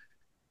War,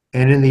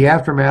 and in the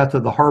aftermath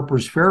of the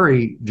Harper's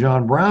Ferry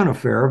John Brown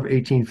affair of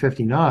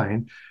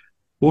 1859,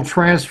 will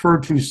transfer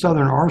to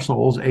Southern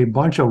arsenals a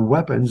bunch of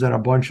weapons and a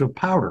bunch of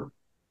powder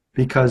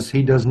because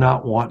he does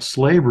not want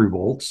slave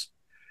revolts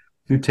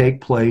to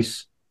take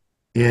place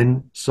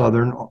in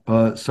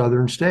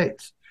southern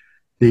states.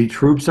 The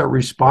troops that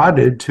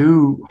responded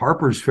to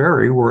Harper's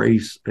Ferry were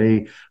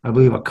I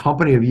believe, a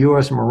company of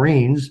U.S.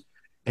 Marines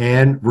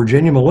and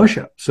Virginia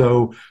militia.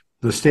 So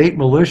the state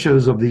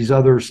militias of these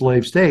other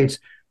slave states,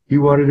 he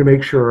wanted to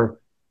make sure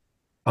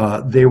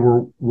they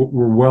were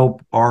well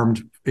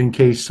armed in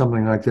case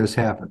something like this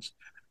happens.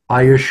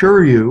 I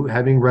assure you,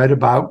 having read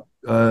about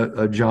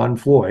John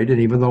Floyd, and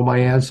even though my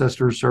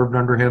ancestors served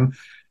under him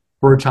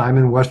for a time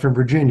in Western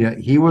Virginia,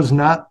 he was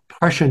not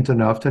prescient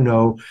enough to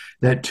know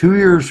that 2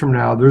 years from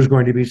now there's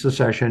going to be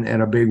secession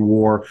and a big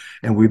war,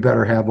 and we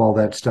better have all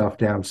that stuff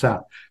down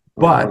south.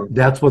 But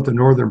that's what the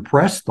Northern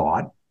press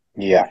thought,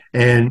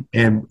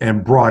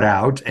 and brought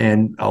out,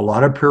 and a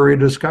lot of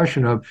period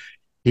discussion of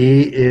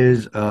he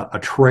is a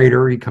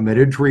traitor. He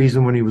committed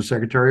treason when he was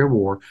Secretary of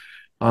War.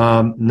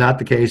 Not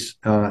the case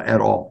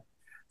at all.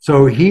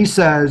 So he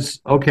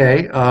says,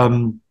 okay,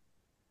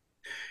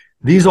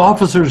 these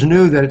officers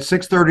knew that at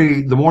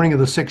 6:30 the morning of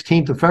the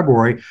 16th of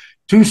February,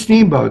 2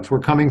 steamboats were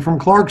coming from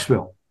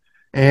Clarksville,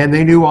 and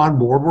they knew on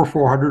board were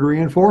 400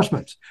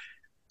 reinforcements.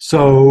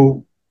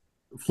 So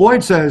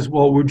Floyd says,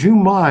 well, would you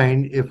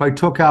mind if I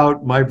took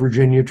out my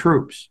Virginia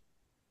troops?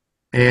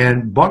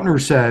 And Buckner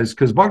says,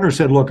 because Buckner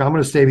said, look, I'm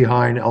going to stay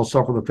behind. I'll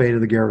suffer the fate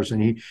of the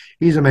garrison.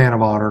 He's a man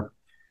of honor.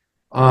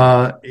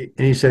 And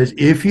he says,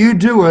 if you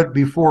do it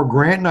before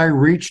Grant and I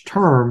reach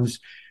terms,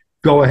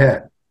 go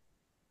ahead.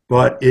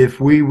 But if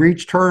we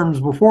reach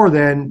terms before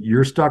then,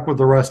 you're stuck with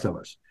the rest of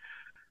us.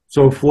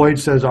 So Floyd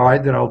says, all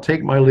right, then I'll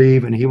take my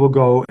leave, and he will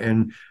go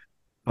and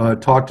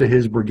talk to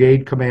his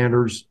brigade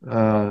commanders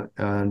on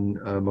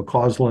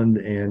McCausland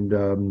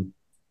and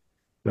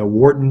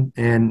Wharton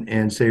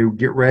and say,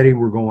 get ready,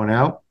 we're going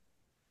out.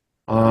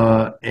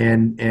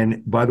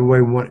 And by the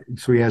way,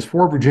 so he has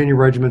 4 Virginia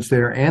regiments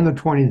there and the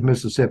 20th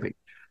Mississippi.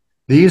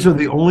 These are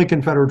the only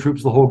Confederate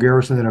troops, the whole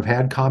garrison, that have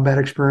had combat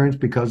experience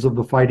because of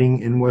the fighting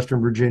in Western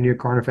Virginia,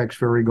 Carnifex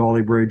Ferry,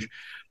 Gauley Bridge,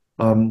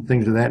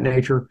 things of that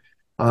nature.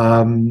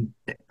 Some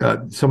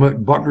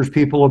of Buckner's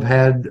people have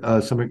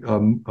had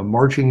some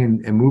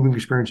marching and moving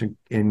experience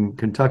in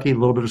Kentucky, a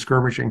little bit of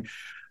skirmishing.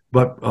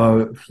 But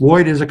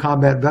Floyd is a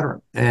combat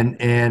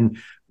veteran,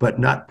 but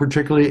not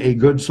particularly a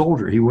good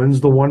soldier. He wins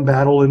the one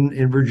battle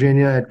in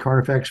Virginia at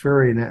Carnifex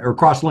Ferry, or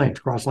Cross Lanes,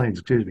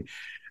 excuse me,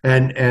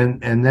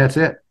 and that's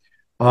it.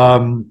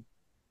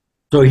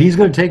 So he's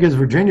going to take his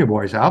Virginia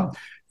boys out.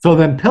 So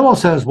then Pillow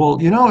says, well,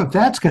 if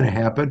that's going to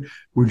happen,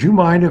 would you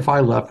mind if I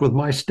left with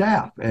my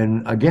staff?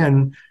 And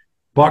again,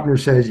 Buckner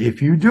says,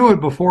 if you do it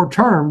before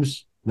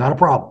terms, not a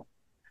problem.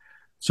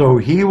 So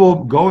he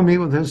will go and meet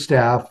with his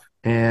staff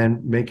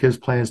and make his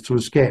plans to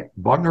escape.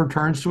 Buckner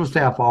turns to a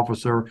staff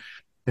officer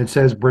and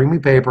says, bring me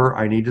paper.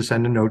 I need to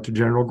send a note to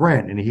General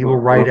Grant. And he will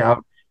write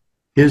out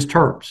his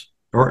terms,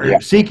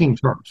 or seeking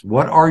terms.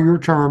 What are your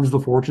terms, the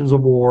fortunes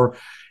of war?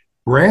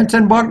 Grant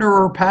and Buckner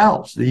are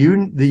pals. The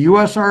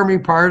U.S. Army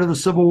prior to the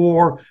Civil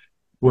War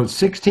was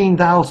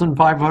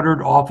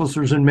 16,500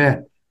 officers and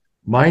men.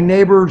 My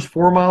neighbors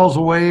 4 miles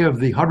away of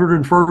the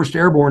 101st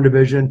Airborne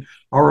Division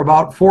are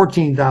about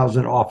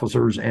 14,000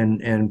 officers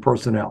and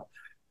personnel.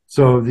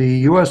 So the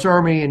U.S.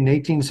 Army in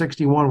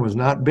 1861 was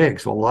not big,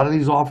 so a lot of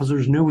these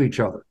officers knew each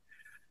other.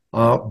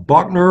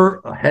 Buckner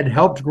had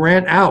helped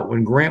Grant out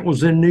when Grant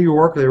was in New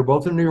York. They were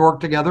both in New York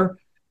together.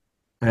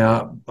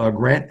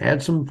 Grant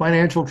had some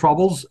financial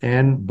troubles,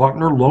 and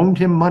Buckner loaned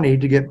him money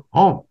to get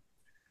home.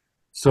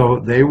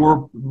 So they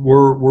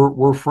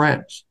were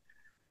friends.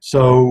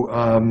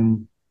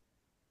 So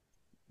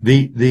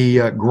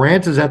the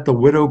Grant is at the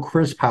Widow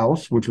Crisp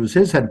house, which was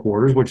his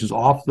headquarters, which is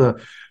off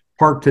the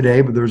park today,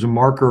 but there's a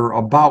marker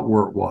about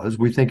where it was.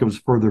 We think it was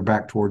further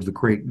back towards the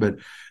creek, but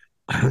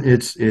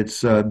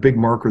it's a big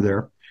marker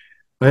there.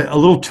 A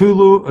little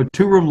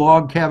two-room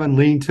log cabin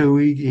lean-to.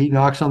 He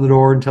knocks on the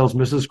door and tells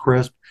Mrs.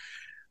 Crisp,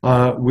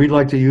 we'd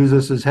like to use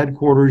this as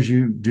headquarters.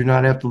 You do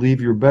not have to leave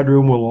your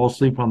bedroom. We'll all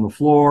sleep on the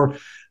floor,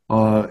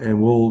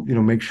 and we'll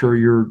make sure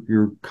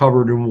you're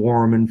covered and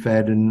warm and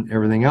fed and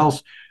everything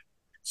else.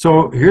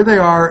 So here they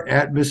are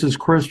at Mrs.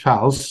 Crisp's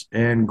house,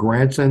 and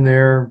Grant's in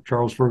there,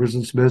 Charles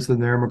Ferguson Smith's in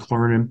there,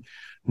 McClernand.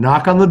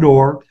 Knock on the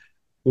door.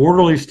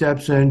 Orderly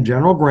steps in.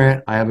 General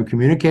Grant, I have a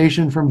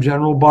communication from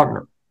General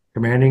Buckner,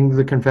 commanding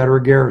the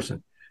Confederate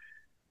garrison.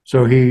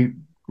 So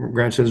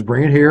Grant says,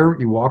 bring it here.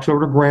 He walks over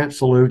to Grant,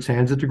 salutes,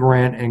 hands it to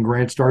Grant, and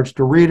Grant starts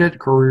to read it.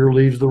 Courier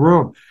leaves the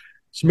room.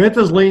 Smith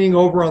is leaning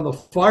over on the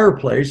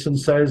fireplace and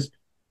says,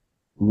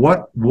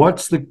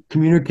 what's the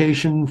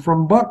communication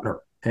from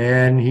Buckner?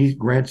 And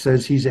Grant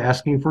says he's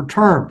asking for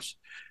terms.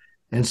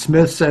 And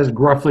Smith says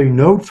gruffly,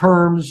 no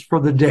terms for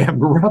the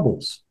damned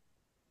rebels.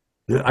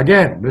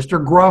 Again,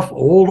 Mr. Gruff,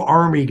 old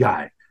Army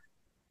guy,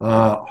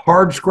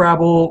 hard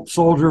scrabble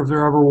soldier if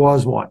there ever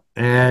was one.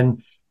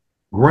 And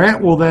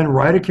Grant will then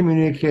write a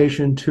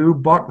communication to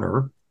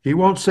Buckner. He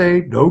won't say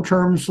no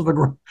terms for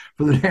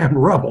the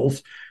damned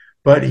rebels,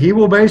 but he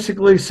will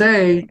basically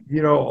say,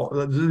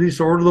 these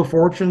sort of the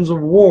fortunes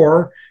of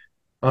war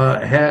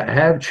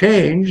have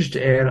changed,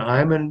 and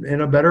I'm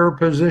in a better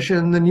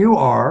position than you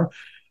are.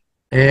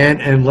 And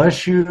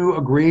unless you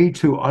agree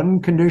to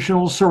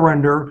unconditional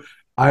surrender,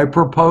 I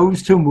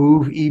propose to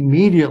move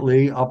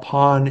immediately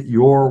upon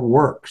your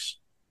works.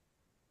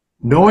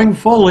 Knowing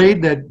fully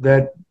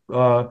that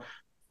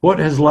Foote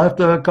has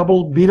left a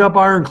couple beat-up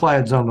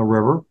ironclads on the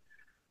river,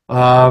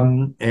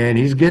 and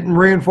he's getting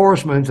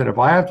reinforcements, and if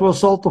I have to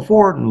assault the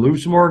fort and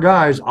lose some more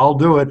guys, I'll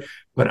do it,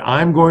 but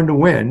I'm going to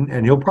win,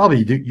 and he'll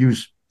probably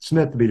use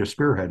Smith to be the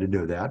spearhead to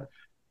do that.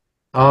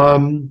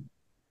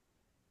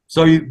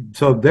 So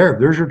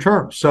there's your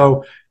terms.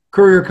 So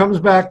Courier comes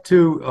back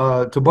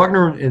to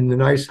Buckner in the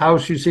nice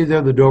house you see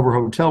there, the Dover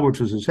Hotel, which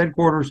was his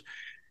headquarters.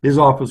 His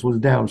office was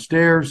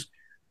downstairs,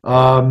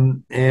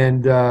 and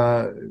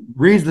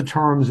reads the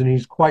terms, and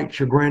he's quite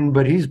chagrined,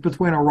 but he's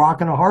between a rock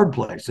and a hard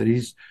place. And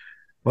he's,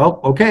 well,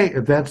 okay,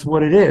 if that's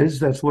what it is,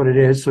 that's what it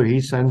is. So he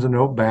sends a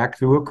note back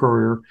through a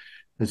courier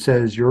that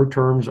says your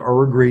terms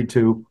are agreed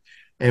to.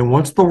 And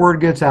once the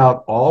word gets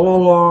out, all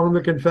along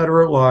the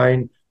Confederate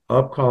line,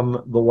 up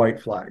come the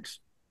white flags.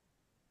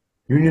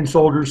 Union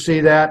soldiers see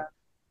that.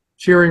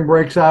 Cheering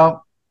breaks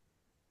out.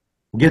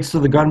 Gets to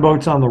the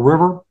gunboats on the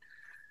river.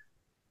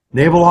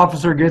 Naval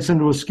officer gets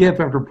into a skiff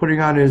after putting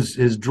on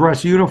his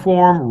dress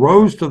uniform,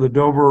 rows to the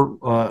Dover,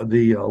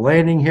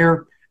 landing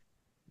here.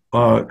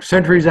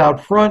 Sentries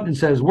out front and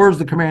says, where's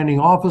the commanding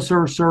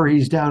officer? Sir,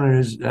 he's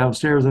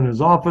downstairs in his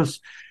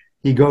office.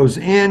 He goes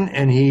in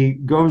and he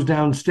goes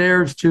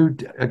downstairs to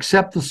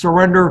accept the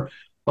surrender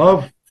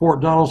of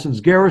Fort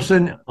Donelson's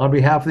garrison on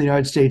behalf of the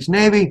United States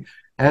Navy,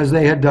 as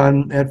they had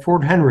done at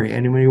Fort Henry.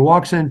 And when he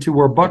walks into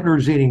where Buckner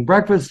is eating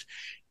breakfast,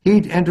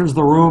 he enters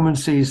the room and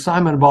sees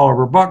Simon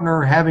Bolivar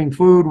Buckner having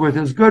food with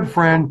his good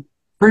friend,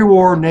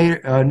 pre-war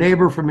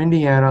neighbor from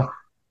Indiana,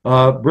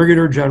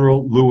 Brigadier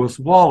General Lewis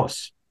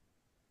Wallace.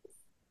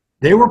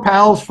 They were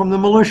pals from the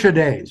militia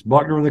days.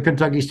 Buckner in the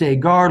Kentucky State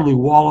Guard, Lew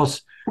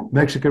Wallace,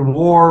 Mexican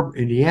War,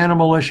 Indiana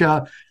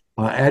Militia,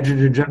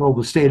 Adjutant General of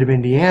the state of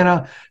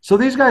Indiana. So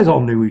these guys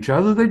all knew each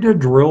other. They did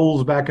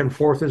drills back and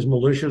forth as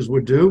militias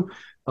would do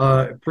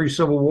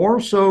pre-Civil War.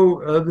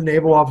 So the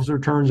naval officer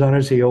turns on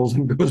his heels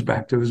and goes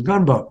back to his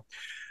gunboat.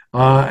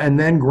 And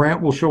then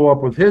Grant will show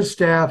up with his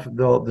staff.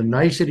 The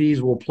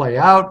niceties will play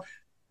out.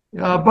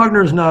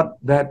 Buckner's not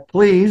that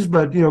pleased,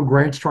 but,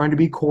 Grant's trying to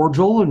be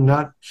cordial and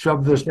not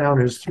shove this down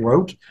his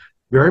throat.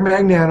 Very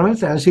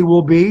magnanimous, as he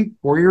will be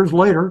 4 years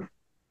later, a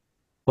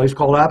place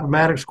called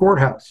Appomattox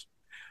Courthouse.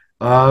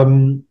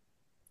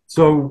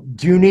 So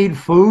do you need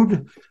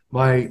food?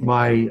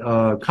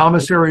 My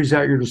commissary's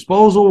at your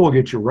disposal. We'll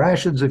get you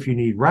rations if you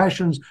need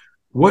rations.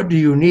 What do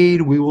you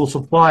need? We will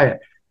supply it.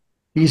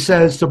 He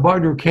says to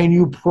Buckner, can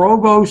you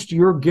provost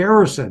your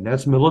garrison?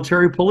 That's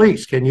military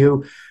police. Can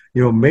you,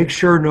 make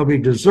sure nobody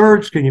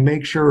deserts? Can you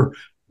make sure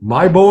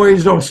my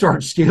boys don't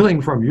start stealing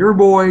from your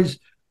boys?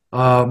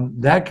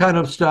 That kind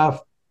of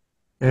stuff.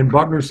 And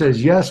Buckner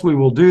says, yes, we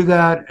will do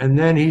that. And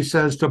then he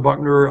says to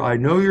Buckner, I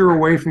know you're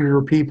away from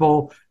your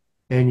people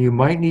and you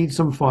might need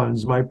some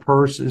funds. My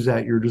purse is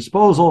at your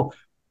disposal.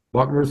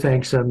 Buckner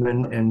thanks him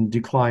and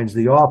declines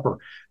the offer.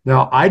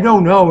 Now, I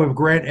don't know if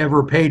Grant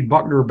ever paid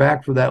Buckner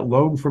back for that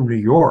loan from New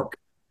York,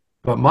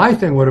 but my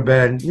thing would have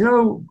been,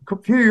 a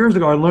few years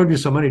ago, I loaned you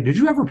some money. Did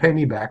you ever pay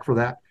me back for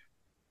that?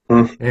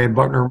 And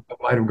Buckner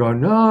might have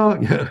gone, no,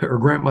 or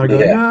Grant might have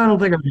gone, no, I don't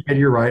think I did.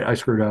 You're right. I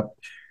screwed up.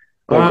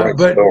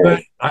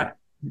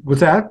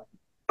 What's that?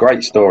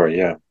 Great story,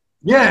 yeah.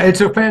 Yeah,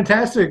 it's a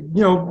fantastic,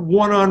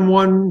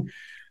 one-on-one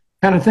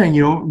kind of thing.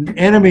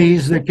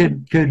 Enemies that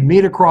could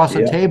meet across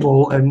a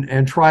table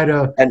and try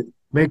to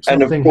make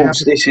something happen. And of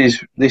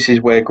course, this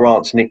is where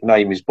Grant's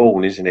nickname is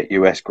born, isn't it?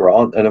 U.S.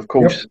 Grant. And of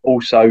course,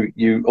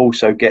 you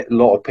also get a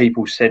lot of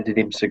people sending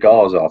him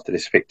cigars after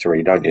this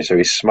victory, don't you? So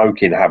his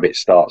smoking habit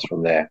starts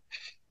from there.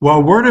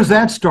 Well, where does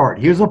that start?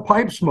 He was a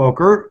pipe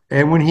smoker,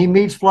 and when he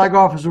meets Flag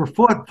Officer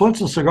Foote,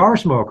 Foote's a cigar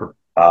smoker.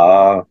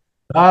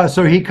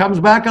 So he comes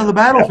back on the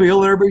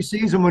battlefield, and everybody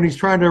sees him when he's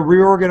trying to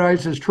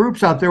reorganize his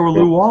troops out there with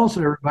Lew Wallace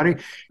and everybody.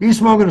 He's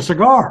smoking a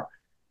cigar.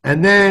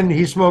 And then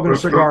he's smoking a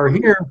cigar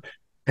here.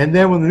 And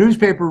then when the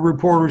newspaper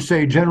reporters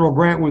say General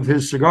Grant with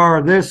his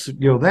cigar, this,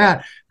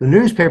 that, the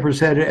newspaper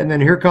said it, and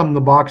then here come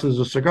the boxes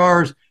of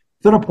cigars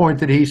to the point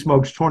that he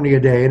smokes 20 a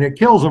day, and it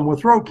kills him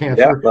with throat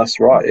cancer. Yeah, that's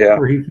right, yeah.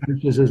 Where he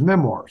finishes his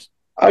memoirs.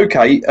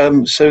 Okay,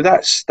 so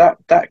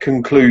that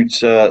concludes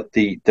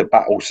the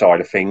battle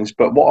side of things.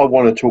 But what I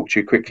want to talk to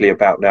you quickly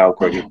about now,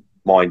 Greg,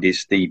 mind,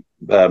 is the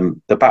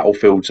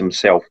battlefields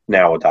themselves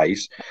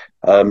nowadays.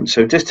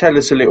 So just tell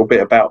us a little bit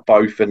about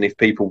both, and if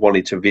people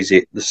wanted to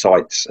visit the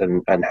sites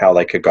and how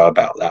they could go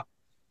about that.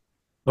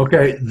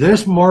 Okay,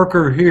 this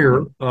marker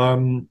here,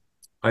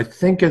 I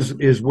think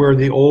is where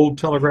the old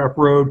Telegraph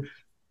Road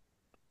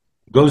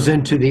goes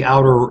into the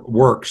outer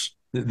works.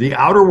 The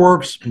outer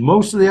works,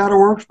 most of the outer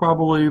works,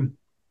 probably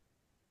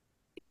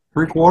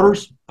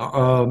 3/4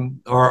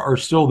 are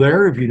still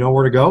there if you know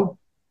where to go.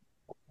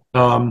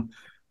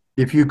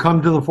 If you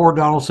come to the Fort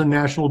Donelson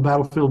National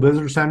Battlefield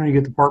Visitor Center, you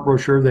get the park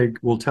brochure. They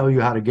will tell you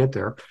how to get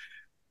there.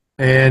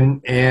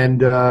 And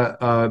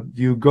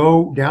you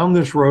go down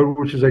this road,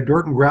 which is a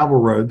dirt and gravel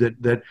road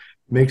that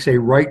makes a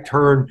right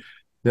turn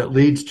that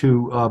leads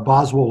to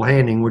Boswell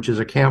Landing, which is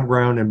a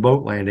campground and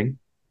boat landing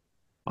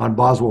on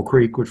Boswell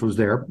Creek, which was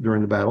there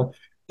during the battle.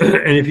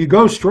 And if you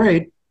go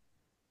straight,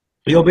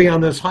 you'll be on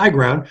this high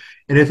ground.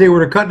 And if they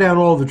were to cut down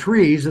all the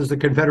trees, as the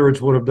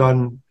Confederates would have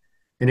done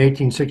in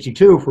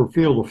 1862 for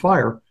Field of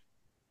Fire,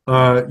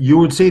 you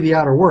would see the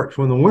outer works.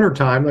 When the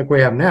wintertime, like we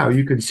have now,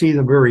 you can see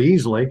them very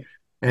easily.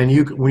 And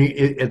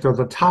at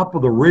the top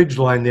of the ridge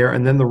line there,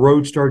 and then the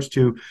road starts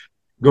to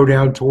go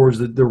down towards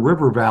the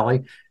river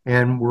valley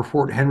and where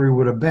Fort Henry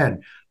would have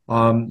been.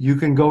 You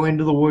can go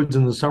into the woods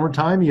in the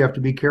summertime. You have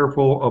to be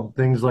careful of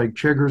things like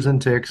chiggers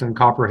and ticks and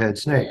copperhead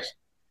snakes.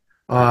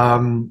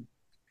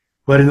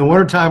 But in the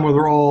wintertime where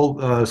they're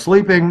all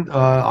sleeping,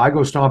 I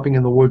go stomping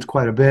in the woods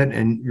quite a bit,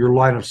 and your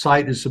line of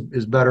sight is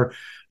better.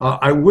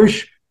 I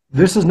wish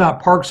this is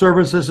not Park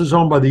Service. This is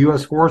owned by the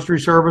U.S. Forestry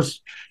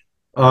Service,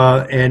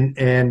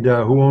 and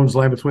who owns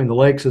Land Between the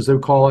Lakes, as they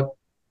call it.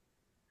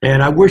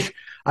 And I wish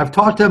I've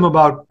talked to them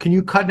about, can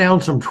you cut down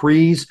some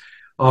trees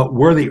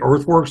where the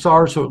earthworks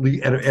are,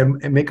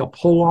 and make a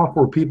pull off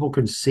where people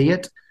can see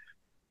it,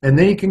 and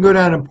then you can go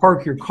down and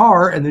park your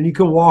car, and then you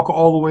can walk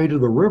all the way to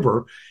the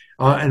river.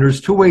 And there's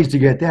two ways to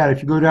get that.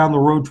 If you go down the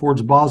road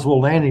towards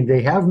Boswell Landing,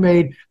 they have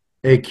made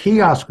a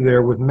kiosk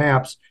there with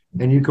maps,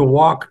 and you can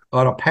walk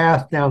on a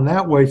path down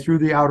that way through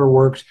the outer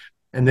works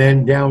and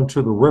then down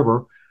to the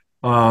river.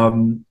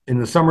 In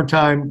the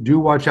summertime, do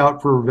watch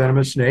out for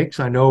venomous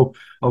snakes. I know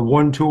of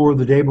one tour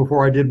the day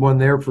before I did one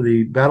there for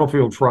the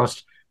Battlefield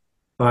Trust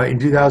in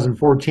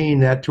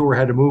 2014. That tour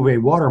had to move a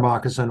water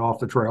moccasin off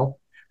the trail.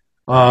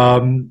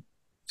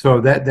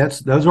 So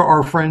those are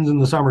our friends in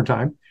the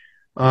summertime.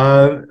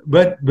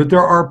 But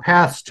there are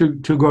paths to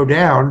go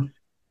down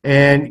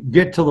and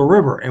get to the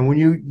river. And when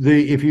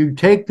if you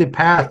take the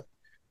path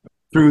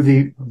through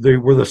the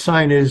where the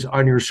sign is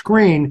on your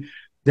screen,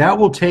 that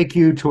will take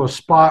you to a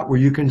spot where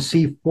you can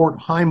see Fort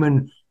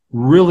Hyman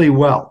really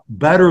well,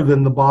 better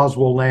than the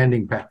Boswell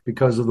landing path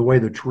because of the way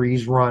the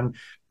trees run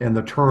and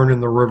the turn in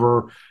the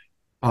river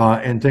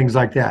and things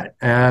like that.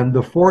 And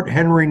the Fort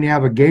Henry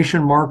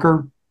navigation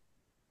marker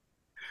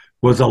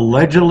was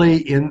allegedly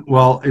it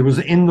was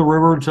in the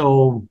river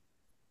until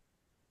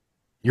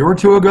a year or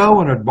two ago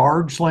when a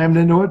barge slammed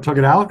into it, took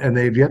it out, and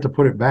they've yet to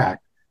put it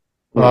back.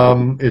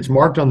 It's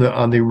marked on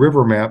the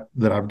river map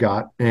that I've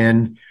got,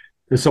 and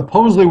it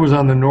supposedly was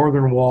on the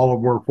northern wall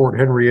of where Fort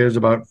Henry is,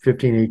 about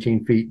 15,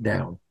 18 feet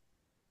down.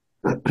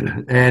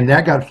 And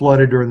that got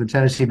flooded during the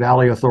Tennessee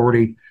Valley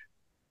Authority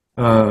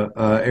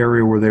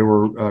area where they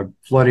were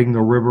flooding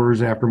the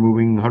rivers after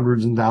moving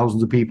hundreds and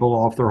thousands of people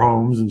off their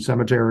homes and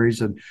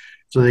cemeteries, and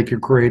so they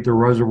could create the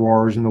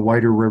reservoirs and the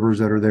wider rivers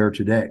that are there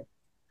today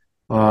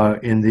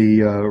in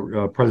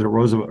the President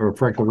Roosevelt or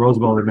Franklin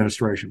Roosevelt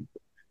administration.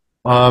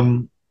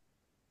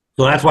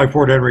 So that's why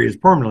Fort Henry is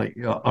permanently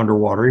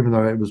underwater, even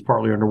though it was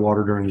partly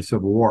underwater during the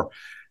Civil War.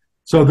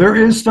 So there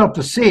is stuff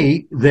to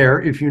see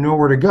there if you know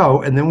where to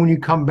go. And then when you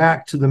come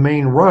back to the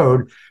main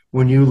road,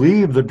 when you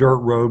leave the dirt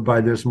road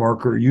by this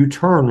marker, you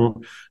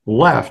turn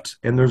left,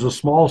 and there's a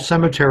small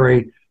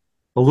cemetery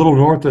a little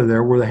north of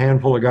there where the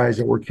handful of guys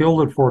that were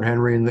killed at Fort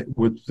Henry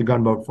with the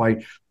gunboat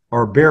fight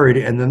are buried.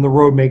 And then the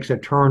road makes a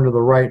turn to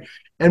the right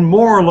and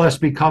more or less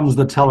becomes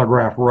the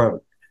Telegraph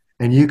Road.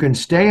 And you can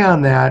stay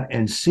on that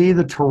and see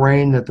the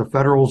terrain that the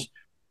Federals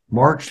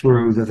marched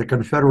through that the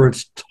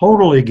Confederates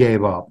totally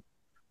gave up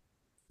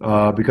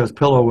because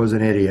Pillow was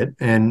an idiot.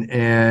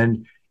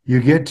 And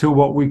you get to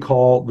what we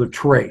call the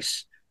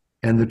Trace.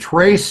 And the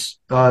Trace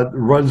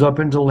runs up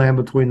into land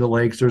between the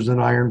lakes. There's an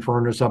iron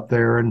furnace up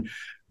there and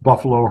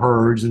buffalo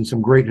herds and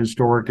some great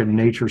historic and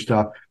nature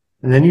stuff.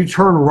 And then you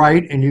turn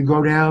right and you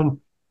go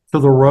down to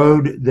the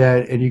road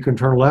and you can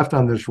turn left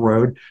on this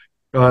road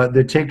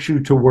that takes you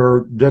to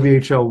where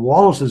W.H.L.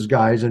 Wallace's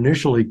guys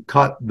initially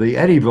cut the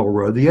Eddyville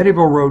Road. The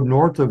Eddyville Road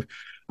north of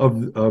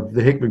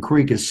the Hickman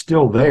Creek is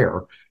still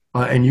there,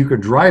 and you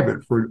could drive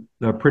it for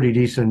a pretty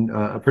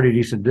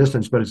decent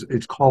distance, but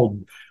it's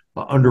called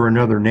under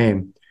another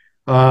name.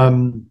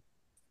 And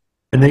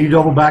then you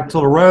double back to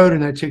the road,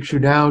 and that takes you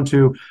down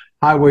to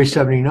Highway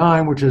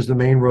 79, which is the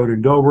main road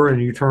in Dover,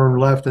 and you turn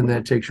left, and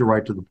that takes you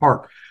right to the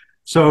park.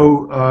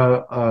 So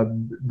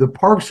the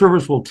Park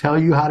Service will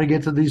tell you how to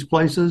get to these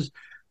places.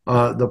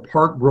 The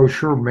park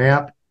brochure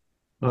map,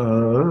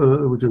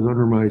 which is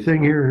under my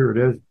thing here it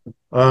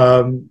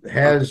is,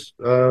 has,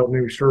 let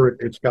me be sure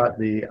it's got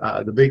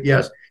the big,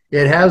 yes,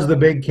 it has the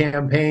big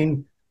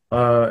campaign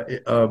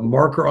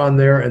marker on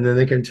there, and then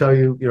they can tell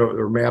you,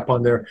 or map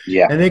on there.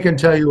 Yeah. And they can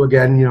tell you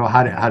again,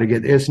 how to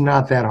get, it's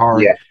not that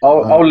hard. Yeah.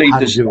 I'll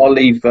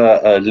leave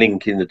a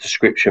link in the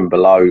description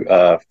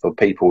below for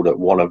people that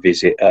want to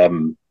visit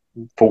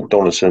Fort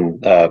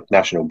Donelson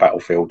National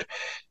Battlefield,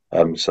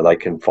 so they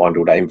can find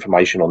all that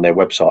information on their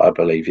website, I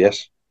believe.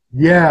 Yes.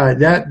 Yeah,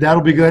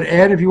 that'll be good.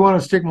 And if you want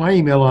to stick my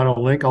email on a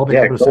link, I'll be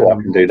able to send them.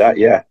 I can do that.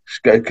 Yeah,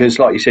 because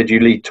like you said, you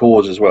lead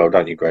tours as well,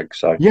 don't you, Greg?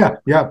 So yeah,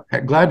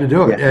 glad to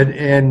do it. Yeah.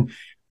 And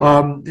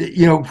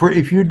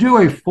if you do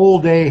a full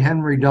day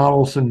Henry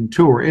Donelson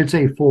tour, it's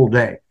a full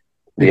day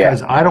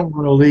because I don't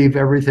want to leave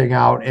everything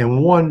out,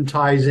 and one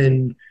ties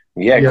in.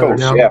 Yeah, of course.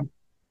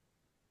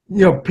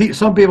 Now,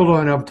 some people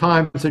don't have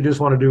time, so they just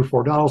want to do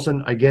Fort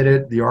Donelson. I get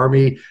it. The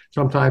Army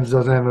sometimes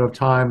doesn't have enough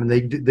time,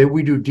 and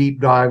we do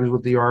deep dives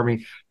with the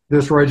Army.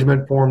 This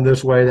regiment formed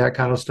this way, that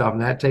kind of stuff,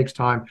 and that takes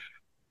time.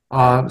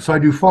 So I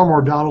do far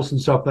more Donelson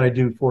stuff than I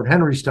do Fort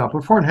Henry stuff,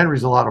 but Fort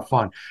Henry's a lot of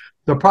fun.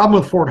 The problem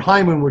with Fort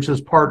Hyman, which is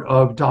part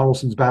of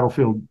Donelson's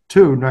Battlefield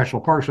 2,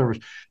 National Park Service,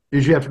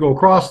 is you have to go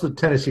across the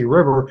Tennessee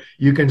River.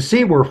 You can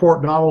see where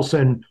Fort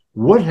Donelson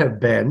would have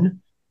been,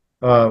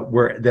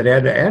 where that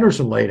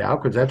Anderson laid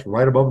out, because that's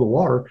right above the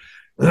water.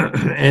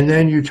 And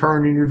then you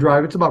turn and you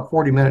drive. It's about a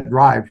 40-minute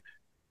drive,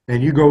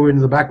 and you go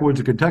into the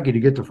backwoods of Kentucky to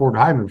get to Fort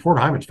Hyman. Fort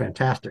Hyman's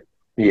fantastic.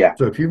 Yeah.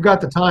 So if you've got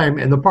the time,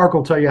 and the park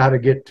will tell you how to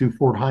get to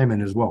Fort Hyman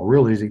as well.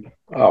 Real easy.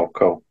 Oh,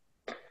 cool.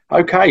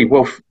 Okay.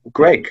 Well,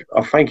 Greg,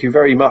 I thank you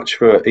very much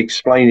for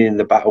explaining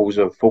the battles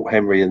of Fort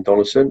Henry and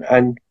Donelson,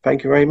 and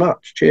thank you very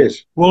much.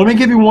 Cheers. Well, let me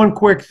give you one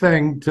quick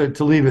thing to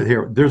leave it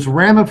here. There's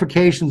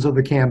ramifications of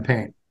the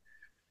campaign.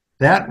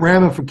 That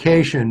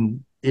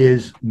ramification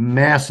is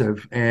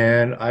massive,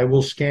 and I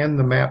will scan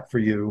the map for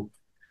you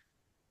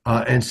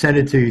and send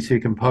it to you so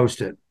you can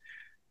post it.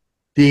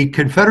 The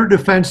Confederate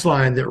defense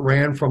line that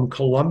ran from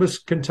Columbus,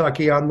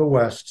 Kentucky on the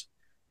west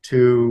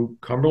to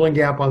Cumberland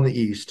Gap on the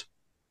east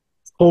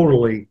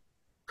totally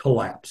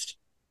collapsed.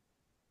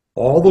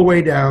 All the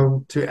way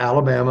down to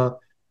Alabama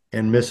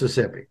and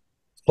Mississippi.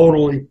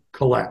 Totally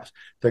collapsed.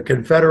 The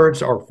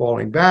Confederates are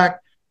falling back.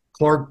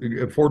 Fort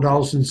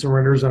Donelson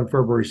surrenders on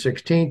February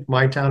 16th.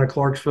 My town of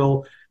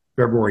Clarksville,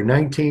 February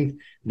 19th.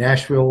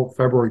 Nashville,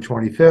 February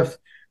 25th.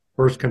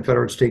 First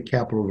Confederate state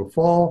capital to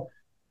fall.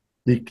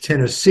 The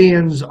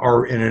Tennesseans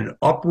are in an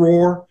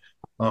uproar.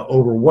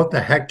 over what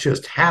the heck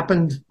just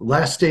happened.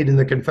 Last state in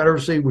the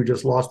Confederacy, we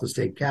just lost the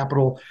state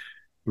capital.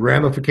 The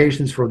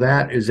ramifications for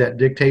that is that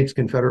dictates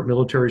Confederate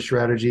military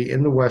strategy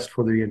in the West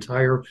for the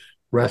entire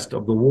rest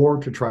of the war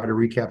to try to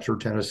recapture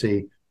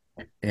Tennessee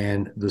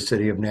and the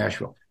city of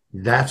Nashville.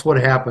 That's what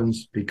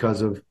happens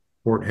because of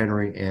Fort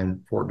Henry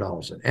and Fort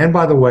Donelson. And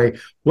by the way,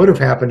 would have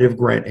happened if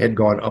Grant had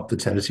gone up the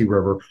Tennessee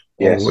River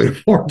all the way to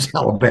Florence,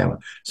 Alabama.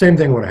 Same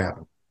thing would have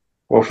happened.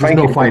 Well, thank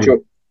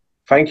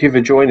you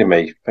for joining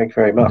me. Thank you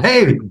very much.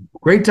 Hey,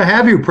 great to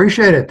have you.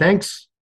 Appreciate it. Thanks.